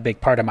been a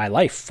big part of my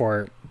life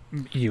for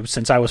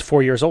since I was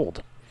 4 years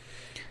old.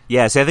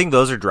 Yeah, see, I think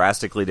those are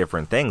drastically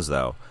different things,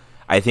 though.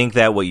 I think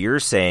that what you're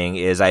saying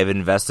is I've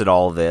invested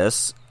all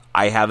this,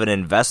 I have an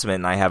investment,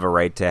 and I have a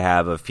right to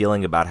have a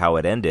feeling about how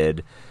it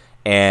ended,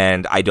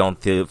 and I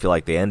don't feel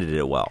like they ended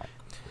it well.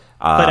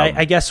 But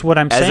I guess what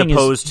I'm saying is, as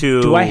opposed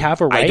to, do I have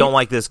a right? I don't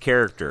like this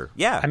character.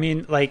 Yeah. I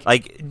mean,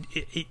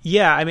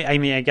 yeah, I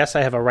mean, I guess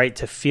I have a right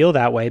to feel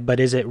that way, but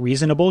is it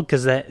reasonable?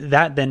 Because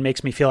that then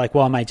makes me feel like,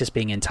 well, am I just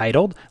being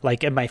entitled?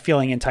 Like, am I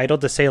feeling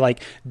entitled to say,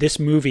 like, this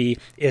movie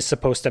is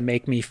supposed to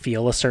make me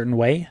feel a certain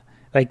way?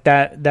 Like,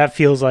 that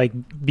feels like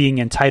being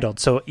entitled.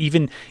 So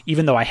even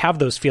though I have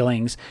those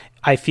feelings,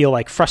 I feel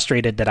like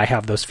frustrated that I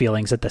have those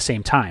feelings at the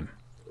same time.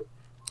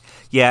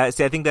 Yeah,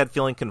 see, I think that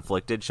feeling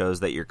conflicted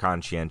shows that you're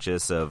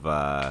conscientious of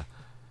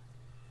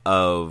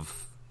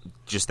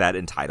just that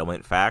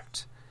entitlement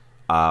fact.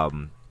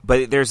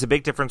 But there's a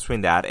big difference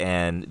between that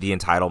and the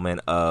entitlement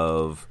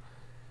of,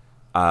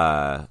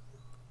 I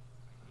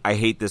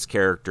hate this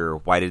character.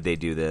 Why did they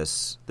do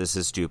this? This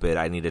is stupid.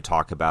 I need to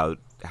talk about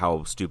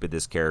how stupid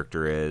this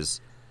character is.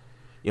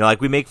 You know,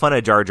 like, we make fun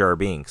of Jar Jar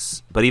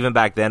Binks, but even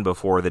back then,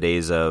 before the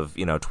days of,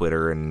 you know,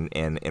 Twitter and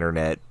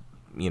internet,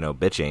 you know,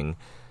 bitching,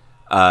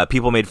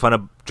 people made fun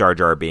of Jar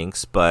Jar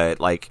Binks,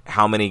 but, like,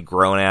 how many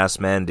grown-ass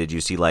men did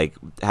you see, like,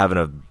 having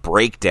a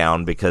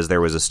breakdown because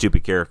there was a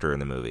stupid character in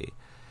the movie?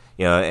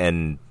 You know,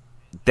 and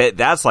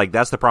that's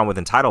the problem with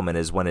entitlement,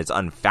 is when it's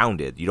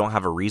unfounded. You don't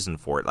have a reason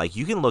for it. Like,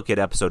 you can look at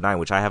episode 9,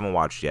 which I haven't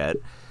watched yet.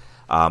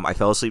 I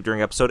fell asleep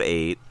during episode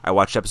 8. I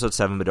watched episode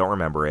 7, but don't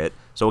remember it.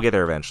 So we'll get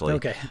there eventually.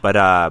 Okay.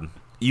 But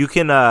you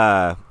can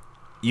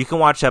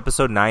watch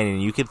episode 9,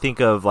 and you can think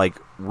of, like,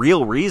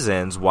 real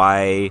reasons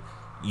why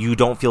you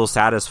don't feel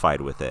satisfied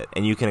with it,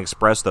 and you can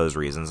express those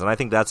reasons. And I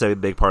think that's a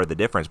big part of the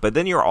difference. But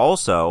then you're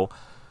also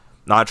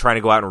not trying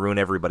to go out and ruin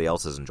everybody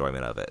else's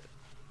enjoyment of it.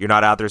 You're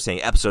not out there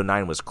saying episode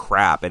 9 was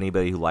crap.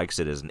 Anybody who likes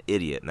it is an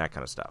idiot, and that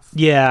kind of stuff.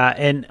 Yeah,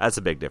 and that's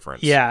a big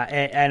difference. Yeah,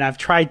 and I've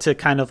tried to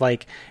kind of,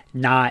 like,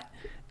 not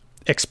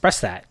express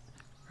that,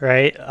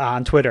 right,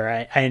 on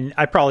Twitter.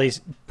 I probably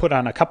put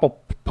on a couple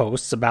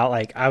posts about,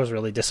 like, I was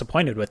really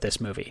disappointed with this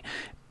movie,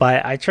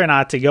 but I try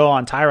not to go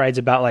on tirades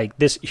about, like,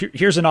 this.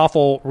 Here's an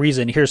awful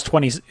reason. Here's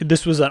 20.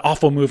 This was an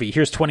awful movie.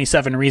 Here's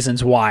 27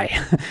 reasons why.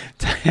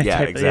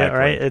 Yeah, exactly. Yeah,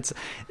 right.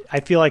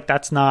 I feel like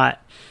it's not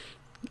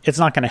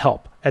going to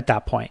help at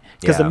that point,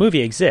 because the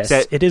movie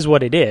exists. It is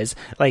what it is.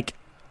 Like,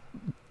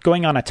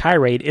 going on a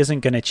tirade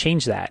isn't going to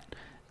change that.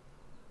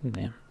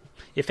 Yeah.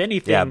 If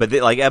anything, yeah, but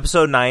like,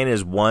 episode 9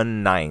 is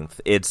 1/9.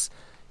 It's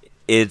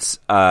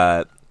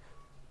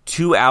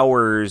 2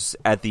 hours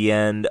at the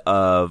end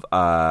of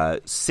a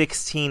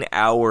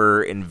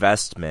 16-hour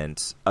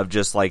investment of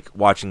just like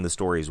watching the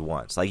stories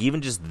once. Like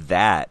even just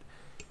that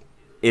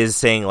is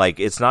saying like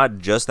it's not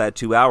just that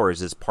 2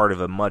 hours, it's part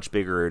of a much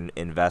bigger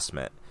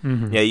investment.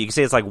 Mm-hmm. Yeah, you can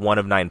say it's like one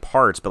of 9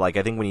 parts, but like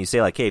I think when you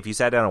say like, hey, if you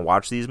sat down and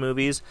watched these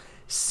movies,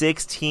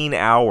 16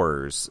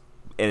 hours,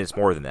 and it's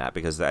more than that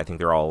because I think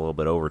they're all a little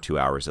bit over 2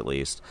 hours at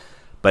least.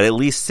 But at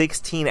least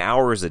 16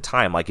 hours of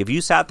time. Like, if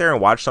you sat there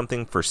and watched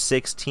something for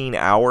 16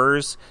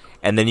 hours,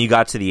 and then you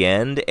got to the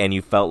end, and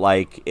you felt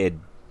like it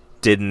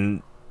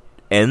didn't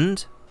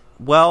end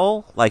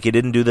well, like it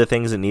didn't do the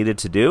things it needed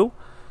to do,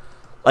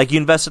 like, you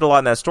invested a lot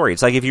in that story.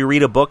 It's like if you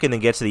read a book and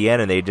then get to the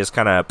end, and they just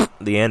kind of,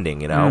 the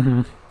ending, you know?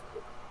 Mm-hmm.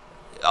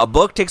 A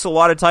book takes a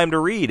lot of time to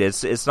read.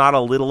 It's not a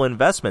little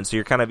investment, so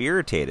you're kind of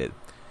irritated.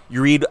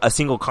 You read a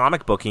single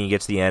comic book and you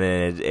get to the end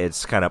and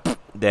it's kind of,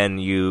 then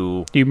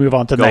you move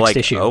on to the next like,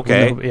 issue.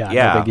 Okay, no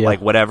big deal. like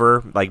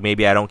whatever. Like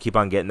maybe I don't keep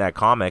on getting that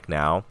comic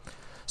now.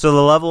 So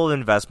the level of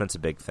investment's a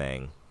big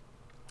thing.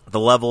 The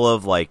level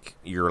of like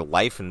your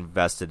life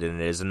invested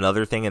in it is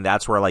another thing, and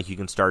that's where like you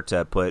can start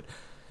to put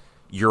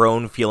your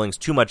own feelings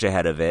too much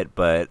ahead of it.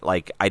 But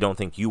like I don't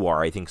think you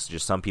are. I think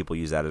just some people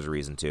use that as a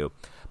reason too.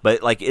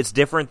 But, like, it's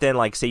different than,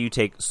 like, say you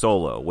take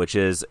Solo, which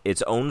is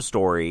its own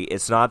story.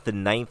 It's not the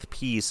 9th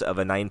piece of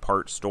a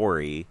 9-part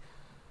story.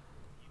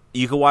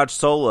 You could watch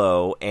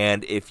Solo,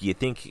 and if you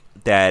think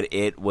that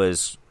it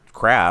was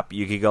crap,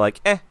 you could go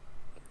like,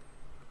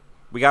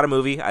 we got a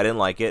movie, I didn't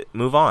like it,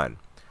 move on.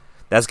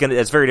 That's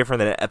very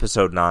different than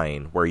Episode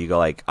 9, where you go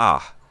like,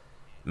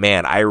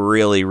 man, I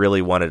really,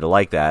 really wanted to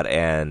like that,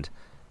 and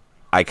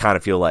I kind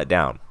of feel let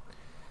down.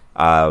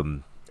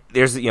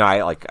 There's,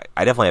 I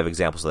definitely have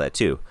examples of that,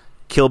 too.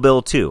 Kill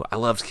Bill 2. I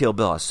loved Kill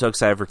Bill. I was so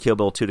excited for Kill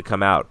Bill 2 to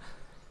come out.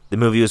 The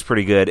movie was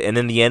pretty good. And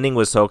then the ending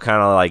was so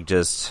kind of like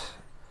just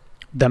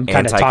them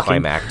kind of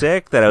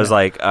anticlimactic that I was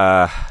like,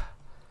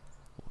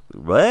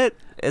 what?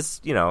 It's,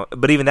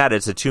 but even that,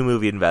 it's a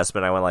 2-movie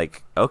investment. I went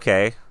like,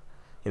 okay,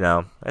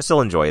 I still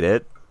enjoyed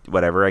it.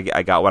 Whatever.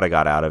 I got what I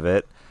got out of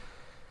it.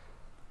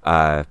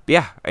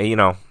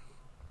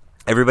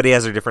 Everybody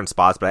has their different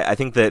spots, but I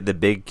think that the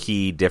big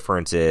key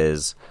difference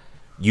is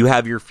you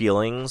have your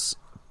feelings,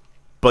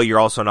 but you're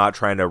also not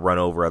trying to run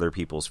over other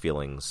people's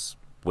feelings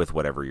with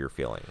whatever you're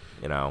feeling,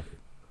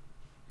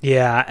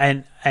 Yeah,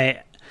 and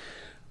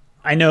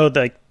I know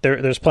that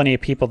there's plenty of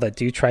people that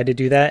do try to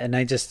do that, and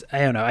I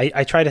don't know.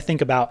 I try to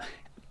think about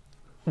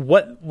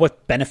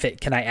what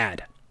benefit can I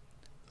add?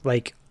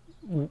 Like,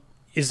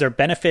 is there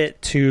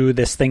benefit to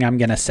this thing I'm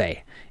going to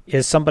say?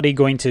 Is somebody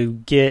going to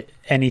get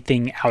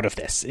anything out of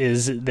this?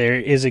 Is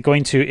it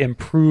going to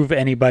improve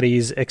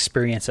anybody's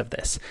experience of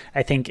this?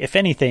 I think if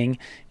anything,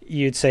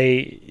 you'd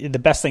say the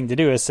best thing to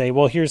do is say,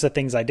 well, here's the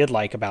things I did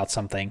like about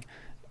something,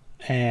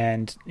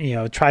 and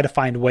try to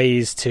find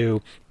ways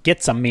to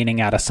get some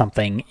meaning out of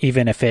something,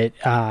 even if it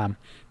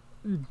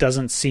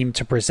doesn't seem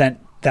to present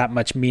that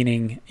much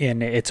meaning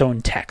in its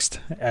own text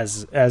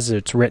as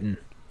it's written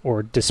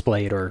or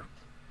displayed or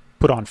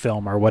put on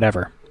film or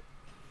whatever.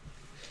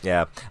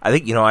 Yeah, I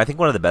think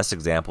one of the best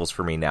examples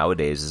for me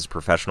nowadays is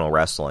professional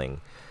wrestling.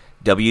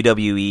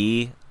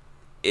 WWE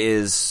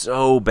is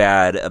so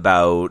bad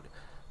about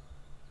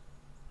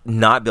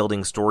not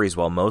building stories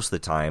well most of the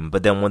time,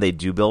 but then when they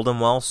do build them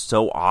well,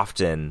 so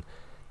often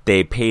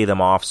they pay them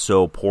off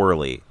so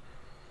poorly.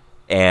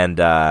 And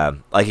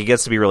it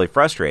gets to be really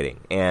frustrating.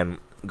 And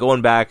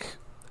going back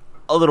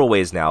a little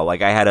ways now,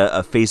 like I had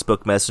a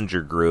Facebook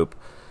Messenger group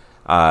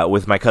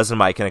with my cousin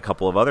Mike and a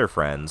couple of other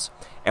friends,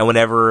 and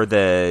whenever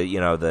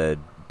the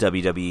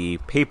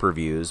WWE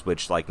pay-per-views,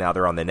 which like now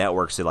they're on the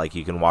network, so like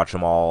you can watch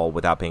them all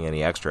without paying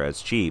any extra,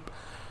 it's cheap.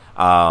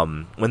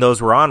 When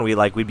those were on,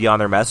 we'd be on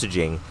there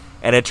messaging,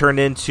 and it turned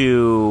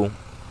into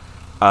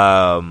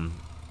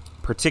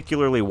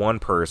particularly one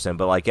person,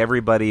 but like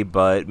everybody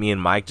but me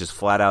and Mike just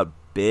flat out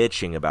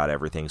bitching about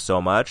everything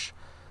so much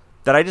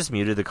that I just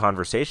muted the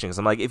conversation, because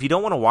I'm like, if you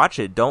don't want to watch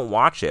it, don't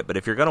watch it. But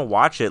if you're going to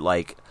watch it,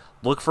 like,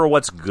 look for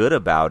what's good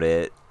about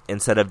it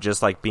instead of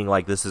just like being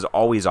like, this is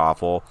always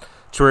awful.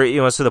 To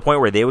where, to the point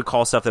where they would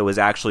call stuff that was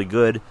actually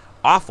good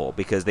awful,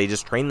 because they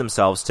just trained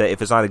themselves to,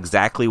 if it's not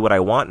exactly what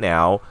I want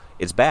now,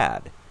 it's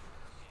bad.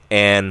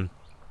 And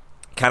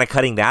kind of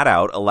cutting that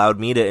out allowed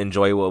me to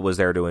enjoy what was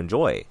there to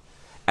enjoy.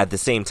 At the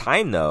same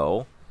time,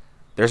 though,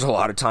 there's a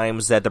lot of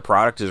times that the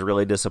product is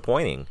really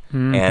disappointing.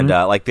 Mm-hmm. And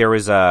like there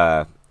was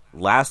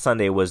last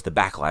Sunday was the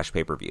Backlash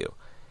pay-per-view.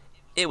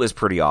 It was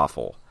pretty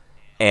awful.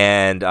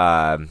 And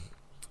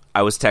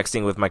I was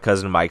texting with my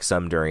cousin Mike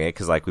some during it,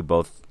 because like we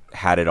both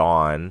had it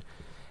on.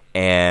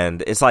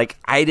 And it's like,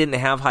 I didn't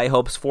have high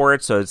hopes for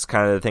it, so it's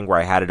kind of the thing where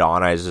I had it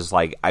on. I was just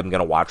like, I'm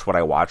going to watch what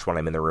I watch when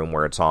I'm in the room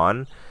where it's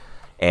on.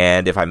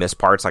 And if I miss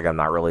parts, like, I'm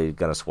not really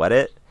going to sweat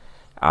it.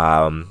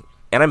 And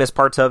I missed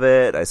parts of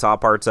it. I saw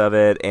parts of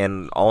it.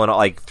 And all in all,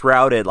 like,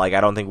 throughout it, like,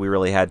 I don't think we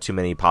really had too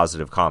many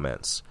positive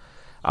comments.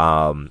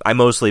 I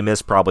mostly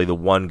missed probably the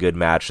one good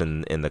match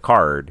in the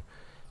card,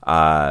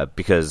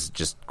 because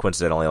just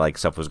coincidentally, like,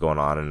 stuff was going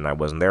on and I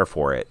wasn't there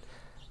for it.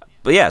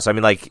 But yeah, so I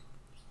mean, like,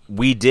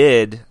 we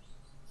did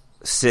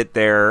sit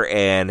there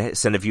and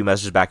send a few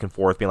messages back and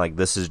forth being like,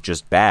 this is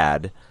just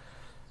bad.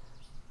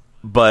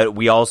 But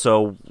we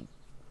also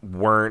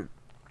weren't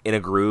in a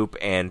group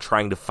and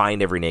trying to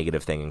find every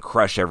negative thing and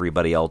crush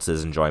everybody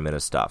else's enjoyment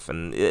of stuff.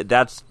 And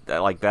that's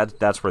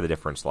where the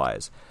difference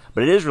lies.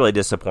 But it is really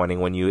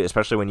disappointing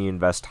especially when you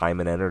invest time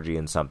and energy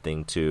in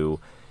something to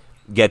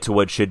get to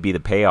what should be the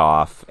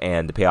payoff,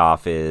 and the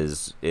payoff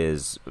is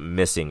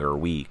missing or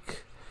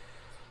weak.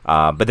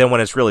 But then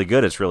when it's really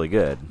good, it's really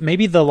good.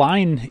 Maybe the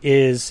line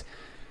is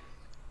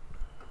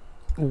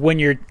when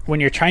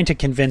you're trying to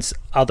convince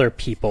other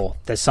people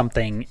that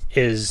something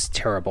is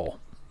terrible.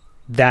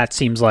 That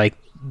seems like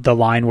the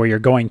line where you're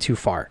going too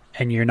far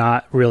and you're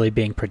not really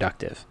being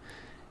productive.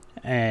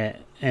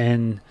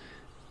 And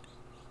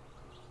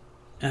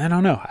I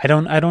don't know. I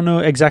don't know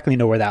exactly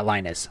know where that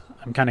line is.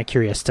 I'm kind of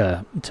curious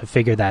to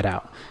figure that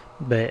out.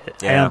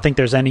 But I don't think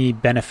there's any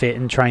benefit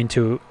in trying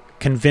to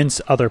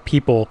convince other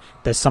people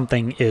that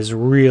something is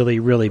really,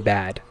 really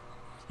bad.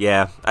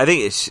 Yeah, I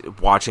think it's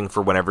watching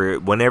for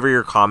whenever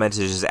your comment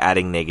is just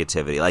adding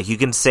negativity. Like, you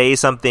can say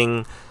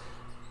something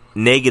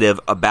negative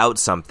about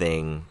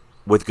something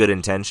with good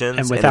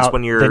intentions, and it's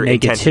when your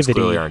intentions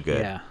clearly aren't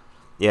good.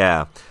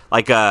 Yeah.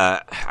 Like,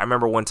 I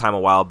remember one time a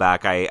while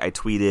back, I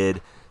tweeted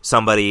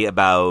somebody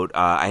about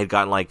I had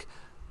gotten like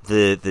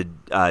the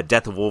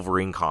Death of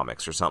Wolverine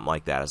comics or something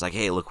like that. I was like,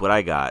 hey, look what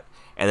I got.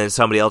 And then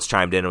somebody else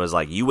chimed in and was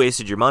like, you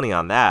wasted your money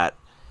on that.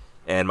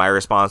 And my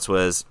response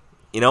was,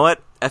 you know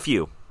what? F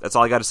you. That's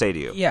all I got to say to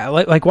you. Yeah,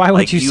 like why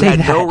would you say that?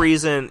 You had no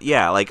reason.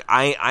 Yeah, like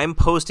I'm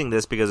posting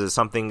this because it's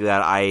something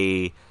that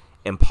I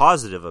am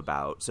positive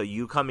about. So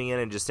you coming in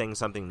and just saying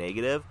something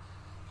negative,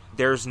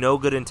 there's no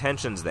good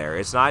intentions there.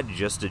 It's not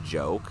just a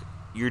joke.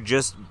 You're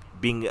just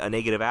being a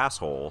negative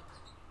asshole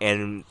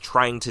and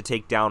trying to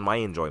take down my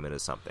enjoyment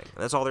of something.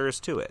 That's all there is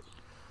to it.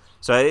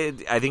 So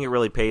I think it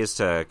really pays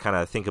to kind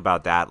of think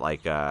about that.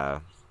 Like,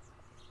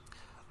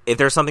 if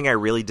there's something I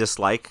really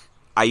dislike,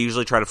 I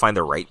usually try to find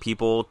the right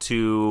people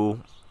to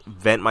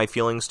vent my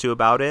feelings to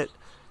about it,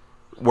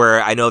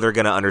 where I know they're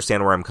going to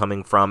understand where I'm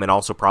coming from and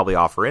also probably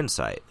offer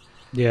insight.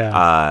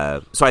 Yeah.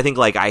 So I think,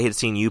 like, I had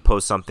seen you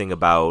post something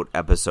about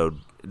episode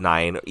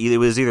 9. It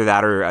was either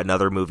that or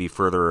another movie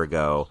further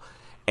ago.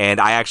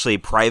 And I actually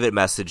private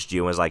messaged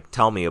you and was like,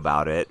 tell me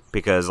about it,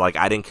 because, like,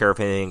 I didn't care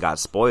if anything got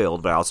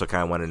spoiled, but I also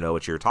kind of wanted to know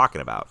what you were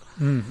talking about.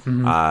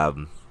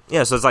 Mm-hmm.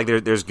 Yeah, so it's like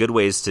there's good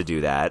ways to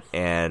do that,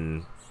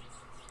 and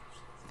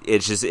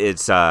it's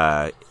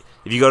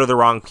if you go to the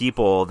wrong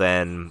people,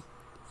 then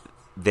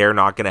they're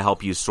not going to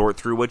help you sort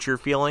through what you're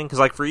feeling. Because,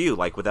 like, for you,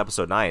 like with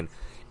episode 9,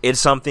 it's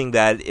something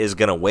that is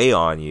going to weigh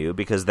on you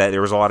because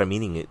there was a lot of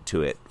meaning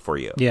to it for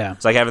you. Yeah.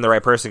 It's like having the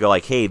right person go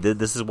like, hey,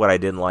 this is what I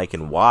didn't like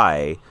and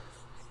why,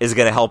 is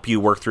going to help you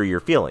work through your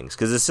feelings.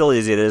 Because as silly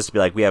as it is to be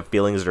like, we have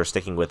feelings that are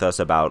sticking with us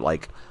about,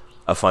 like,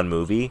 a fun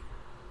movie,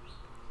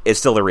 it's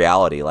still the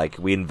reality. Like,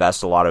 we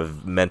invest a lot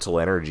of mental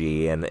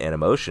energy and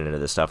emotion into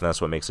this stuff, and that's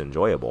what makes it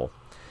enjoyable.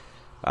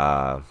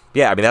 Yeah,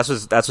 I mean, that's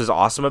what's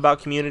awesome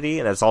about Community,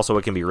 and that's also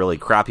what can be really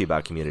crappy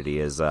about Community,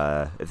 is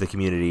if the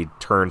community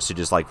turns to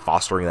just, like,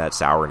 fostering that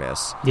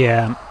sourness.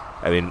 Yeah.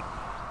 I mean,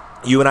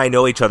 you and I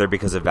know each other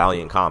because of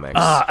Valiant Comics.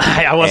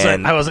 I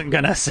wasn't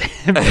gonna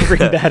bring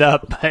that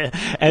up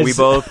as we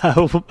both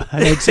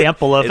an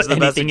example of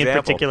anything in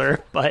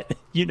particular, but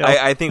you know,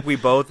 I think we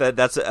both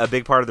that's a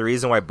big part of the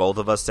reason why both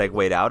of us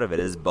segued out of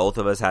it, is both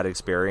of us had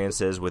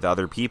experiences with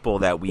other people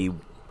that we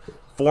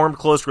formed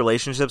close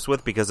relationships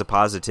with because of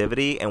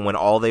positivity, and when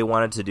all they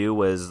wanted to do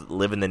was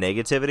live in the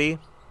negativity,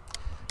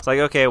 it's like,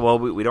 okay, well,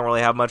 we don't really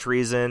have much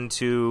reason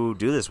to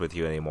do this with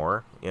you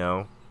anymore, you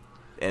know.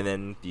 And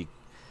then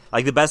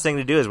like, the best thing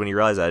to do is when you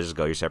realize that, just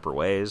go your separate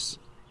ways.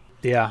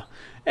 Yeah,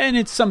 and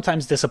it's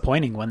sometimes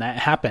disappointing when that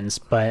happens,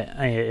 but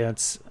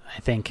it's, I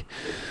think,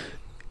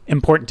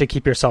 important to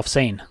keep yourself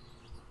sane.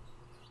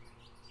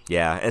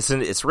 Yeah,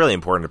 it's really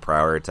important to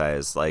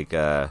prioritize. Like,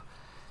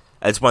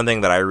 that's one thing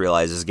that I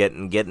realize is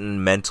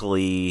getting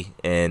mentally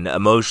and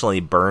emotionally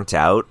burnt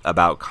out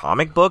about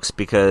comic books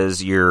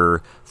because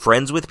you're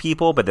friends with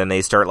people, but then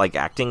they start, like,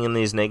 acting in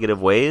these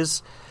negative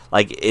ways.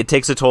 Like, it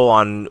takes a toll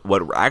on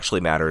what actually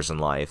matters in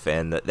life,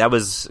 and that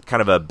was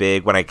kind of a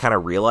big, when I kind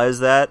of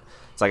realized that,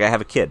 it's like, I have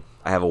a kid,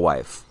 I have a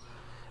wife,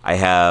 I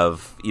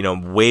have, you know,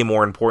 way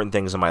more important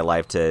things in my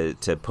life to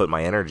put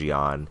my energy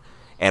on,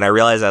 and I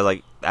realized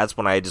that's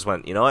when I just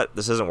went, you know what,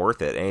 this isn't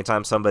worth it.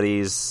 Anytime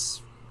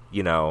somebody's,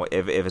 you know,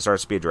 if it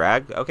starts to be a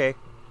drag, okay,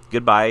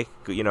 goodbye,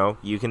 you know,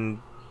 you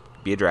can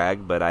be a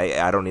drag, but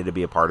I don't need to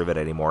be a part of it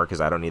anymore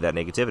because I don't need that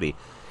negativity.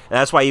 And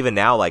that's why even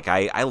now, like,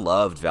 I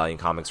loved Valiant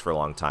Comics for a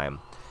long time.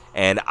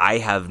 And I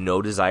have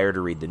no desire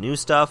to read the new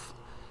stuff.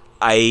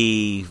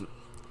 I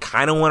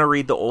kind of want to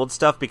read the old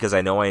stuff because I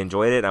know I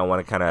enjoyed it, and I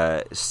want to kind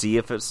of see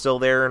if it's still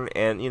there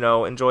and, you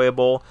know,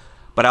 enjoyable.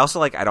 But I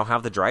also, like, I don't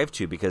have the drive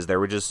to, because there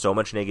was just so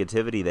much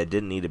negativity that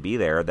didn't need to be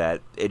there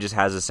that it just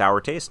has a sour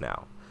taste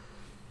now.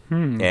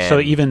 So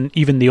even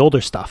the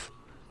older stuff,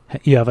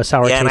 you have a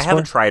sour taste for? Yeah, and I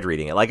haven't tried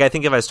reading it. Like, I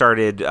think if I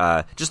started,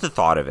 just the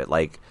thought of it,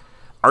 like,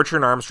 Archer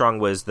and Armstrong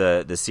was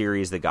the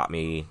series that got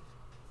me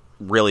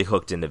really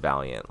hooked into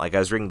Valiant. Like, I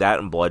was reading that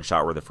and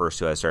Bloodshot were the first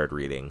two I started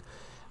reading.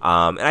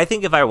 And I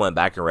think if I went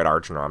back and read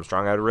Archer and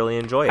Armstrong, I'd really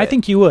enjoy it. I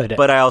think you would.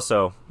 But I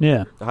also...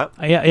 Yeah.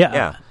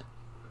 Yeah.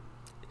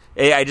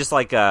 I just,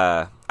 like...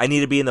 I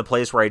need to be in the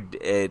place where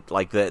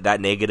that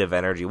negative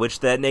energy, which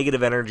that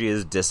negative energy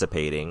is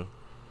dissipating.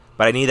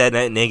 But I need that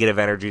negative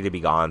energy to be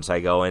gone, so I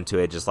go into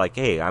it just like,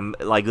 hey, I'm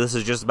like, this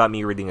is just about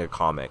me reading a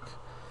comic.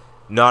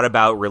 Not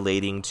about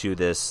relating to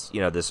this,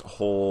 this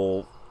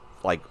whole,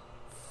 like,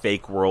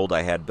 fake world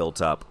I had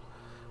built up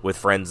with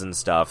friends and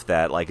stuff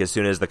that, like, as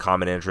soon as the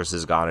common interest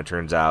is gone, it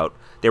turns out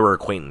they were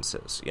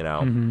acquaintances,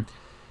 Mm-hmm.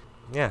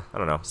 Yeah, I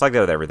don't know. It's like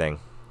that with everything.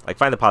 Like,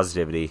 find the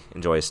positivity,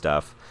 enjoy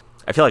stuff.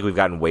 I feel like we've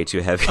gotten way too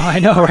heavy. Oh, I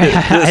know, right?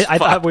 I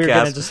thought we were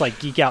going to just, like,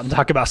 geek out and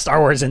talk about Star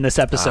Wars in this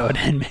episode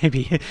and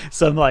maybe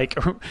some, like,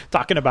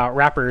 talking about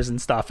rappers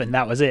and stuff, and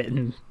that was it.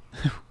 And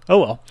oh,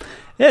 well.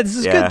 Yeah, this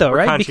is good, though,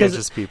 right?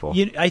 Because people.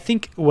 I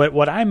think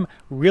what I'm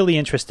really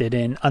interested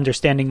in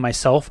understanding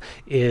myself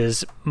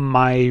is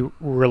my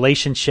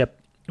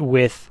relationship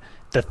with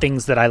the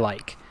things that I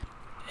like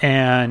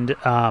and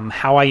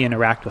how I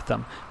interact with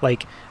them.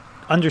 Like,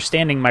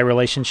 understanding my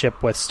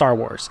relationship with Star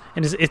Wars.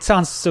 And it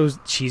sounds so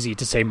cheesy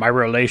to say my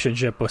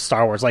relationship with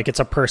Star Wars, like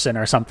it's a person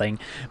or something,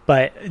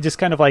 but just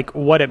kind of like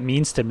what it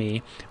means to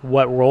me,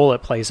 what role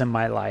it plays in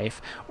my life,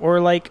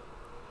 or like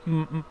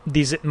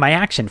my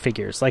action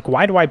figures, like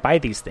why do I buy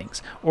these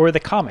things, or the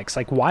comics,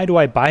 like why do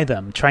I buy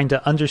them, trying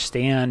to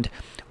understand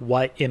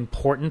what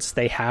importance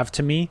they have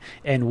to me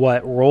and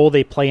what role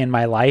they play in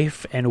my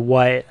life and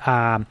what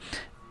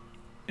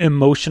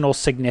emotional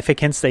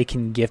significance they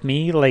can give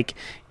me. Like,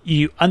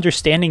 you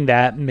understanding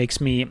that makes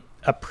me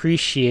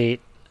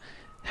appreciate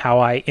how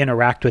I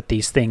interact with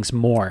these things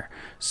more.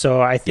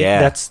 So I think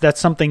that's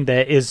something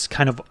that is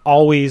kind of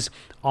always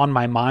on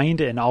my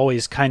mind and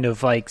always kind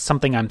of like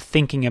something I'm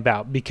thinking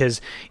about, because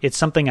it's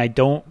something I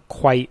don't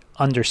quite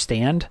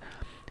understand.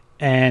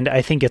 And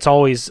I think it's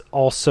always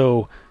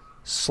also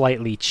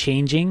slightly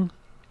changing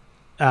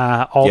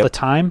all the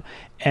time.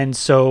 And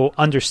so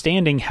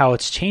understanding how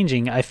it's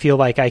changing, I feel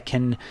like I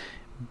can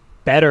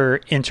better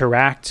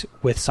interact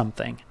with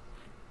something.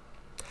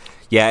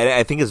 Yeah,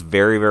 I think it's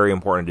very, very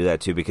important to do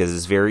that too, because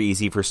it's very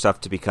easy for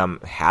stuff to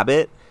become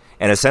habit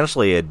and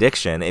essentially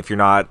addiction if you're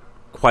not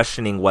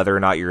questioning whether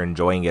or not you're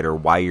enjoying it or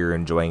why you're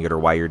enjoying it or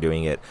why you're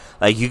doing it.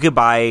 Like, you could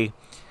buy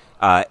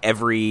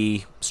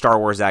every Star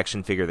Wars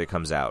action figure that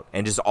comes out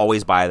and just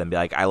always buy them. Be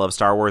like, I love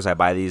Star Wars, I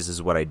buy these, this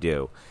is what I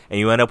do. And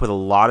you end up with a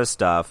lot of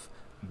stuff,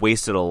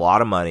 wasted a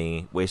lot of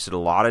money, wasted a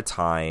lot of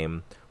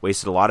time,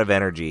 wasted a lot of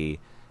energy,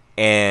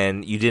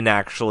 and you didn't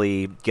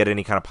actually get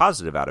any kind of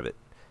positive out of it.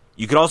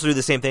 You could also do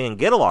the same thing and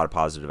get a lot of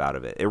positive out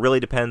of it. It really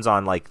depends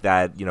on, like,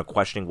 that,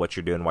 questioning what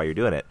you're doing, why you're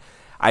doing it.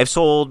 I've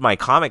sold my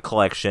comic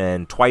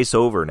collection twice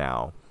over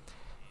now,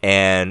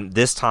 and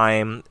this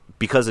time,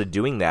 because of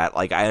doing that,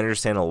 like, I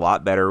understand a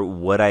lot better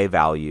what I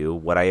value,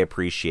 what I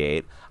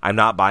appreciate. I'm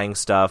not buying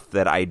stuff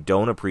that I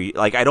don't appreciate.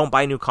 Like, I don't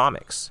buy new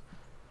comics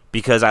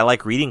because I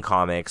like reading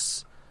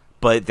comics,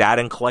 but that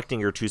and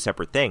collecting are two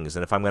separate things.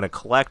 And if I'm going to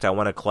collect, I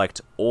want to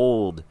collect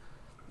old,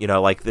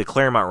 like the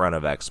Claremont run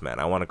of X-Men.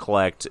 I want to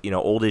collect,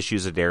 old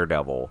issues of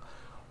Daredevil.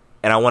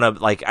 And I want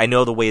to, like, I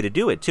know the way to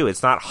do it too.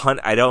 It's not hunt.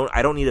 I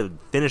don't need to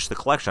finish the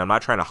collection. I'm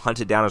not trying to hunt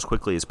it down as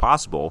quickly as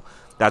possible.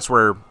 That's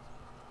where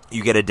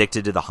you get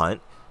addicted to the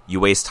hunt. You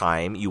waste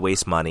time, you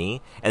waste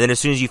money, and then as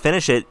soon as you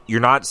finish it,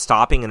 you're not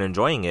stopping and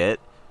enjoying it.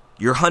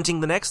 You're hunting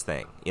the next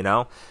thing,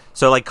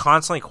 So, like,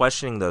 constantly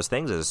questioning those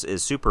things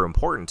is super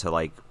important to,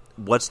 like,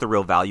 what's the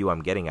real value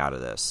I'm getting out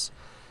of this?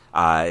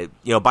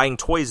 Buying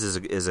toys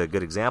is a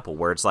good example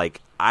where it's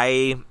like,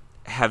 I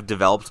have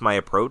developed my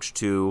approach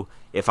to,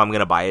 if I'm going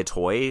to buy a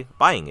toy,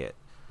 buying it.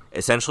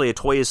 Essentially, a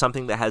toy is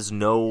something that has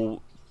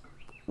no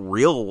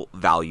real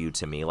value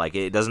to me. Like,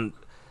 it doesn't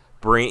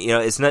bring,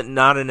 it's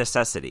not a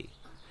necessity.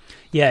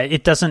 Yeah,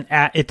 it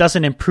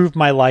doesn't improve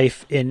my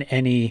life in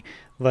any,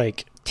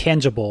 like,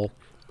 tangible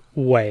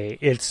way.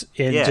 It's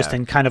just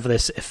in kind of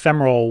this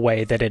ephemeral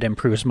way that it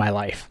improves my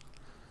life.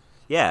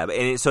 Yeah,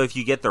 and so if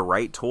you get the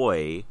right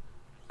toy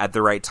at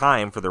the right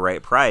time for the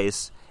right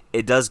price,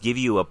 it does give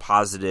you a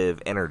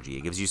positive energy.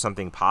 It gives you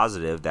something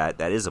positive that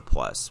is a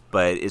plus.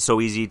 But it's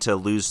so easy to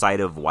lose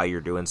sight of why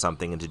you're doing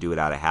something and to do it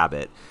out of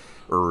habit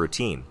or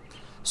routine.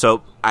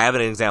 So I have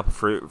an example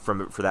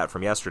for that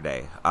from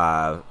yesterday.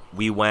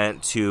 We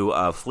went to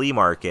a flea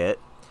market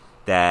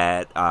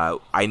that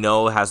I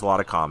know has a lot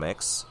of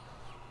comics,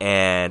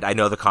 and I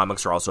know the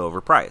comics are also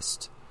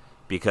overpriced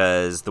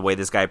because the way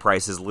this guy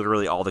prices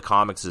literally all the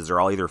comics is they're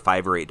all either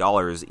 $5 or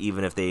 $8,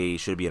 even if they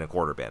should be in a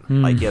quarter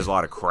bin. Like, he has a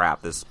lot of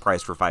crap that's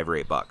priced for $5 or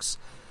 $8.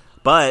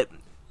 But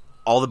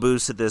all the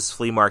booths at this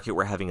flea market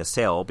were having a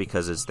sale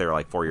because it's their,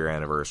 like, 4-year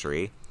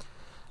anniversary.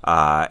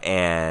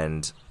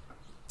 And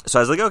so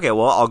I was like, okay,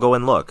 well, I'll go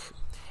and look.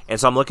 And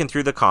so I'm looking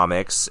through the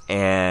comics,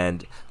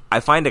 and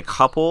I find a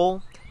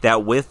couple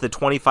that with the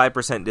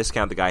 25%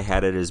 discount the guy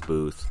had at his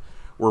booth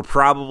were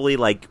probably,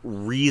 like,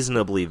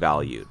 reasonably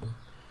valued.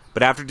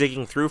 But after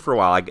digging through for a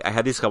while, I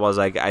had these couple. I was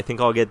like, I think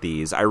I'll get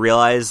these. I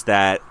realized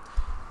that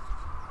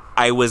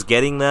I was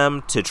getting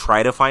them to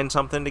try to find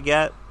something to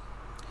get.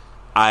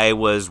 I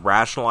was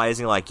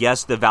rationalizing, like,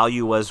 yes, the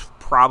value was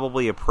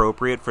probably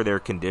appropriate for their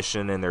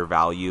condition and their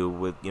value,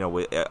 with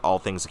all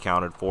things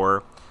accounted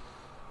for.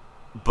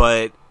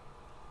 But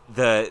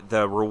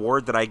the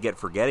reward that I get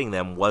for getting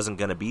them wasn't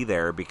going to be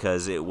there,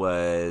 because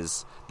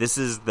this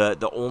is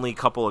the only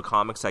couple of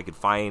comics I could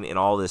find in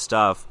all this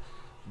stuff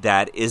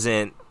that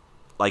isn't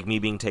like me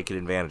being taken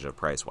advantage of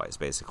price-wise,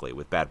 basically,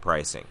 with bad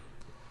pricing.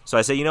 So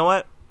I said, you know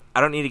what?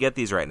 I don't need to get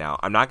these right now.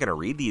 I'm not going to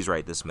read these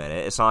right this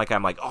minute. It's not like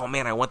I'm like, oh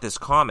man, I want this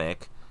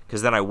comic,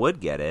 because then I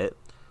would get it.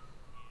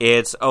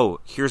 It's, oh,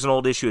 here's an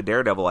old issue of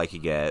Daredevil I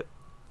could get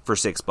for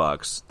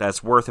 $6.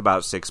 That's worth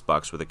about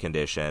 $6 with a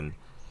condition.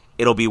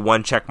 It'll be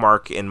one check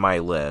mark in my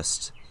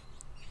list.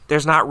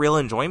 There's not real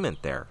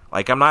enjoyment there.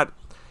 Like,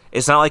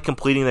 it's not like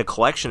completing the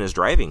collection is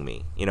driving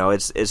me.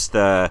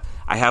 I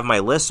have my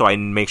list, so I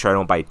make sure I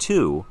don't buy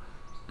two,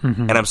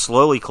 and I'm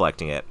slowly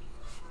collecting it.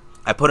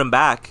 I put them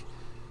back,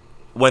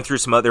 went through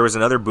there was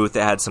another booth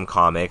that had some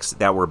comics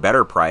that were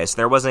better priced.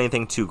 There wasn't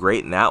anything too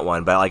great in that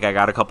one, but like I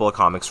got a couple of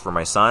comics for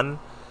my son.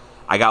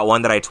 I got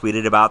one that I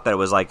tweeted about that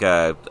was like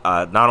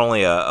not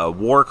only a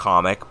war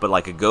comic, but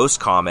like a ghost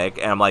comic.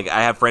 And I'm like,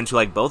 I have friends who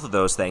like both of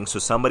those things, so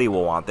somebody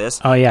will want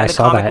this. Oh yeah, and I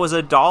saw that. The comic was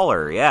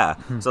 $1. Yeah.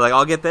 So like,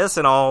 I'll get this,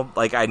 and I'll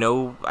like, I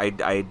know I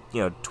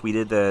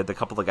tweeted the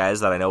couple of guys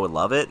that I know would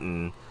love it,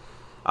 and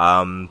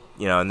and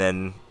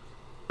then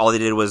all they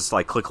did was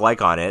like click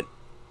like on it.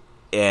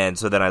 And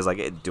so then I was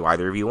like, do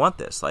either of you want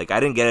this? Like, I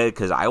didn't get it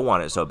because I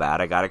want it so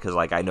bad. I got it because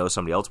like I know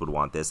somebody else would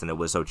want this, and it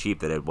was so cheap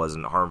that it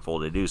wasn't harmful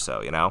to do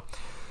so,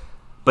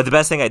 But the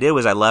best thing I did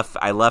was I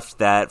left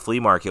that flea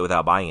market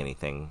without buying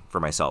anything for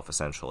myself,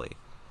 essentially.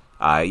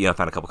 Found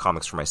a couple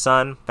comics for my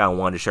son, found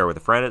one to share with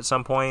a friend at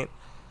some point.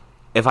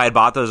 If I had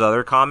bought those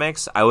other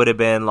comics, I would have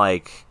been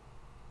like,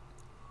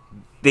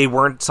 they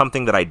weren't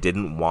something that I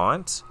didn't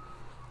want,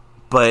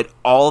 but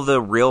all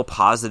the real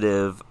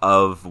positive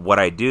of what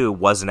I do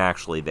wasn't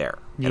actually there.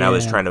 And I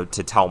was trying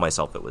to tell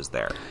myself it was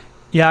there.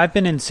 Yeah, I've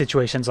been in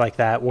situations like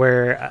that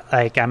where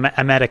like I'm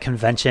at a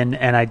convention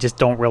and I just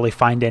don't really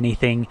find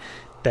anything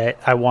that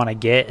I want to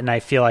get, and I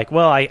feel like,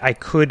 well, I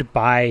could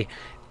buy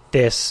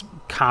this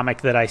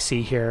comic that I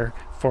see here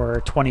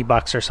for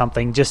 $20 or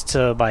something, just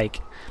to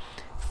like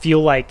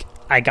feel like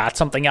I got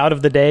something out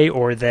of the day,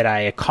 or that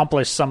I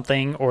accomplished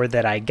something, or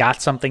that I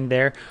got something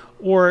there.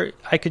 Or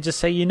I could just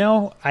say,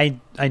 I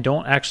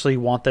don't actually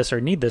want this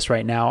or need this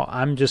right now.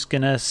 I'm just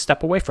going to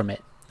step away from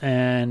it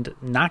and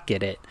not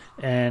get it.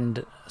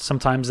 And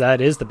sometimes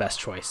that is the best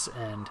choice.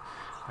 And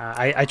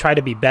I try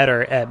to be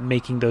better at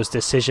making those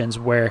decisions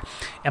where,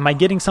 am I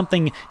getting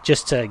something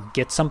just to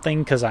get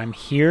something because I'm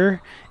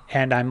here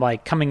and I'm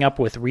like coming up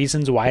with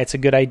reasons why it's a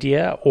good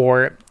idea,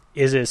 or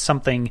is it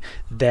something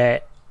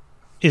that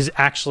is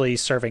actually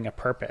serving a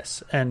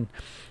purpose? And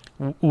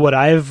what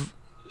I've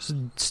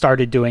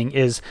started doing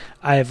is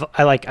I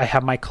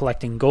have my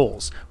collecting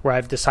goals where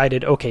I've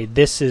decided, okay,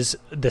 this is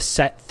the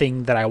set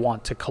thing that I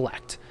want to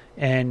collect.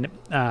 And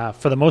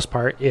for the most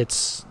part,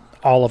 it's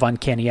all of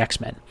Uncanny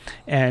X-Men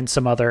and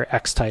some other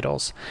X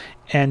titles.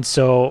 And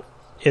so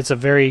it's a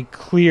very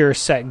clear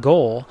set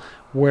goal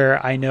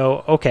where I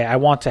know, okay, I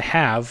want to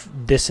have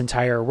this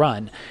entire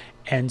run.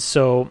 And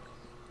so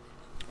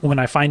when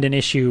I find an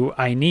issue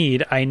I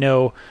need, I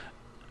know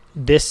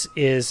this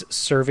is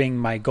serving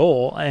my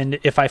goal. And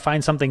if I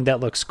find something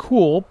that looks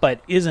cool but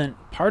isn't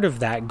part of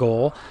that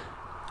goal,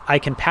 I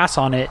can pass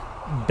on it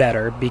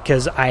better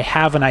because I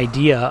have an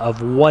idea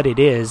of what it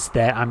is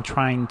that I'm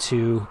trying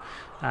to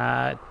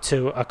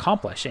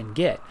accomplish and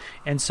get.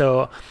 And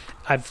so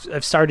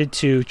I've started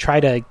to try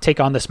to take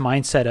on this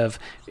mindset of,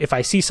 if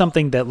I see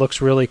something that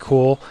looks really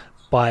cool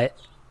but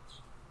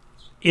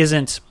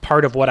isn't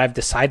part of what I've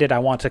decided I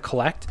want to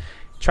collect,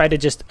 try to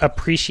just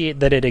appreciate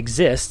that it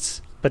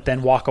exists, but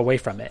then walk away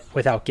from it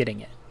without getting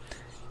it.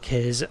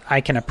 Because I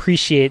can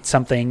appreciate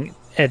something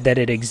that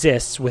it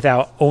exists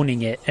without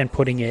owning it and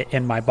putting it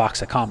in my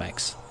box of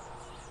comics.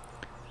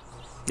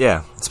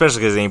 Yeah, especially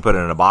because then you put it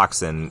in a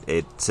box and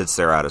it sits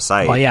there out of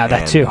sight. Well, yeah,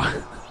 that too.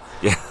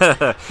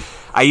 Yeah,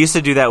 I used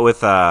to do that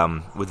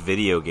with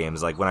video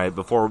games. Like when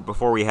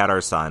before we had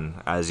our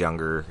son, I was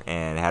younger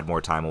and had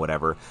more time or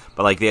whatever.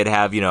 But like they'd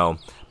have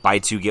buy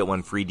two get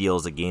one free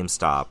deals at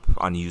GameStop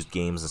on used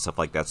games and stuff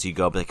like that. So you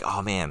go be like,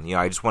 oh man,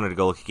 I just wanted to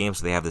go look at games,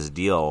 so they have this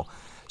deal.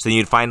 So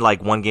you'd find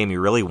like one game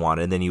you really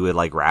wanted, and then you would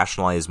like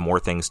rationalize more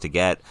things to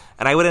get.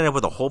 And I would end up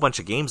with a whole bunch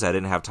of games I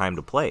didn't have time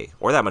to play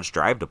or that much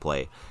drive to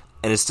play.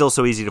 And it's still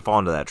so easy to fall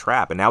into that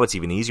trap. And now it's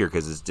even easier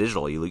because it's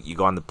digital. You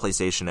go on the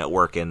PlayStation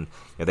Network and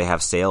they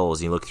have sales,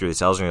 and you look through the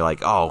sales and you're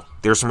like, oh,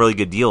 there's some really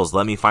good deals.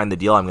 Let me find the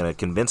deal I'm going to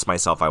convince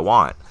myself I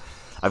want.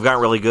 I've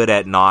gotten really good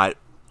at not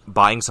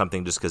buying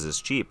something just because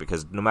it's cheap,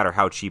 because no matter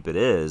how cheap it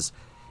is,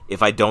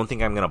 if I don't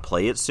think I'm going to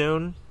play it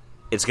soon,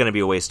 it's going to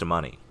be a waste of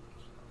money.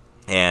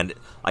 And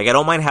like, I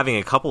don't mind having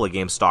a couple of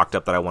games stocked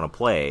up that I want to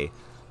play.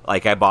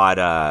 Like I bought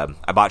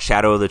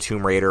Shadow of the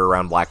Tomb Raider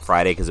around Black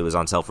Friday because it was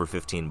on sale for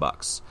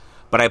 $15.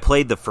 But I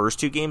played the first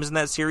 2 games in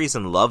that series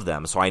and loved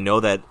them, so I know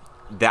that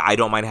I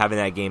don't mind having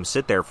that game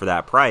sit there for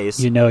that price.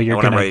 You know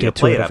you're going to get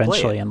to it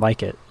eventually and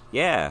like it.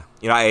 Yeah.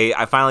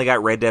 I finally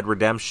got Red Dead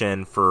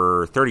Redemption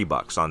for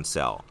 $30 on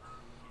sale.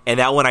 And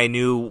that one I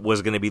knew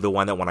was going to be the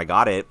one that when I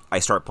got it, I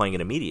start playing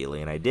it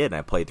immediately, and I did, and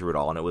I played through it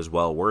all, and it was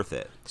well worth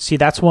it. See,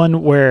 that's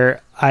one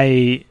where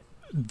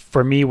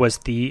for me, was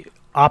the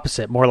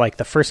opposite, more like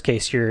the first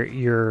case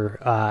you're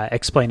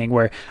explaining,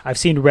 where I've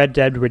seen Red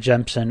Dead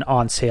Redemption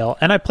on sale,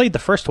 and I played the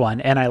first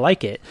one, and I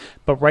like it.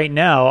 But right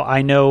now,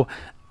 I know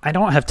I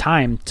don't have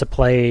time to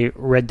play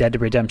Red Dead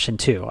Redemption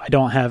 2. I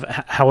don't have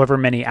however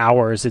many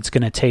hours it's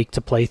going to take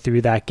to play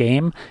through that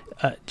game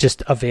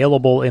just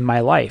available in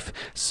my life.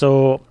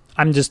 So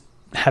I'm just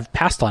have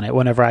passed on it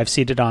whenever I've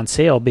seen it on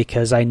sale,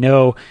 because I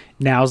know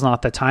now's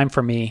not the time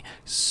for me,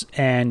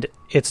 and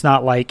it's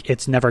not like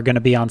it's never going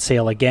to be on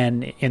sale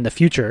again in the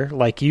future,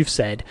 like you've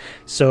said.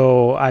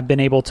 So I've been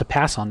able to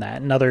pass on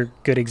that. Another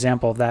good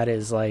example of that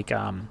is like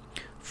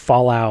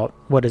Fallout.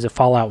 What is it?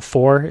 Fallout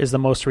 4 is the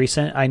most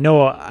recent. I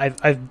know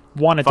I've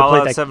wanted Fallout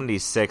to play that.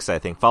 76, I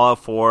think. Fallout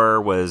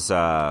 4 was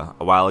a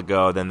while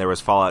ago. Then there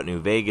was Fallout New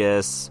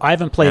Vegas. I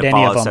haven't played any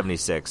Fallout of them.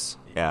 76.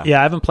 Yeah,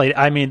 I haven't played.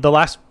 I mean, the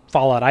last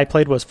Fallout I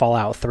played was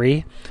Fallout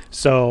 3.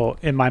 So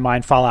in my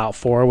mind, Fallout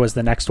 4 was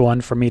the next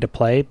one for me to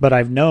play. But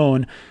I've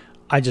known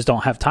I just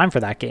don't have time for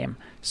that game.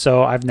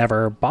 So I've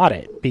never bought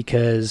it,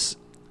 because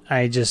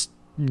I just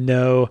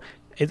know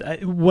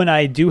when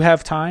I do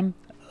have time,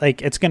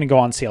 like, it's going to go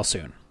on sale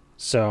soon.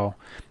 So,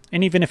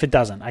 and even if it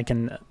doesn't, I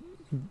can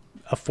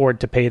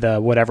afford to pay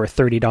the whatever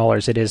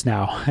 $30 it is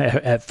now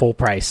at full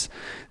price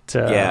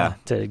to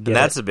get and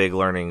that's a big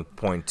learning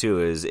point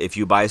too, is if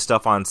you buy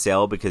stuff on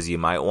sale because you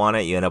might want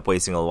it, you end up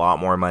wasting a lot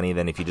more money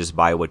than if you just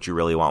buy what you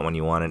really want when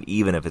you want it,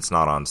 even if it's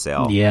not on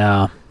sale.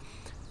 Yeah.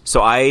 So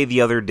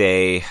the other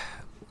day,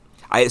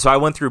 I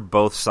went through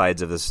both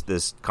sides of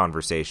this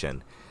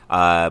conversation.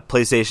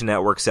 PlayStation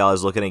Network sale, I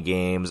was looking at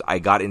games. I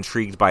got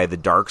intrigued by the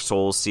Dark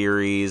Souls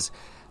series.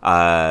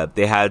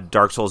 They had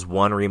Dark Souls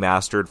 1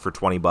 remastered for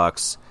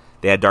 $20.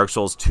 They had Dark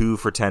Souls 2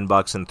 for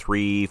 $10 and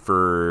 3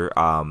 for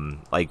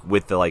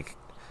with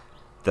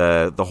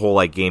the whole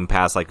like Game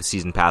Pass, like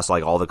season pass,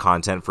 like all the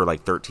content for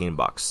like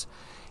 $13.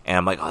 And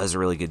I'm like, oh, this is a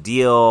really good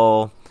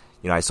deal.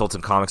 I sold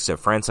some comics to a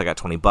friend, so I got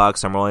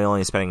 $20. I'm really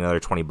only spending another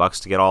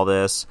 $20 to get all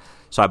this.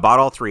 So I bought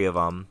all 3 of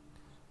them,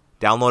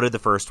 downloaded the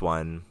first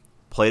one,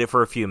 played it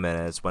for a few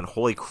minutes, went,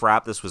 holy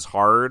crap, this was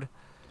hard.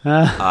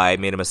 I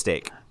made a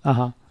mistake.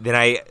 Uh-huh. Then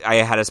I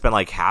had to spend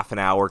like half an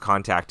hour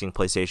contacting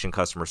PlayStation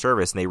customer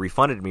service, and they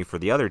refunded me for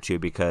the other 2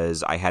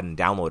 because I hadn't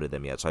downloaded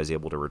them yet, so I was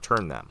able to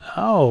return them.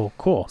 Oh,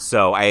 cool.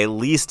 So I at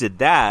least did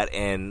that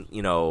and,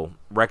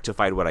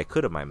 rectified what I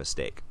could of my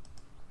mistake.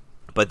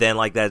 But then,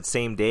 like, that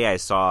same day I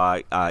saw,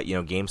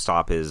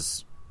 GameStop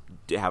is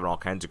having all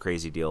kinds of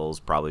crazy deals,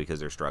 probably because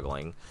they're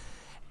struggling.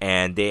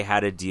 And they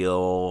had a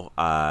deal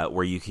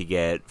where you could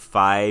get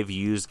 5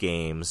 used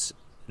games,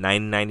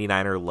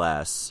 $9.99 or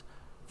less,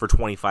 for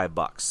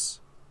 $25.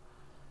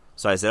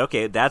 So I said,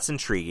 okay, that's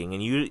intriguing.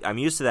 And I'm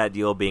used to that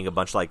deal being a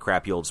bunch of like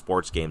crappy old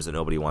sports games that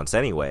nobody wants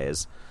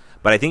anyways.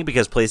 But I think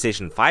because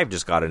PlayStation 5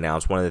 just got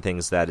announced, one of the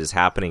things that is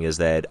happening is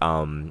that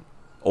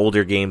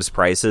older games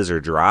prices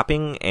are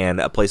dropping, and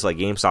a place like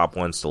GameStop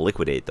wants to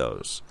liquidate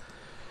those.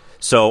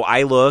 So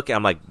I look, and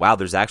I'm like, wow,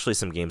 there's actually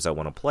some games I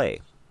want to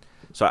play.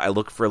 So I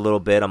look for a little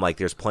bit. I'm like,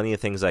 there's plenty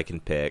of things I can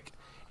pick.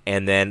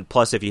 And then,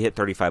 plus, if you hit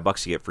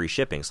 $35, you get free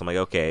shipping. So I'm like,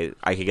 okay,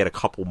 I could get a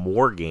couple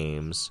more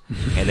games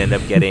and end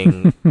up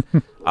getting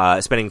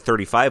spending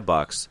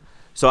 $35.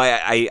 So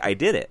I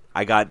did it.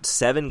 I got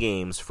 7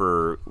 games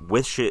for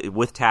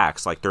with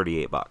tax, like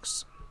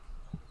 $38.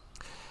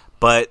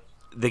 But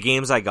the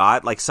games I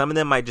got, like, some of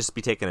them might just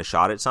be taking a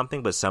shot at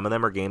something, but some of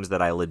them are games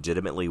that I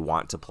legitimately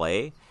want to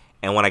play.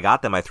 And when I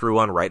got them, I threw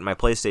one right in my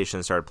PlayStation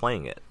and started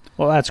playing it.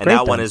 Well, that's and great.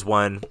 And that one is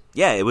one,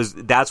 yeah,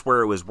 that's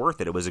where it was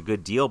worth it. It was a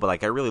good deal, but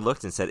like I really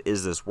looked and said,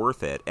 is this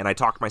worth it? And I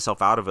talked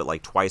myself out of it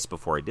like twice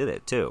before I did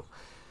it too.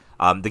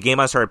 The game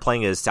I started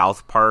playing is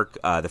South Park,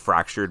 The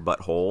Fractured But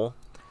Whole.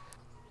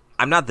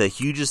 I'm not the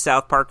hugest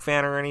South Park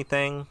fan or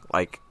anything.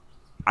 Like,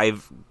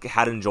 I've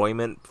had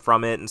enjoyment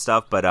from it and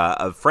stuff, but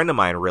a friend of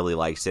mine really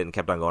likes it and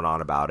kept on going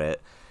on about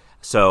it.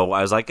 So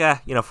I was like,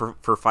 for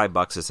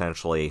 $5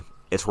 essentially,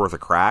 it's worth a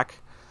crack.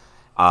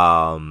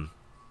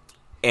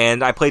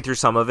 And I played through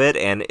some of it,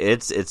 and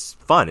it's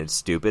fun. It's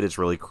stupid. It's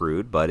really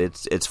crude, but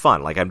it's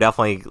fun. Like, I'm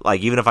definitely,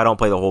 like, even if I don't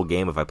play the whole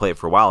game, if I play it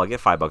for a while, I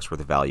get $5 worth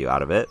of value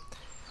out of it.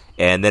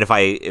 And then if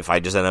I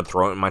just end up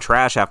throwing it in my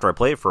trash after I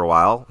play it for a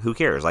while, who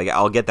cares? Like,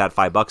 I'll get that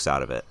 $5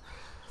 out of it.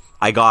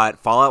 I got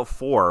Fallout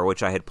 4,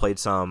 which I had played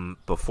some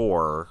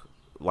before,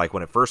 like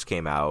when it first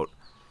came out,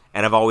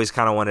 and I've always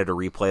kind of wanted to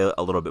replay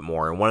a little bit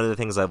more. And one of the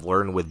things I've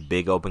learned with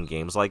big open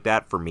games like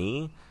that, for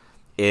me,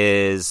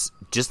 is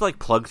just like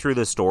plug through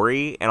the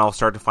story, and I'll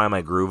start to find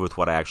my groove with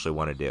what I actually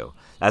want to do.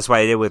 That's what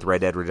I did with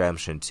Red Dead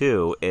Redemption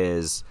 2,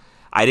 is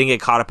I didn't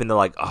get caught up into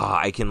like,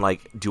 I can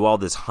like do all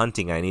this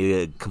hunting, I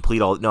need to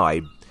complete all. No,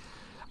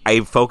 I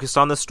focused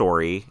on the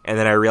story, and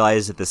then I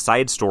realized that the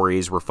side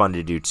stories were fun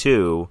to do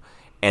too,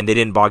 and they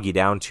didn't bog you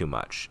down too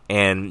much.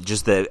 And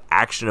just the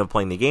action of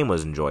playing the game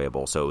was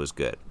enjoyable, so it was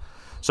good.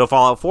 So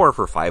Fallout 4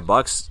 for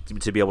 $5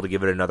 to be able to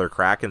give it another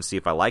crack and see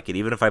if I like it.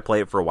 Even if I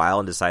play it for a while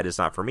and decide it's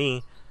not for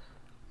me,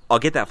 I'll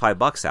get that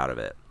 $5 out of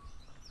it.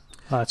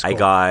 Oh, that's cool. I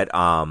got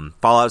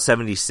Fallout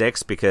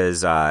 76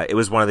 because it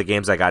was one of the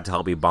games I got to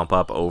help me bump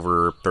up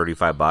over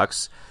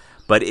 $35.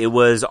 But it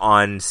was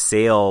on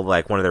sale,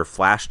 like one of their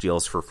flash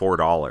deals for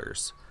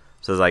 $4.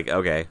 So I was like,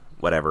 okay,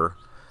 whatever.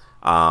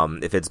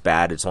 If it's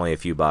bad, it's only a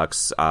few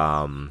bucks.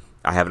 I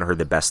haven't heard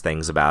the best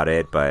things about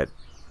it, but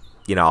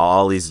I'll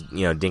always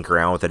dink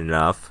around with it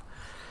enough.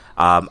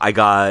 I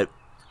got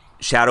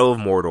Shadow of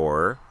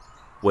Mordor,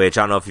 which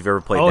I don't know if you've ever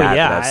played that. Oh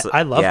yeah,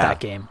 I love that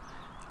game.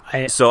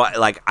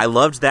 I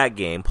loved that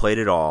game, played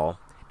it all,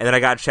 and then I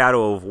got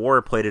Shadow of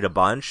War, played it a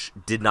bunch,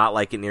 did not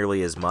like it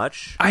nearly as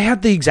much. I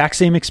had the exact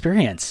same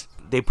experience.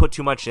 They put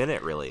too much in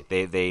it, really.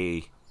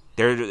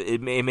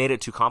 It made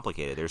it too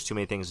complicated. There's too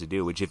many things to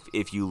do, which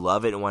if you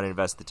love it and want to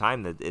invest the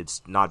time, that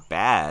it's not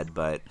bad,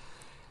 but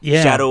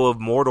Shadow of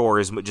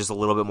Mordor is just a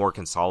little bit more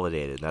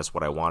consolidated, and that's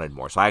what I wanted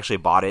more. So I actually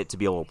bought it to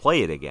be able to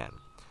play it again.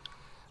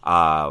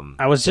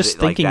 I was just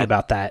thinking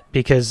about that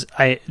because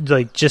I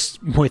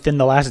just within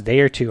the last day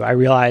or two, I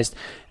realized,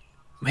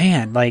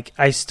 man,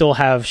 I still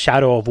have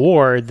Shadow of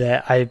War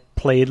that I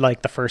played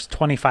the first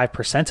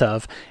 25%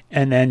 of,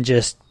 and then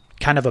just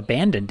kind of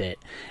abandoned it.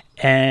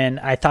 And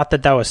I thought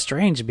that was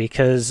strange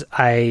because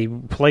I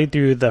played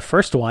through the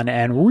first one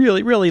and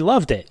really, really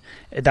loved it.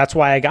 That's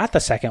why I got the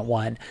second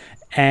one.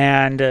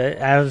 And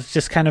I was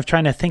just kind of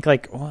trying to think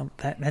well,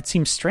 that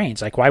seems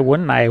strange. Why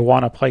wouldn't I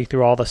want to play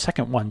through all the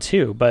second one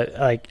too? But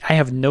I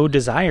have no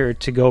desire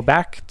to go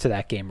back to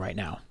that game right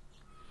now.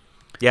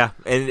 Yeah.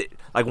 And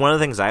one of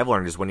the things I've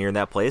learned is when you're in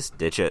that place,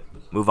 ditch it,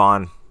 move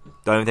on.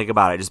 Don't even think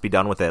about it. Just be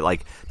done with it.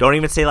 Don't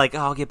even say oh,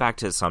 I'll get back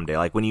to it someday.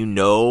 When you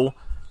know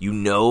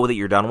that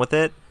you're done with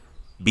it,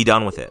 be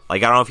done with it. I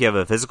don't know if you have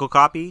a physical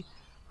copy,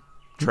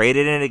 trade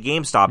it in at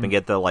GameStop and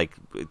get the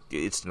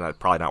it's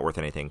probably not worth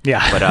anything.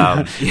 Yeah,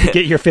 but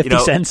get your 50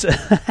 cents.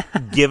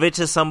 Give it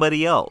to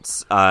somebody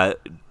else.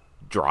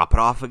 Drop it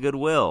off at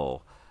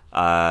Goodwill.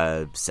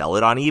 Sell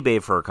it on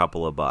eBay for a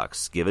couple of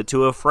bucks. Give it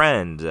to a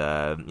friend.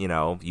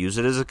 Use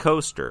it as a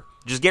coaster.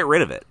 Just get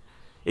rid of it.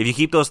 If you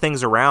keep those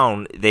things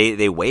around,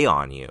 they weigh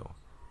on you.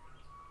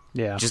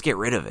 Yeah. Just get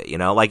rid of it,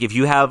 if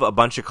you have a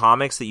bunch of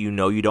comics that you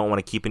don't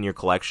want to keep in your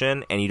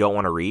collection and you don't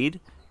want to read,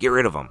 get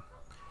rid of them.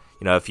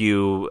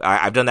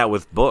 I've done that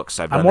with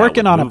books. I'm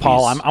working on it,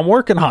 Paul. I'm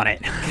working on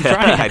it.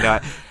 I know.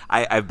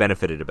 I've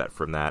benefited a bit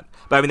from that.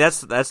 But I mean,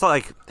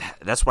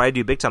 that's why I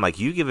do big time.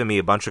 You've given me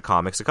a bunch of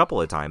comics a couple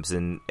of times,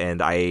 and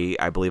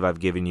I believe I've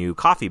given you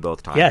coffee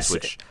both times, yes.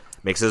 Which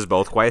makes us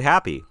both quite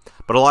happy.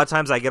 But a lot of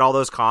times I get all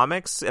those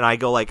comics and I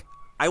go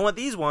I want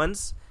these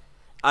ones.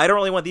 I don't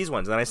really want these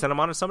ones. Then I send them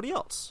on to somebody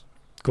else.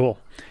 Cool.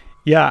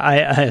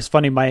 Yeah, it's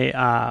funny.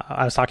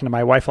 I was talking to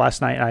my wife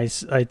last night.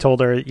 I told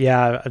her,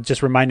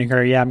 just reminding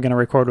her, I'm going to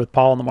record with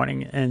Paul in the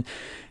morning, and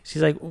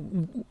she's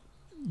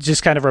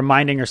just kind of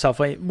reminding herself,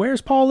 wait,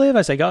 where's Paul live? I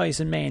was oh, he's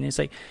in Maine. He's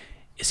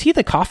is he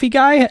the coffee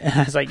guy? And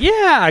I was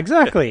yeah,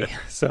 exactly.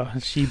 So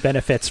she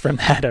benefits from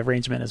that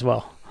arrangement as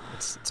well.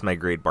 It's my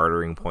great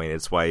bartering point.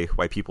 It's why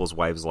people's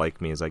wives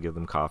like me as I give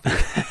them coffee.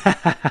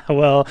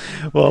 well,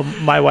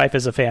 my wife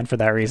is a fan for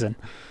that reason.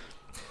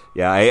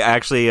 Yeah, I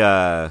actually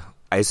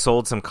I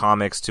sold some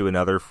comics to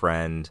another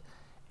friend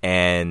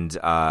and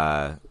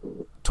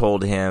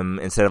told him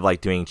instead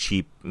of doing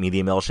cheap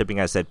media mail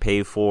shipping, I said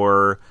pay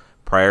for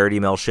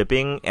priority mail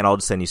shipping and I'll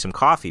just send you some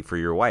coffee for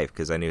your wife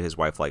because I knew his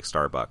wife likes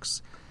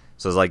Starbucks.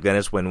 So it's then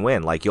it's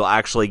win-win. You'll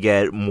actually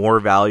get more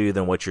value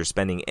than what you're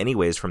spending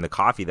anyways from the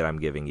coffee that I'm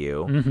giving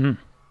you. Mm-hmm.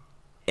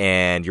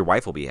 And your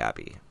wife will be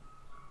happy.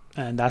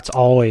 And that's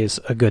always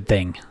a good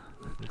thing.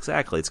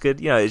 Exactly. It's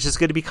good. It's just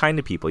good to be kind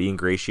to people. You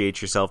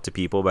ingratiate yourself to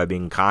people by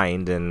being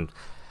kind. And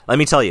let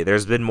me tell you,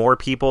 there's been more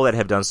people that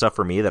have done stuff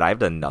for me that I've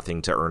done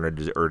nothing to earn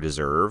or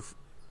deserve.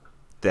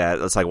 That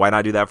it's why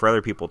not do that for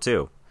other people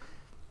too?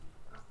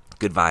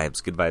 Good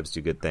vibes. Good vibes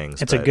do good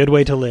things. It's a good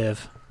way to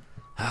live.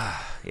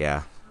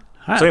 Yeah.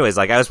 Huh. So anyways,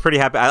 I was pretty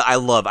happy. I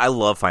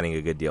love finding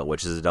a good deal,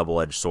 which is a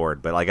double-edged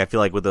sword. But I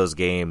feel with those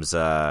games,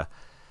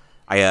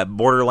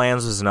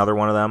 Borderlands is another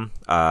one of them.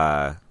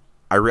 I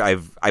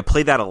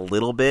played that a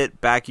little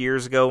bit back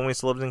years ago when we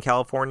still lived in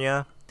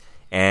California,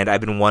 and I've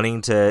been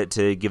wanting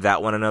to give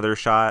that one another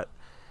shot.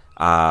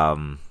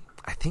 I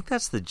think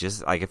that's the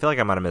gist. I feel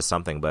I might have missed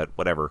something, but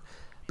whatever.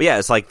 But yeah,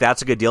 it's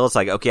that's a good deal. It's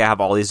okay, I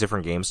have all these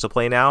different games to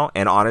play now,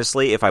 and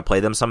honestly, if I play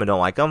them some and don't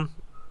like them,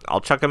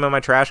 I'll chuck them in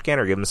my trash can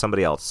or give them to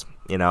somebody else.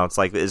 It's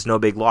it's no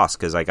big loss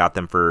because I got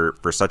them for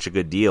such a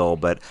good deal.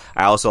 But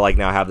I also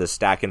now have this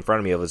stack in front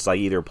of me of it's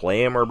either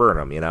play them or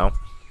burn them.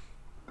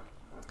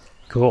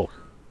 Cool.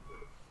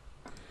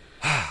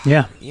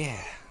 Yeah.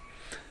 Yeah.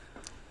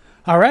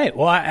 All right.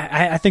 Well,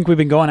 I think we've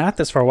been going at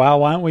this for a while.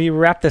 Why don't we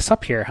wrap this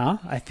up here, huh?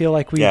 I feel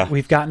like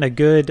we've gotten a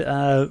good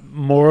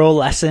moral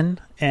lesson,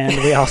 and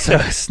we also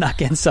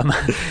snuck in some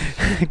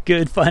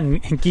good,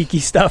 fun, and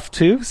geeky stuff,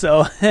 too.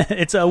 So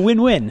it's a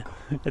win-win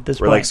at this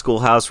point. We're like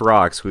Schoolhouse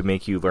Rocks. We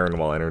make you learn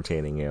while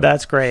entertaining you.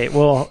 That's great.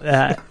 Well,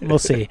 we'll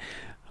see.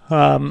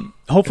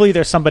 Hopefully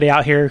there's somebody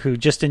out here who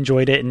just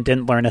enjoyed it and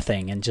didn't learn a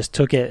thing and just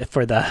took it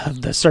for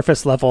the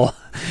surface level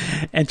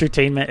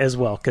entertainment as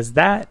well, because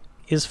that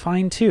is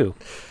fine too.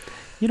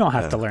 You don't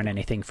have to learn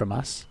anything from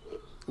us.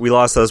 We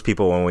lost those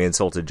people when we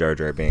insulted Jar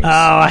Jar Binks. Oh,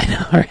 I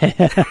know,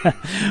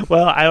 right?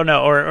 Well, I don't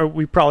know. Or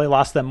we probably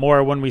lost them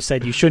more when we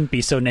said you shouldn't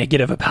be so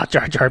negative about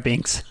Jar Jar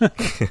Binks.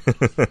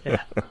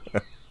 Yeah.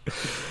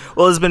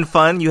 Well, it's been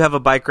fun. You have a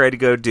bike ride to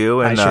go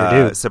do, and I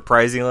sure do.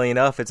 Surprisingly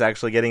enough, it's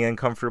actually getting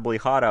uncomfortably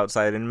hot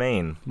outside in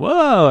Maine.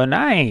 Whoa,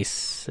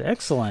 nice.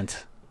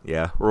 Excellent.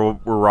 Yeah, we're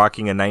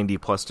rocking a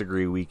 90-plus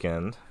degree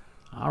weekend.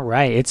 All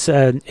right. It's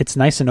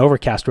nice and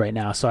overcast right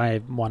now, so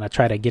I want to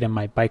try to get in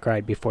my bike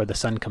ride before the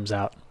sun comes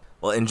out.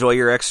 Well, enjoy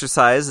your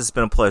exercise. It's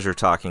been a pleasure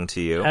talking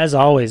to you. As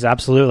always,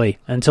 absolutely.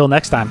 Until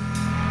next time.